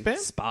what did you Link. spam?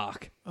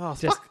 Spark. Oh,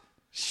 Just fuck.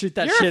 shoot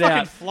that You're shit a fucking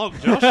out.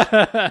 flog, Josh.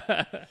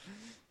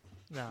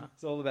 Nah.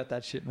 It's all about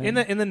that shit, man.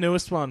 In the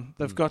newest one,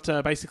 they've got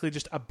basically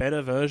just a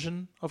better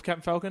version of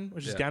Captain Falcon,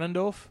 which is Yeah.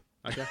 Ganondorf,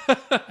 Okay.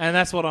 and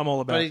that's what I'm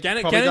all about. But he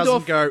Gan- probably Ganondorf-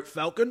 doesn't go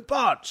Falcon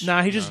Punch.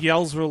 Nah, he just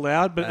yells real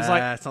loud, but it's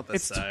like It's not the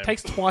same.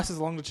 takes twice as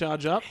long to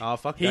charge up. Oh,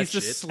 fuck He's that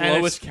the shit.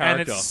 slowest and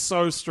character. it's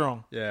so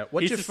strong. Yeah.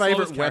 What's He's your the favorite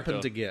slowest weapon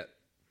character. to get?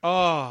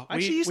 Oh, I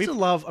actually used to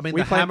love. I mean, we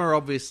the played- hammer,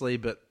 obviously,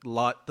 but the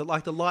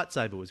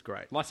lightsaber was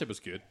great. Lightsaber's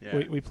good.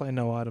 Yeah. we play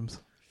no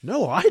items.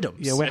 No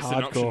items. Yeah, we're That's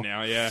an option hardcore.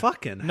 now, yeah.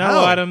 Fucking No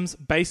hell. items,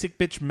 basic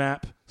bitch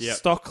map, Yep.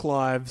 stock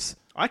lives.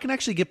 I can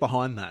actually get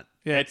behind that.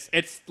 Yeah,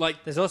 It's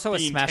like There's also a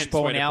the Smash intense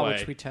Ball way to now, play.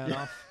 which we turn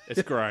off.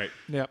 It's great.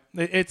 yeah.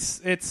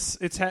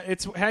 It's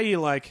how you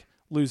like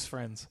lose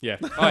friends. Yeah.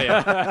 Oh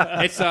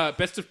yeah. It's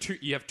best of two.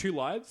 You have 2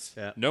 lives,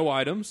 Yeah. no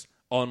items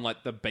on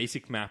like the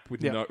basic map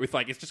with Yeah. no with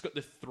like it's just got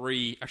the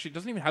 3. Actually, it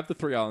doesn't even have the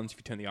 3 islands if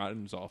you turn the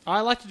items off.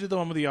 I like to do the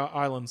one with the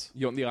islands.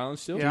 You want the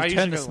islands still? Yeah, I You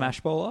usually turn the go Smash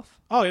Ball off.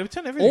 Oh, yeah, we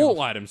turn everything All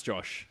off. items,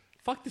 Josh.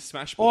 Fuck the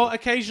Smash Ball. Or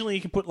occasionally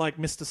you can put like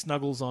Mr.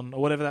 Snuggles on,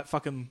 or whatever that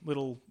fucking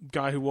little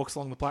guy who walks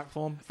along the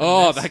platform. from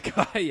Oh, NES.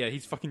 that guy. Yeah,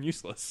 he's fucking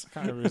useless.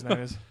 Can't remember his name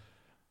is.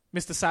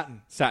 Mr.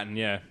 Saturn. Saturn.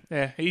 Yeah.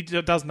 Yeah, he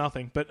does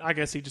nothing, but I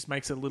guess he just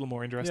makes it a little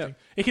more interesting. Yeah.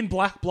 He can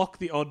block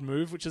the odd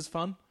move, which is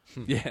fun.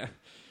 Yeah.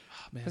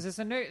 Because there's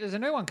a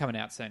new one coming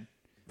out soon.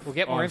 We'll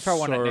get more I'm info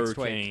on it so next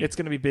week. keen. It's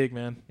going to be big,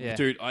 man. Yeah.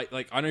 Dude,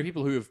 I know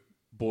people who have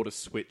bought a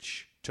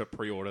Switch to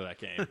pre-order that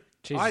game.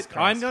 Jesus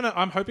Christ.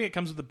 I'm hoping it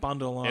comes with the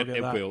bundle, and I'll it get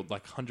it that. will,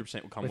 like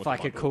 100% will come with with like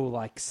a the bundle. cool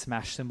like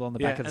Smash symbol on the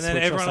Yeah, back of and the then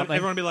Switch or everyone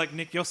something. will be like,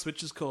 Nick, your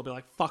Switch is cool. I'll be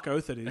like, fuck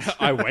oath it is.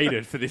 I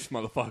waited for this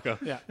motherfucker.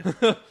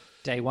 Yeah.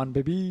 Day one,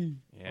 baby.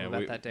 Yeah, All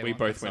about that day we one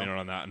both console. went in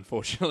on that,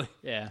 unfortunately.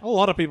 Yeah. A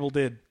lot of people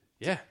did.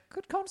 Yeah.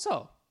 Good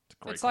console.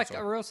 great It's like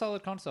console. a real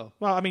solid console.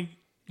 Well, I mean,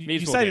 you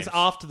Needs more say this games.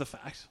 after the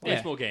fact.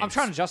 Plays more games. I'm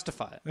trying to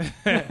justify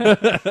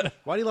it.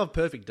 Why do you love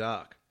Perfect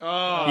Dark?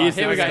 Here's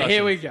the Here we go. discussion.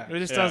 Here we go. It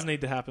just does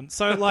need to happen.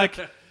 So, like,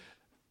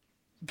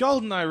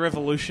 GoldenEye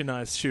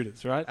revolutionized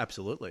shooters, right?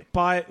 Absolutely.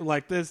 By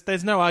like,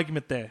 there's no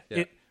argument there.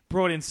 Yeah.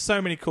 brought in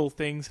so many cool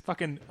things.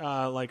 Fucking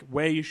like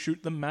where you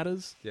shoot them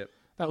matters. Yep.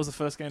 That was the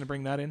first game to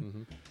bring that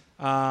in.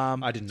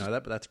 I didn't know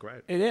that, but that's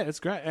great. Yeah, it's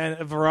great, and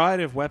a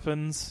variety of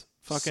weapons.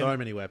 Fucking, So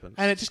many weapons.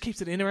 and it just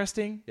keeps it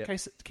interesting. Yep.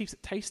 Keeps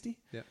it tasty.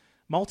 Yep.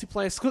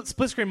 Multiplayer,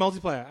 split screen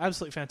multiplayer,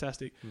 absolutely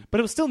fantastic. But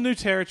it was still new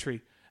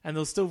territory, and there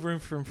was still room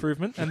for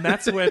improvement, and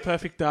that's where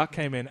Perfect Dark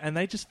came in, and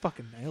they just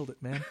fucking nailed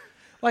it, man.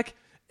 Like,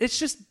 it's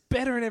just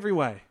better in every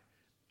way.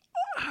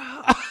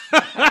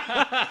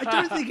 I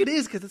don't think it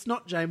is because it's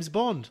not James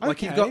Bond.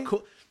 Like you've Okay.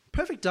 got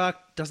Perfect Dark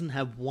doesn't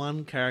have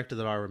one character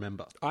that I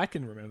remember. I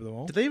can remember them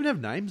all. Do they even have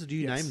names, or do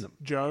you Yes. name them?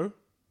 Joe.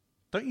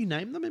 Don't you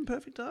name them in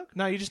Perfect Dark?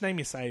 No, you just name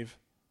your save.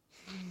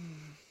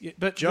 Yeah,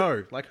 but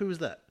Joe, like who was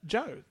that?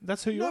 Joe.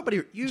 That's who you Nobody.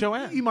 are. You,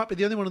 Joanne. you might be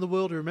the only one in the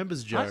world who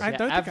remembers Joe. I don't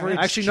think I average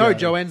have. Actually, no. Joe.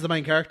 Joanne's the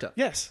main character.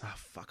 Yes. Oh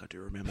fuck! I do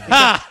remember.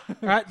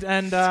 Right,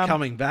 and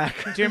Coming back.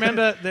 do you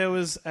remember there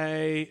was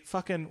a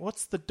fucking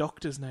what's the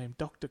doctor's name?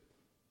 Doctor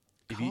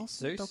If you,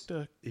 Zeus?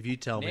 Doctor if you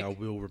tell me, Nick? I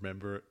will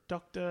remember it.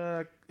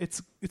 Doctor. It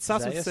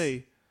starts with Zaius?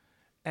 C,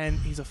 and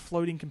he's a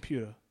floating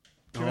computer.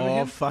 Do you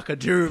remember him? Fuck! I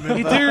do remember.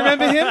 You do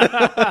remember him?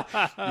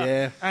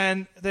 Yeah.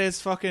 And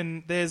there's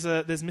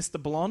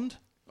Mr. Blonde.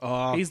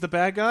 Oh, He's the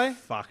bad guy.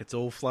 fuck! It's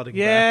all flooding.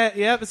 Yeah,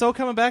 yeah, it's all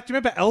coming back. Do you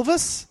remember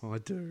Elvis? Back. I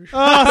do.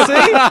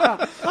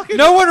 Oh, see?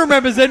 No one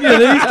remembers any of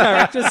these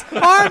characters.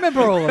 I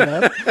remember all of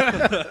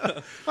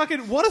them.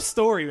 Fucking what a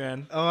story,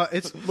 man.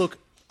 It's look.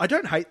 I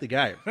don't hate the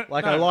game.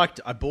 Like I liked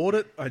it. I bought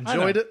it. I I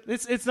enjoyed know.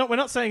 it. It's not. We're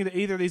not saying that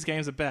either of these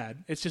games are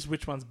bad. It's just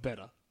which one's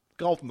better.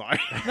 GoldenEye.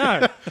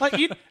 No, like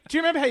do you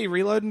remember how you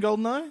reload in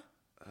GoldenEye?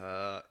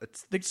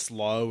 It's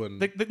slow and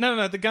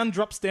No. The gun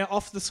drops down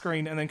off the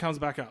screen and then comes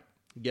back up,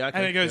 yeah. Okay,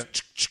 and it goes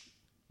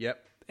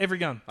Yep. every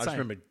gun. I just same.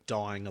 remember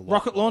dying a lot.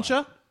 Rocket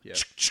launcher. Yeah.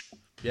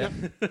 Yep.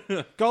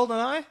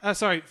 GoldenEye.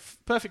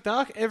 Perfect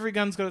Dark. Every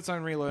gun's got its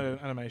own reload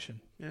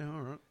animation. Yeah.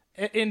 All right.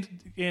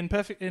 In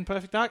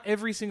Perfect Dark,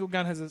 every single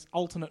gun has its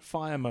alternate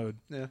fire mode.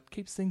 Yeah.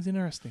 Keeps things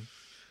interesting.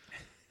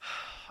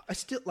 I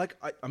still like.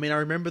 I mean, I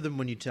remember them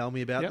when you tell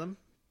me about Yep. them,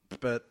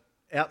 but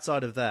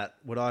outside of that,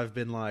 would I have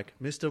been like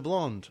Mr.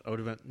 Blonde? I would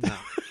have been no.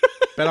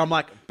 But I'm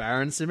like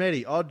Baron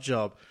Samedi, Odd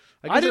Job.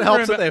 I guess it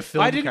helps that they're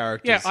film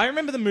characters. Yeah, I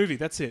remember the movie.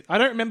 That's it. I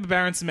don't remember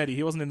Baron Samedi.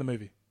 He wasn't in the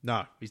movie.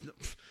 No, he's not.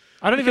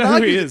 I don't You even could know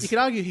who argue, he is. you could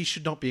argue he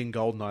should not be in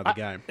GoldenEye the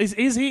game.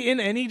 Is he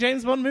in any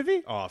James Bond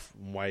movie? Oh,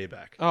 way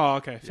back. Oh,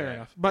 okay, fair Yeah.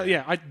 enough. But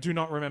yeah, I do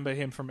not remember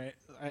him from it.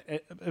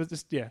 It was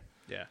just Yeah.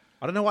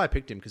 I don't know why I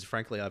picked him because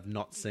frankly, I've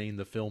not seen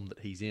the film that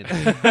he's in.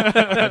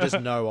 I just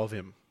know of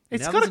him.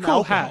 It's Now got there's a an cool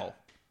alcohol. hat.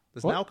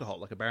 There's What? an alcohol,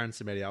 like a Baron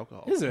Samedi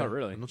alcohol. Is it? Oh,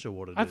 really? I'm not sure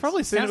what it is. I've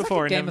probably seen Sounds it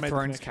before. like a and Game never of made the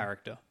Thrones connection.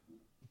 character.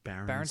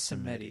 Baron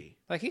Samedi.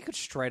 Like, he could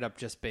straight up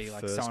just be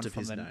like First someone of from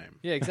his the... name.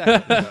 Yeah,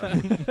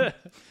 exactly.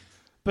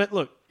 But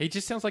look, He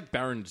just sounds like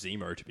Baron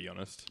Zemo, to be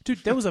honest. dude,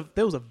 there was a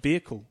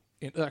vehicle.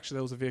 Actually,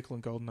 there was a vehicle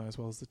in GoldenEye as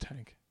well as the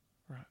tank.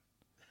 Right.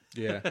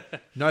 Yeah.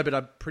 No, but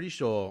I'm pretty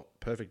sure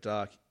Perfect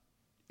Dark,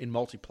 in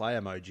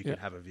multiplayer mode, you Yeah.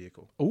 can have a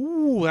vehicle.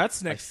 Ooh,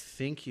 that's I next.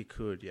 think you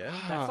could, yeah.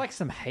 That's like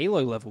some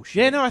Halo level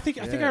shit. Yeah, no, I think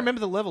I Yeah. remember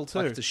the level too.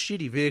 Like it's a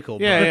shitty vehicle.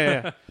 Yeah,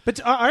 but yeah.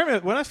 But I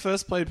remember when I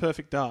first played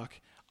Perfect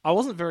Dark, I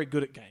wasn't very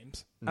good at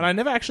games, and I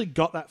never actually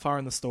got that far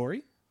in the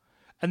story.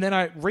 And then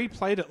I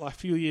replayed it like a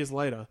few years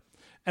later,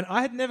 and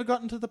I had never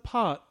gotten to the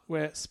part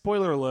where,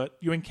 spoiler alert,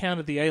 you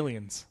encountered the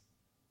aliens.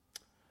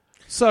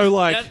 So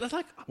like, That's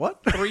like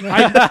What?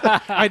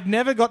 I'd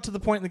never got to the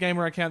point in the game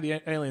where I encountered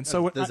the aliens.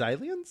 So when, There's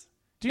aliens?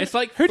 do you, It's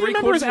like who do you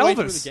remember as three-quarters of the way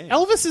through Elvis? the game.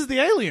 Elvis is the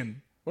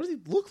alien. What does he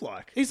look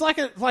like? He's like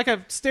a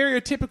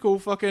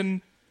stereotypical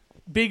fucking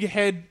big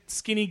head,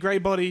 skinny grey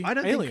body I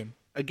don't alien.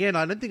 Again,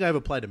 I don't think I ever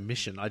played a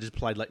mission. I just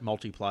played like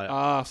multiplayer.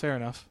 Ah, fair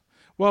enough.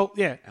 Well,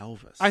 yeah.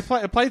 Elvis. I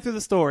played through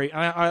the story,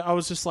 and I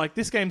was just like,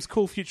 this game's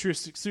cool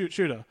futuristic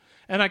shooter.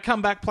 And I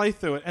come back, play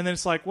through it, and then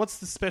it's like, what's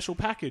the special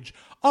package?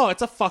 Oh,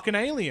 it's a fucking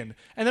alien.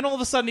 And then all of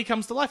a sudden he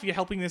comes to life. You're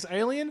helping this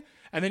alien,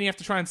 and then you have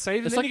to try and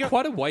save him. it's And then like you go,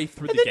 quite a way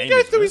through and the then game. you go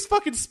isn't through it? his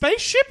fucking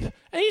spaceship,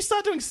 and you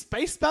start doing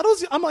space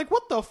battles. I'm like,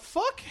 what the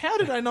fuck? How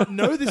did I not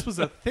know this was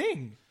a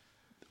thing?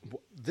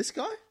 This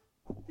guy?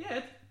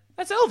 Yeah,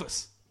 that's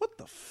Elvis. What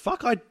the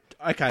fuck?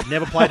 Okay,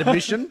 never played a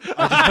mission.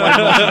 I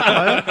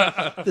just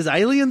played multiplayer. There's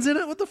aliens in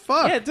it? What the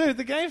fuck? Yeah, dude,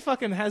 the game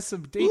fucking has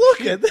some deep Look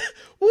shit. at that.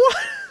 What?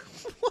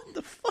 What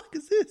the fuck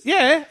is this?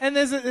 Yeah, and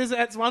there's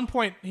at one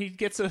point he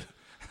gets a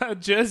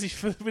jersey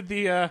with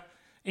the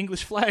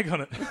English flag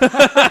on it,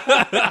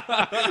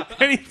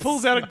 and he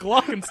pulls out a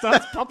Glock and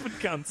starts popping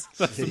guns.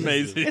 That's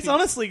amazing. It's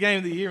honestly game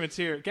of the year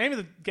material, game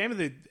of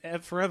the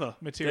forever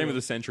material. Game of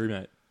the century,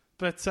 mate.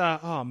 But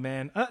oh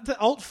man, the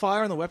alt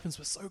fire and the weapons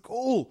were so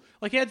cool.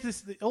 Like he had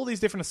all these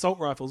different assault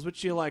rifles,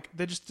 which you're like,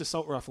 they're just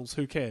assault rifles.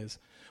 Who cares?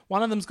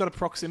 One of them's got a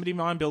proximity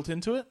mine built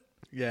into it.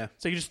 Yeah.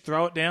 So you just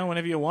throw it down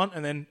whenever you want,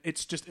 and then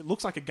it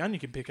looks like a gun you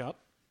can pick up.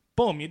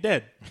 Boom, you're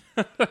dead.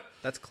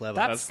 That's clever.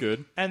 That's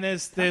good. And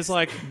there's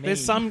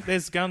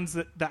guns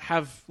that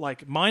have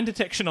like mine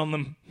detection on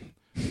them.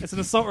 It's an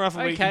assault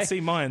rifle where you can Okay.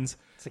 see mines.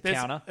 It's a There's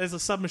counter. a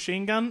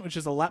submachine gun, which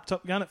is a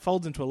laptop gun. It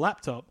folds into a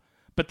laptop,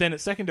 but then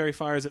its secondary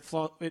fire is it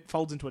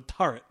folds into a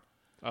turret.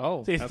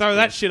 Oh. So you That's throw cool.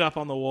 that shit up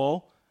on the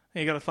wall,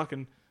 And you got to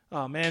fucking...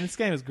 Oh, man, this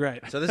game is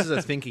great. So this is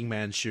a thinking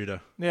man's shooter.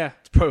 Yeah.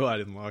 It's probably why I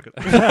didn't like it.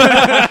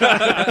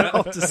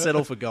 I'll have to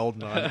settle for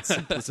GoldenEye. It's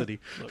simplicity.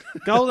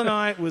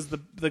 GoldenEye was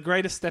the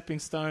greatest stepping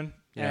stone,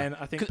 Yeah. and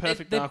I think 'Cause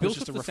Perfect they're Dark was built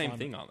just a off the same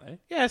refinement. thing, aren't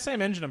they? Yeah,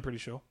 same engine, I'm pretty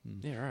sure.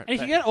 Yeah, right. And you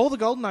can get all the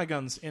GoldenEye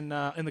guns in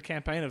the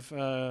campaign of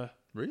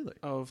Really?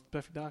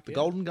 Perfect Dark. The yeah.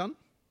 golden gun?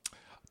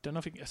 Don't know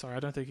if you, sorry, I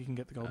don't think you can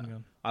get the golden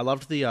gun. I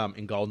loved the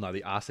in GoldenEye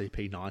the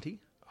RCP-90.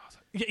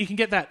 Yeah, you can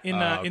get that in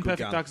good Perfect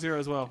gun. Dark Zero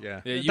as well.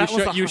 Yeah. Yeah, That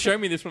was the you high- showed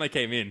me this when I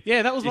came in.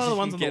 Yeah, that was You one of the can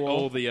ones on the get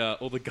wall.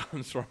 all the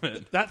guns from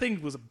it. That thing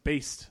was a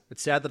beast.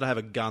 It's sad that I have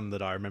a gun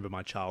that I remember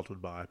my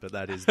childhood by, but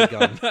that is the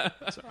gun.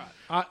 That's all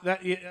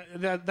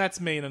right.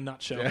 That's me in a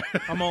nutshell.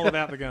 I'm all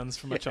about the guns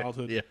from my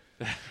childhood. Yeah.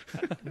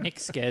 Nick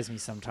scares me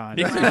sometimes.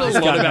 Nick knows a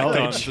lot about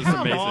guns. It's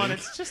Come amazing. on,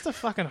 it's just a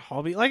fucking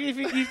hobby. Like if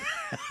you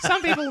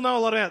some people know a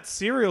lot about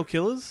serial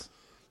killers.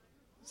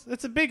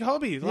 It's a big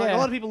hobby. Like Yeah. a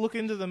lot of people look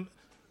into them.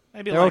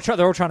 Maybe They're all trying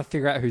to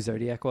figure out who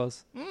Zodiac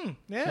was.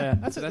 yeah.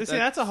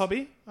 That's a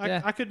hobby. Yeah.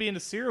 I could be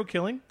into serial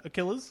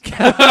killers.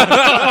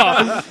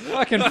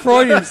 Fucking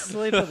Freudian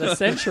sleep of the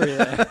century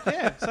there.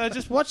 Yeah. So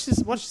just watch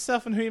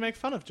yourself and who you make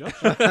fun of, Josh.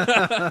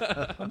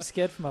 I'm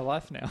scared for my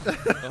life now.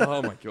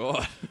 Oh my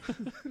god.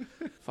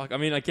 Fuck. I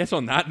mean, I guess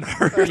on that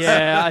note,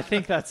 Yeah, I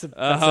think that's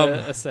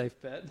a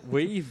safe bet.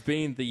 we've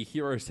been the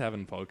Heroes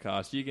Tavern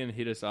podcast. You can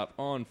hit us up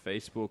on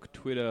Facebook,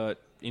 Twitter,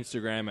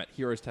 Instagram at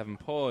Heroes Tavern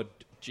Pod,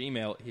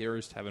 Gmail,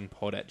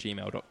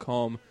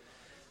 heroestavernpod@gmail.com.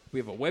 We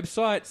have a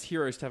website, it's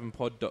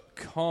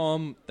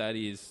heroestavernpod.com. That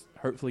is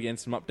hopefully getting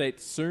some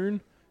updates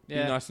soon.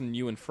 Yeah. Be nice and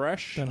new and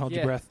fresh. Don't hold Yeah.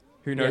 your breath.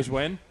 Who knows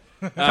when?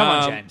 Come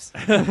on, James.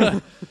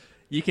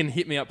 You can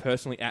hit me up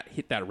personally at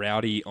Hit That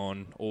Rowdy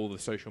on all the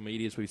social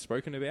medias we've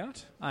spoken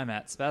about. I'm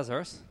at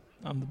Spazorus.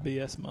 I'm the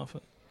BS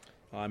Muffet.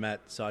 I'm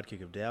at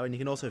Sidekick of Dow, and you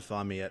can also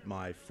find me at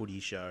my footy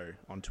show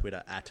on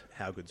Twitter at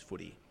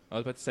HowGoodsFooty. I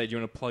was about to say, do you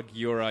want to plug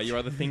your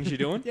other things you're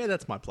doing? Yeah,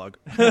 that's my plug.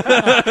 We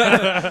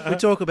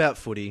talk about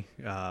footy,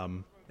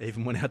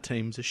 even when our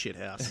team's a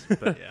shithouse.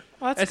 But yeah.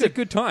 Oh, It's a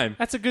good time.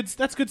 That's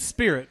good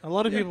spirit. A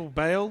lot of people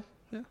bail.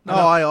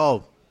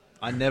 No,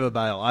 I never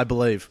bail. I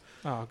believe.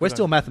 Oh, We're good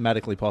still on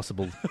mathematically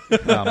possible.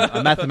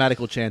 A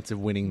mathematical chance of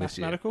winning you. this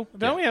year. Mathematical.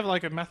 Don't we have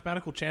like a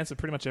mathematical chance of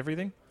pretty much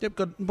everything? Yep,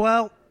 good.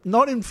 Well,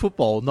 not in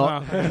football.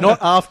 Not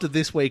after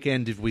this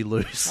weekend if we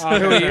lose. Oh,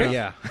 who are you?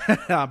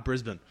 Yeah.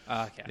 Brisbane.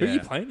 Okay. Who are you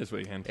playing this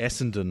weekend?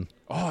 Essendon.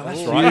 Oh,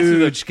 that's right.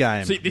 Huge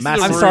game. See, this is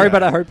Massive. I'm sorry,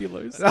 but I hope you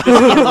lose. room full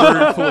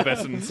of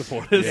Essendon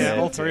supporters. Yeah,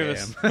 all three of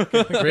us.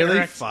 Really?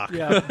 Correct. Fuck.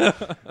 Yeah.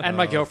 And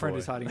my girlfriend boy.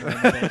 is hiding behind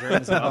the bedroom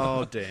as well.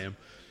 Oh, damn.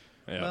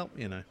 Yeah. Well,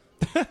 you know.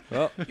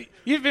 Well,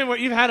 You've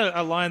had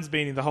a Lions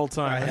beanie the whole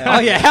time. Oh,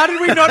 yeah. How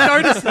did we not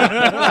notice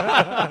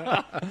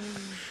that?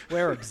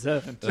 We're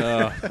observant.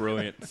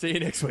 brilliant. See you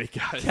next week,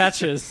 guys.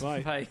 Catches.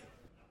 Bye. Bye.